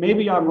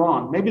 maybe I'm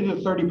wrong. Maybe the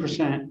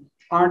 30%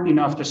 aren't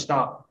enough to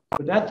stop,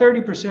 but that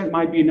 30%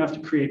 might be enough to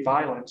create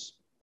violence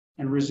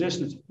and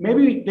resistance.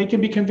 Maybe they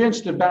can be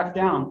convinced to back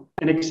down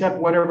and accept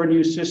whatever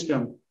new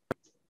system,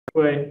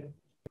 but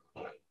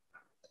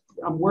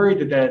I'm worried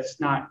that that's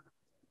not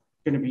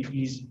going to be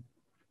easy.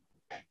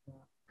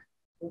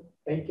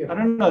 Thank you. I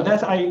don't know.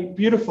 That's a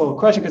beautiful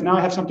question because now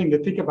I have something to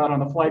think about on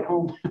the flight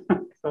home.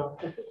 So,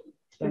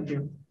 thank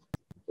you.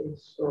 Okay,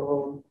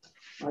 so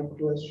my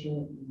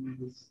question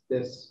is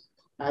this: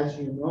 as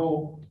you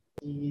know,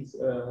 these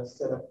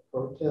set of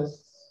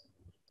protests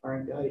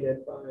are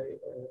guided by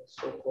a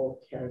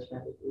so-called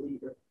charismatic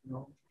leader. You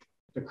know,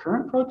 the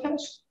current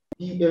protests.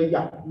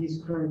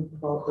 These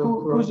current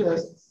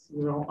protests,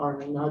 you know,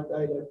 are not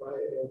guided by.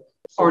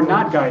 Or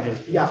not guided.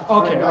 Yeah.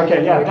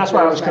 Okay. Yeah, that's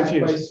why I was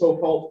confused. By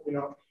so-called, you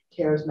know,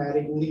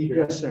 charismatic leader.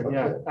 Yes, sir. Okay.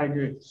 Yeah, I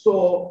agree.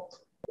 So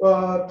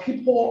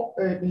people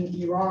in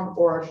Iran,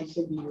 or I should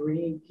say the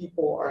Iranian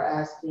people, are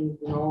asking,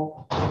 you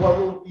know, what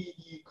will be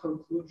the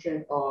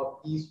conclusion of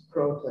these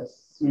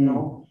protests? You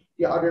know,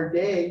 the other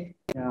day,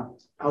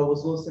 I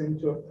was listening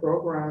to a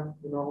program,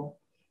 you know,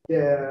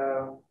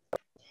 the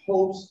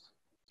host,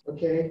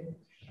 okay,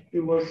 it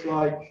was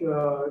like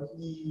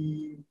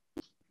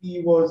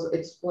he was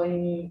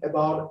explaining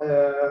about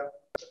a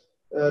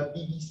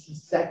BBC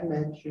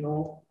segment, you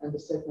know, and the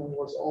segment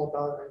was all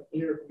about an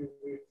interview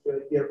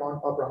with Yerban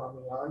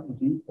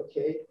Abrahamian,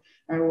 okay,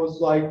 and it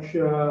was like,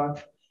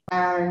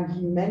 and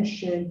he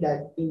mentioned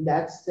that in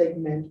that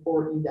segment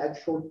or in that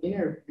short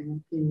interview,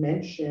 he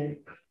mentioned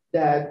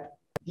that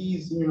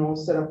these, you know,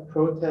 set of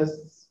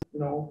protests, you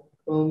know,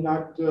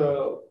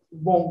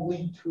 won't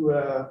lead to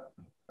a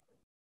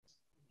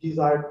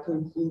desired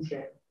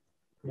conclusion,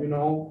 you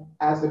know,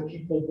 as the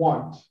people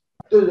want.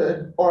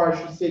 Or I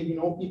should say, you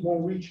know, it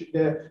won't reach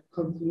the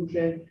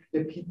conclusion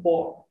that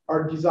people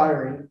are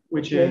desiring.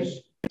 Which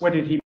is, what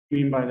did he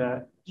mean by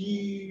that?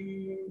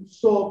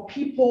 So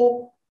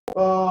people.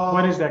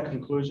 What is that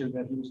conclusion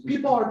that he was?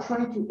 People are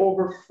trying to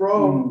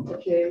overthrow,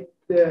 okay,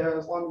 the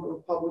Islamic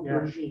Republic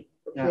regime,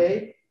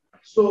 okay.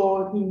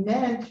 So he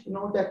meant, you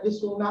know, that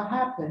this will not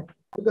happen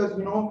because,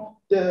 you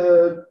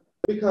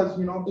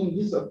know, in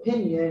his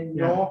opinion,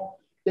 you know,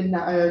 the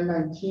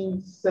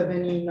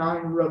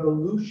 1979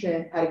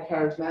 revolution had a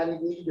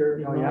charismatic leader,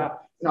 you know,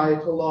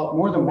 Ayatollah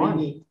more than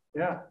Khomeini.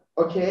 one.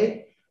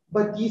 Okay,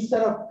 but these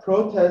set of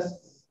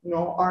protests, you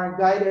know, are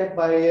guided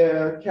by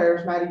a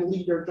charismatic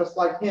leader just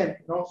like him,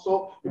 you know,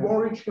 so it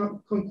won't reach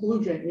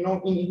conclusion, you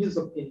know, in his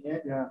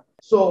opinion.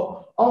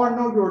 So I want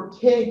to know your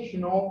take, you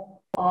know,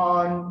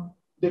 on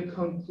the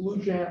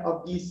conclusion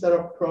of these set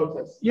of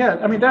protests. Yeah,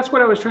 I mean, that's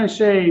what I was trying to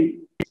say.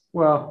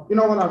 Well, you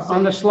know what I'm saying?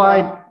 On the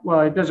slide, well,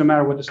 it doesn't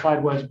matter what the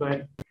slide was,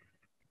 but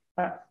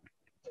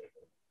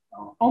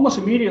almost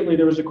immediately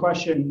there was a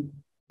question.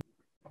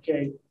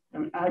 Okay,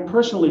 I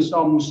personally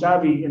saw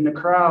Mousavi in the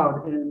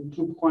crowd in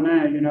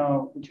Tupkone, you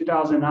know, in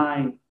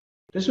 2009.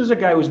 This was a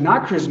guy who was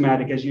not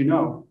charismatic, as you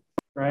know,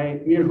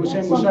 right? Mir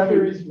Hussein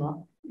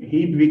Mousavi,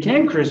 he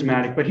became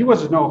charismatic, but he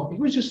was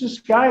just this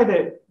guy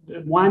that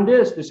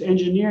this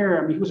engineer.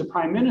 I mean, he was a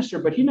prime minister,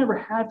 but he never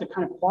had the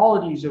kind of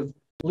qualities of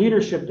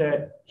leadership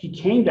that he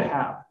came to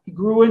have. He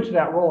grew into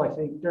that role, I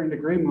think, during the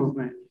Green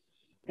Movement.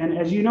 And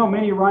as you know,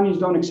 many Iranians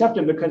don't accept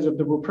him because of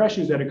the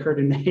repressions that occurred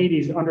in the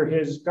 80s under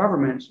his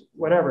government,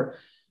 whatever.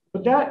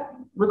 But that,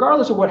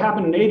 regardless of what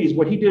happened in the 80s,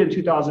 what he did in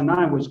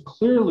 2009 was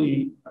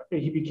clearly,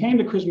 he became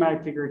the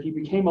charismatic figure, he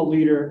became a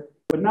leader,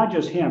 but not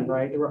just him,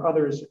 right? There were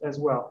others as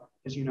well,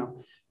 as you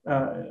know,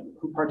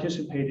 who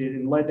participated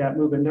and led that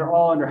movement. They're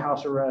all under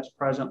house arrest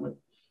presently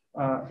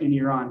in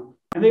Iran.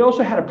 And they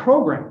also had a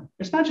program.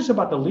 It's not just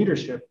about the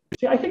leadership.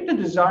 See, I think the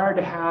desire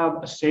to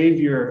have a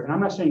savior, and I'm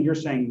not saying you're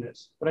saying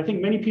this, but I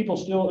think many people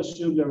still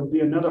assume there would be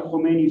another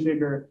Khomeini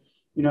figure,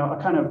 you know,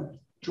 a kind of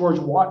George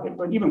Washington,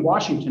 but even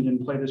Washington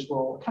didn't play this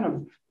role, a kind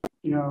of,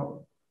 you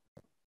know,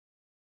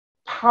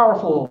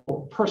 powerful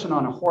person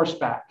on a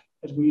horseback,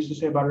 as we used to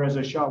say about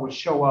Reza Shah, would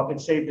show up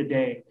and save the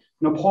day.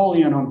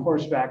 Napoleon on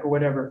horseback or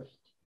whatever,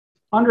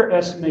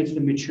 underestimates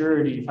the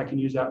maturity, if I can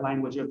use that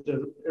language, of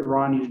the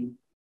Iranian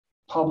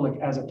public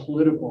as a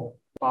political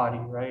body,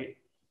 right?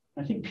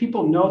 I think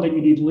people know that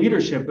you need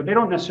leadership, but they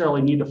don't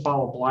necessarily need to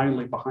follow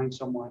blindly behind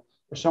someone,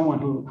 or someone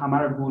who,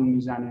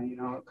 you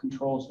know,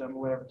 controls them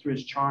or whatever through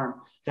his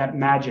charm, that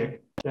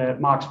magic that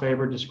Max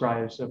Weber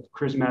describes of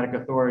charismatic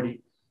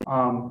authority.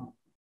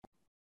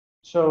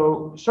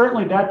 So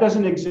certainly that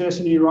doesn't exist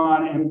in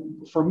Iran.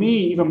 And for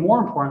me, even more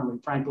importantly,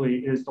 frankly,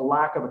 is the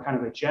lack of a kind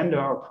of agenda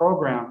or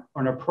program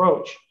or an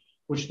approach,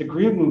 which the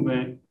Green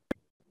Movement,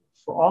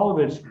 for all of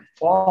its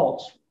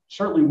faults,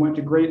 certainly went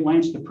to great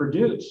lengths to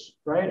produce,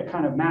 right? A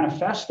kind of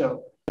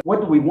manifesto. What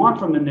do we want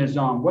from the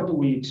Nizam? What do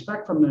we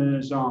expect from the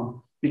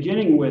Nizam?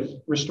 Beginning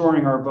with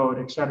restoring our vote,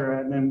 et cetera,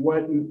 and then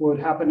what would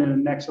happen in the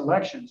next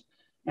elections.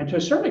 And to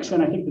a certain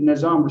extent, I think the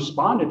Nizam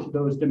responded to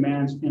those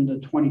demands in the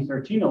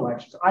 2013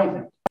 elections, I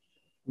think.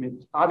 I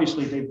mean,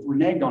 obviously they've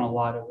reneged on a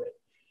lot of it.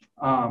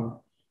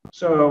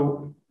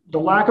 So the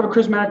lack of a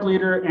charismatic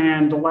leader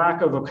and the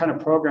lack of a kind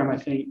of program, I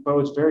think,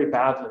 bodes very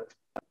badly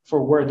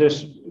for where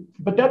this,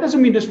 but that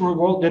doesn't mean this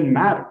revolt didn't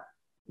matter.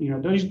 You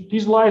know,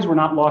 these lives were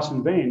not lost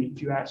in vain,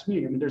 if you ask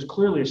me. I mean, there's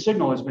clearly a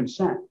signal has been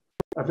sent,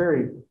 a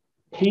very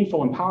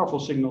painful and powerful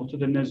signal to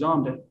the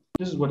Nizam that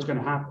this is what's going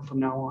to happen from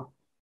now on.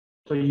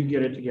 So you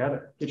get it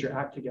together, get your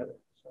act together.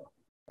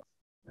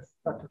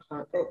 So,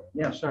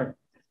 yeah, sorry.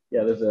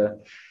 Yeah, there's a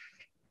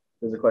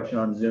question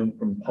on Zoom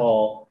from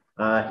Paul.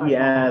 He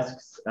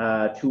asks,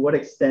 to what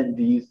extent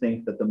do you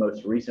think that the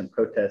most recent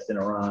protests in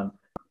Iran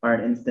are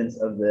an instance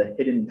of the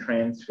hidden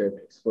transcript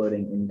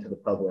exploding into the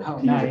public? Oh,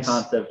 to nice. use the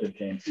concept of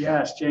James Scott.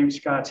 Yes, James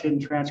Scott's hidden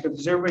transcript.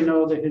 Does everybody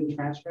know the hidden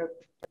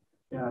transcript?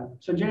 Yeah.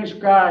 So James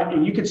Scott,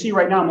 and you can see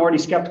right now I'm already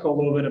skeptical a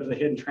little bit of the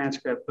hidden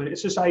transcript, but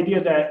it's this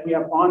idea that we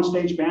have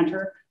on-stage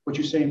banter, what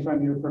you say in front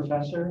of your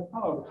professor.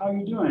 Oh, how are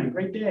you doing?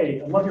 Great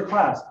day. I love your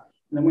class.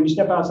 And then when you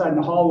step outside in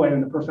the hallway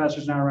and the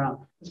professor's not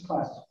around, this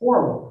class is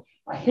horrible.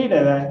 I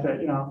hated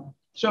that, you know.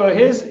 So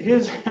his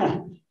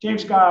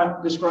James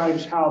Scott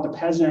describes how the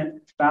peasant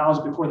bows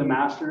before the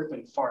master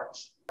but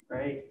farts,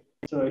 right?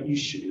 So you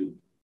should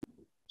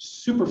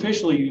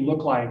superficially you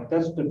look like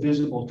that's the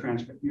visible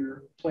transcript.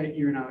 You're playing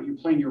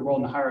your role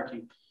in the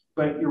hierarchy,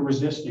 but you're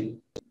resisting.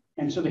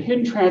 And so the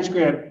hidden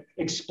transcript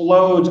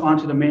explodes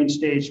onto the main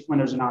stage when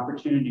there's an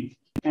opportunity,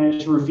 and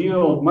it's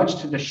revealed, much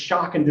to the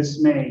shock and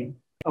dismay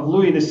of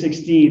Louis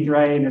XVI,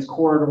 right, in his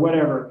court or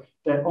whatever,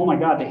 that, oh my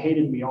God, they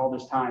hated me all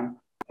this time,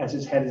 as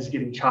his head is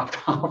getting chopped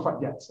off, I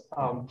guess.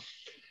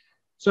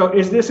 So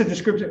is this a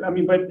descriptive? I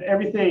mean, but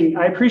everything,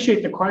 I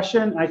appreciate the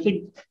question. I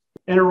think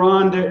in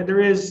Iran, there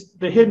is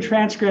the hidden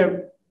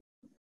transcript.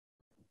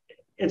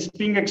 It's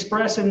being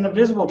expressed in the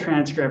visible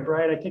transcript,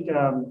 right? I think,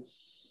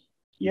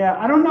 yeah,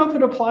 I don't know if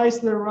it applies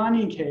to the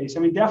Iranian case. I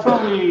mean,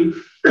 definitely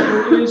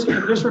there is,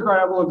 in this regard,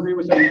 I will agree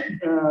with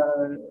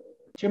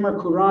Timur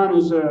Kuran,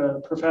 who's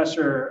a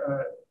professor,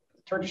 a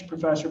Turkish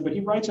professor, but he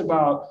writes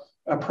about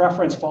a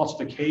preference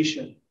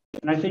falsification.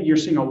 And I think you're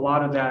seeing a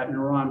lot of that in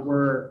Iran,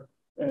 where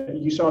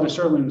you saw this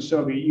certainly in the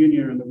Soviet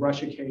Union and the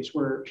Russia case,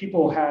 where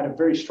people had a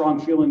very strong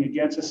feeling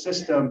against a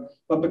system,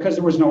 but because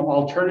there was no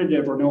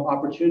alternative or no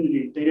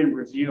opportunity, they didn't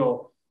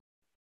reveal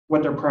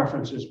what their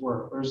preferences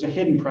were. Or there's a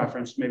hidden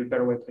preference, maybe a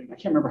better way of putting it. I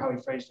can't remember how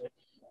he phrased it.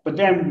 But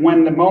then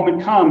when the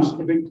moment comes,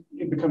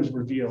 it becomes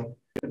revealed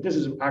that this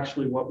is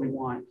actually what we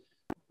want.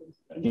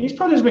 These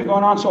protests have been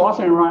going on so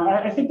often in Iran.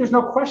 I think there's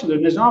no question that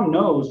Nizam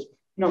knows.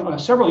 You know,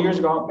 several years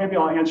ago, maybe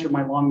I'll answer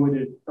my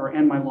long-winded or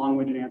end my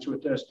long-winded answer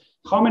with this.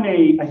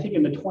 Khamenei, I think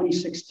in the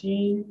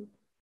 2016,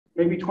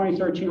 maybe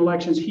 2013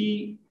 elections,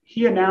 he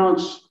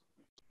announced,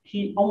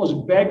 he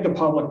almost begged the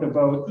public to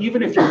vote,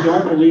 even if you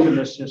don't believe in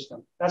this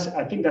system.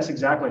 I think that's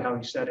exactly how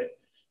he said it,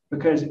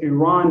 because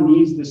Iran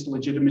needs this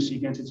legitimacy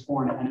against its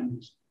foreign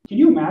enemies. Can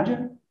you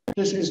imagine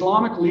this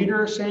Islamic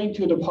leader saying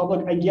to the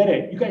public, I get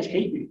it, you guys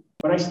hate me,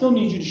 but I still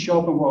need you to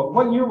show up and vote.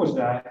 What year was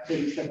that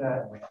he said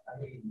that?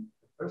 I mean,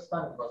 the first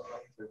time it was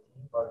 2013,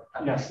 but I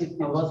mean, yes, it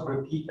was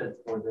repeated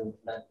for the,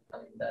 I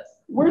mean, that's.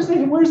 Where's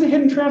the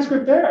hidden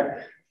transcript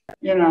there?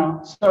 You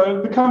know, so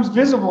it becomes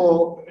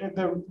visible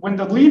when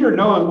the leader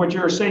knows what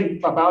you're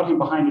saying about him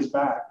behind his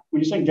back.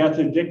 When you say death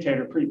to the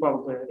dictator, pretty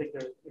publicly, I think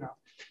you know.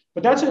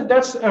 But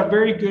that's a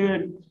very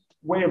good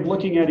way of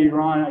looking at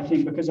Iran, I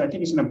think, because I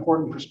think it's an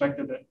important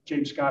perspective that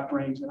James Scott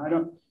brings, and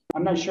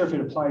I'm not sure if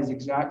it applies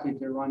exactly to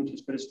the Iran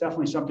case, but it's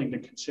definitely something to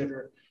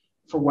consider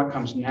for what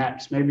comes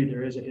next. Maybe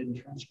there is a hidden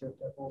transcript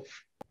that will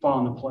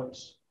fall into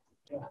place.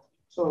 Yeah.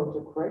 So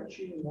the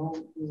correction, you know,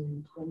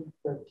 in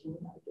 2013,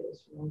 I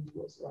guess, you know, he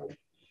was like,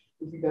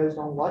 if you guys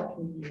don't like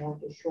me, you know,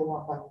 just show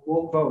up and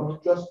vote, you know,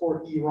 just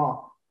for Iran.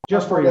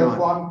 Just for Iran.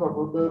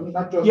 Islamic,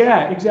 not just,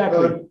 yeah,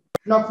 exactly.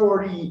 Not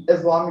for the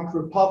Islamic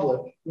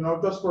Republic, you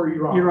know, just for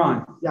Iran.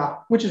 Iran. Yeah.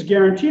 Which is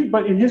guaranteed,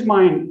 but in his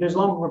mind, the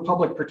Islamic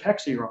Republic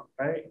protects Iran,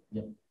 right?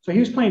 Yeah. So he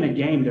was playing a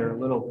game there a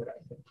little bit,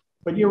 I think.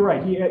 But you're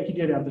right, he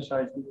did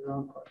emphasize the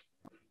Iran part.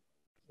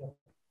 Yeah.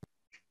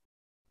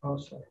 Oh,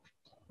 sorry.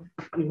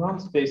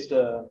 Iran's faced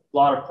a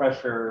lot of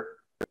pressure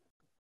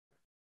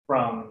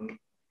from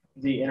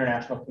the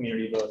international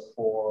community,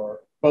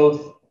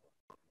 both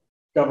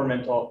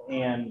governmental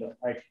and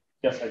I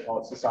guess I call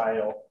it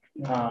societal.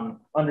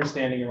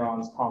 Understanding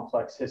Iran's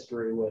complex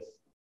history with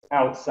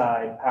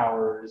outside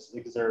powers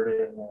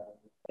exerting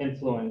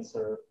influence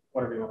or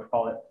whatever you want to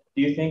call it.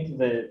 Do you think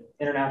the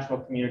international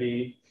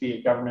community, be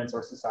it governments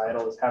or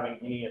societal, is having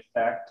any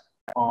effect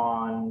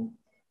on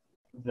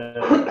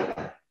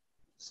the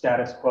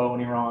status quo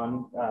in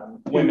Iran,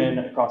 women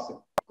across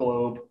the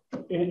globe?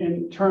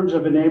 In terms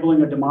of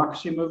enabling a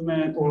democracy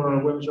movement or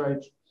women's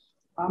rights,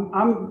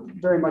 I'm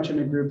very much in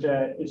a group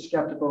that is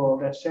skeptical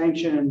that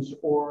sanctions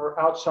or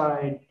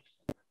outside,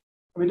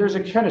 I mean, there's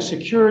a kind of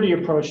security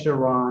approach to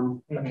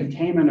Iran, a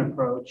containment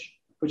approach,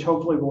 which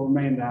hopefully will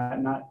remain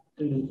that. Not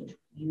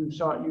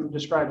you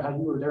described how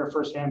you were there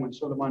firsthand when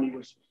Soleimani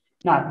was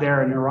not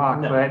there in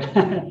Iraq, but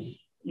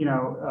you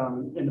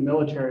know, in the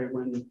military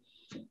when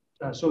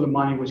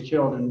Soleimani was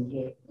killed,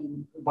 and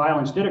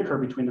violence did occur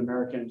between the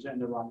Americans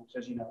and the Iranians,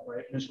 as you know,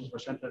 right? Missiles were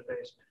sent to the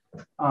base.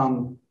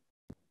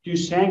 Do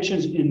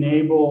sanctions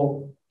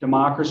enable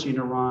democracy in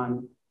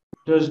Iran?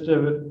 does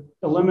the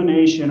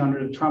elimination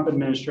under the Trump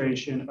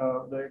administration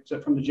of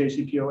from the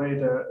JCPOA,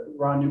 the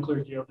Iran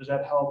nuclear deal, does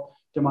that help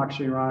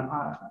democracy in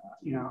Iran?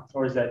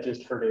 Or is that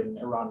just hurting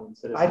Iranian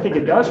citizens? I think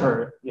it does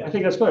hurt. Yeah. I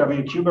think that's good. I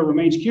mean, Cuba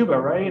remains Cuba,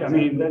 right? I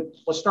mean,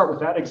 let's start with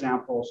that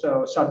example.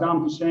 So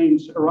Saddam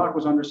Hussein's Iraq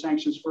was under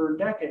sanctions for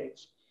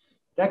decades,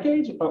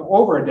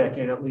 over a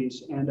decade at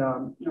least. And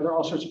there are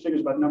all sorts of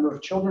figures about the number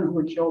of children who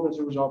were killed as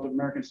a result of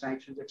American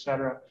sanctions, et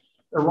cetera.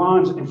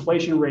 Iran's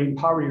inflation rate and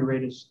poverty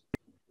rate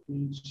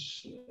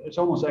it's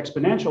almost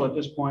exponential at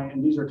this point,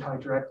 and these are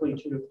tied directly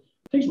to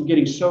things were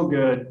getting so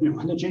good.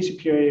 When the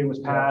JCPOA was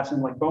passed,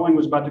 and like Boeing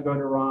was about to go to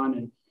Iran,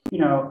 and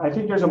I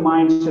think there's a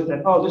mindset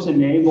that this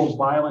enables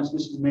violence,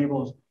 this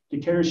enables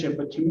dictatorship.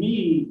 But to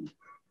me,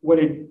 what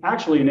it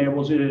actually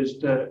enables is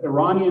the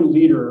Iranian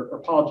leader or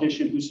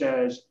politician who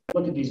says,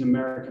 "Look at these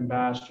American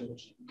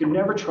bastards. You can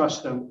never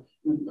trust them."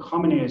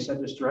 Khamenei has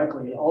said this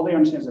directly. All they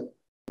understand is a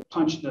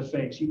punch in the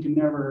face. You can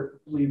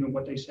never believe in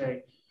what they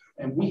say.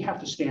 And we have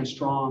to stand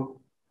strong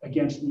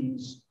against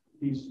these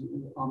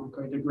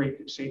the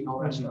great Satan, all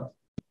that stuff.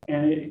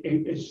 And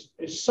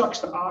it sucks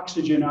the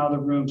oxygen out of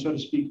the room, so to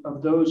speak,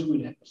 of those who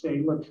would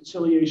say, look,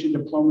 conciliation,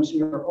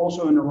 diplomacy are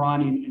also in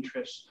Iranian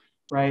interests,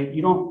 right?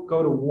 You don't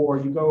go to war,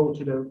 you go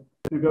to the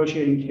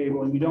negotiating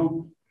table, and you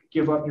don't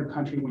give up your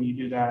country when you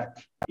do that,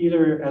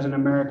 either as an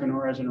American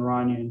or as an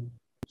Iranian.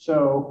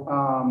 So,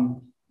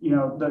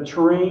 the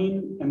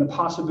terrain and the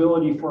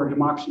possibility for a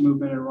democracy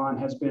movement in Iran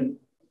has been,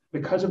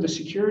 because of the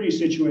security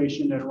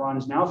situation that Iran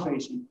is now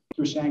facing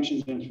through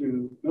sanctions and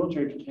through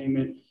military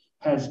containment,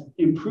 has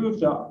improved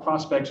the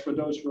prospects for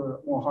those who are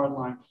more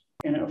hardline,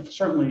 and it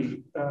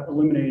certainly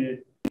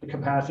eliminated the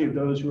capacity of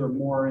those who are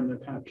more in the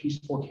kind of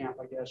peaceful camp,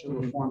 I guess, or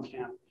reform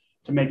camp,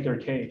 to make their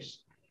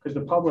case. Because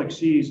the public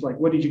sees, like,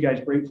 what did you guys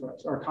bring for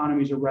us? Our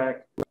economy's a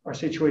wreck, our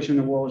situation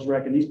in the world is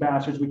wrecked, and these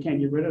bastards, we can't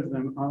get rid of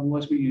them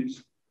unless we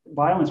use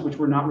violence, which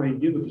we're not ready to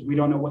do because we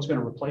don't know what's going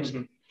to replace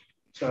them.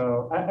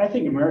 So I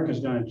think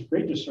America's done a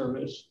great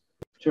disservice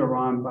to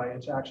Iran by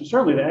its actions.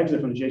 Certainly the exit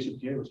from the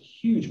JCPOA was a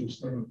huge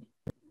mistake.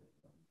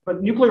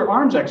 But nuclear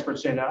arms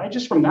experts say that.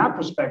 Just from that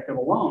perspective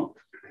alone,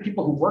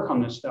 people who work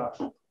on this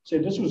stuff say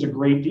this was a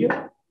great deal.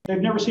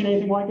 They've never seen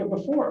anything like it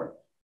before.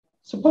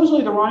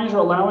 Supposedly the Iranians are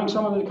allowing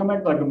some of them to come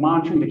back, like the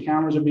monitoring, the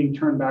cameras are being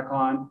turned back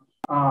on.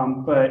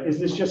 But is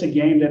this just a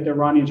game that the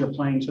Iranians are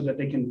playing so that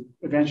they can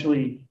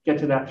eventually get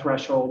to that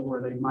threshold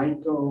where they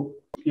might go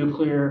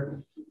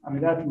nuclear? I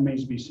mean, that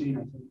remains to be seen,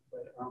 I think.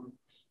 But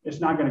it's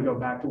not going to go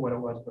back to what it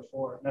was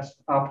before. That's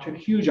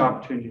huge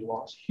opportunity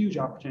loss, huge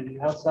opportunity.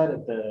 Outside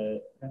of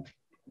the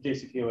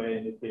JCPOA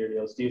and nuclear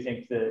deals, do you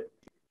think that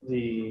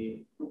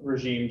the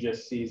regime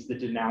just sees the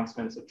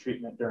denouncements of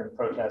treatment during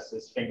protests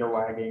as finger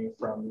wagging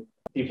from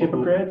people?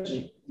 Hypocrites?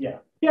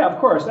 Yeah, of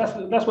course.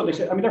 That's what they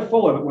say. I mean, they're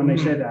full of it when they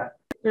say that.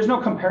 There's no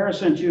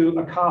comparison to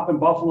a cop in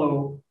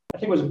Buffalo. I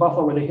think it was in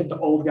Buffalo where they hit the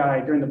old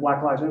guy during the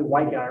Black Lives Matter,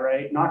 white guy,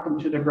 right? Knocked him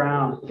to the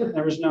ground.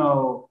 There was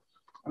no,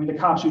 I mean, the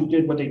cops who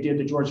did what they did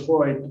to George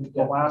Floyd,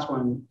 the last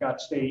one,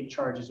 got state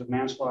charges of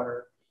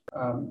manslaughter,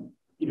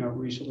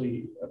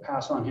 recently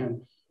passed on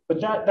him. But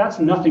that's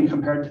nothing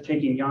compared to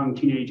taking young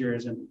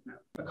teenagers and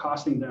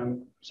accosting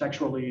them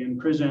sexually in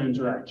prisons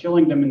or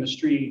killing them in the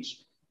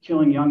streets,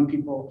 killing young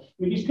people.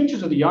 I mean, these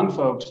pictures of the young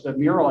folks, the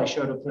mural I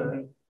showed of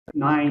the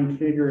 9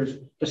 figures,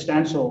 the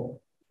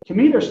stencil, to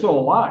me, they're still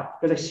alive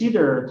because I see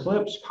their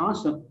clips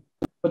constantly,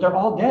 but they're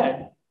all dead.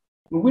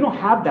 I mean, we don't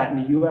have that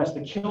in the US,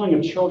 the killing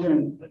of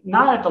children,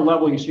 not at the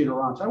level you see in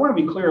Iran. So I want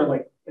to be clear,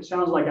 like, it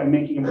sounds like I'm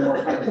making a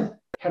more kind of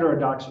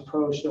heterodox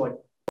approach to like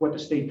what the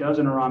state does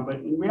in Iran, but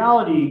in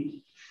reality,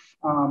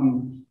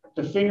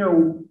 the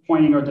finger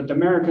pointing or that the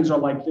Americans are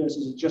like this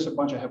is just a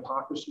bunch of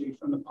hypocrisy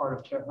from the part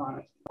of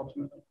Tehran,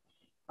 ultimately.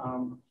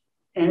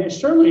 And it's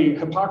certainly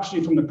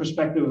hypocrisy from the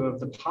perspective of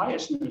the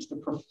piousness,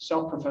 the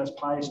self-professed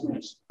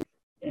piousness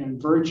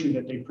and virtue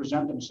that they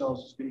present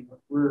themselves as being.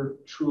 We're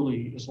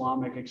truly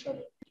Islamic,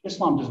 etc.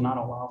 Islam does not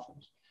allow for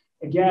this.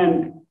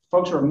 Again,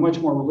 folks who are much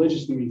more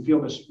religious than me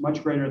feel this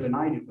much greater than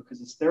I do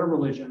because it's their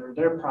religion or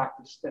their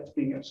practice that's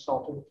being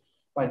assaulted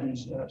by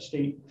these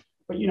state.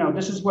 But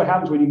this is what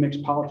happens when you mix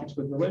politics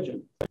with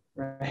religion,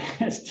 right?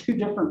 It's 2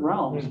 different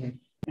realms.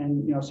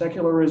 And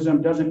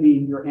secularism doesn't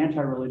mean you're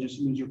anti-religious,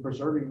 it means you're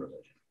preserving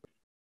religion.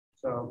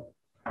 So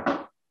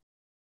I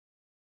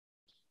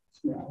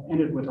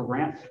ended with a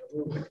rant.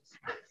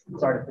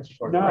 Sorry to put you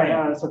short. No,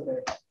 it's okay.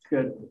 It's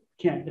good.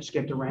 Can't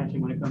escape the ranting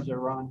when it comes to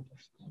Iran.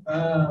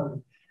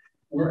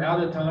 We're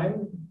out of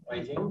time,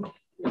 I think.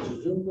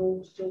 Is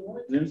Zoom still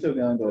going? Zoom's still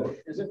going, but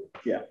is it?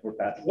 Yeah, we're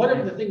past. One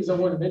of the things I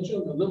want to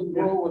mention, the little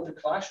girl with the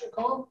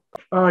Kalashnikov.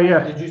 Oh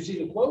yeah. Did you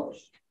see the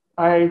quotes?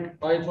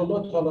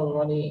 Ayatollah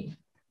Talabani.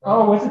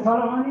 Oh, what's it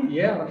Talabani?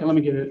 Yeah. Okay, let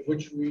me get it.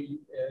 Which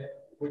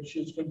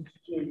is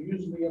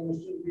usually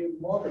understood to be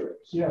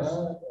moderates. Yes.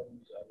 And,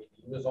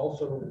 he was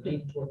also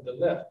leaned toward the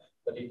left,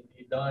 but he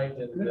died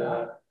in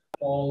the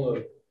fall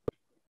of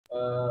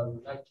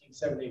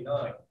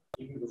 1979,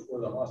 even before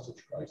the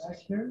hostage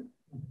crisis.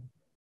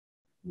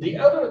 The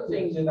other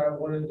thing that I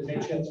wanted to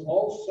mention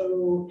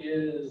also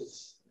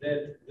is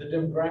that the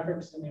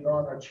demographics in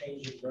Iran are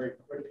changing very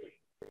quickly.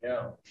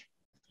 Yeah.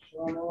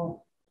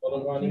 Oh,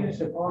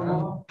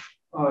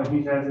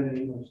 he has it in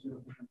English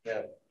too.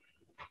 Yeah.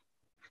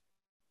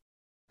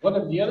 One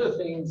of the other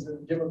things,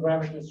 the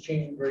demographic is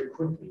changing very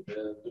quickly.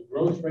 The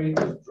growth rate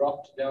has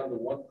dropped down to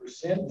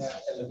 1%, and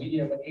the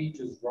median age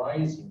is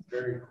rising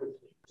very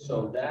quickly.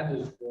 So that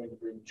is going to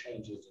bring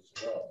changes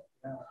as well.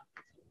 Yeah.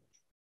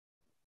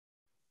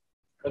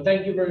 But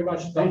thank you very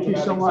much. Thank Dr. you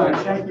so much.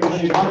 Malekzadeh.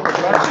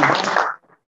 Thank you.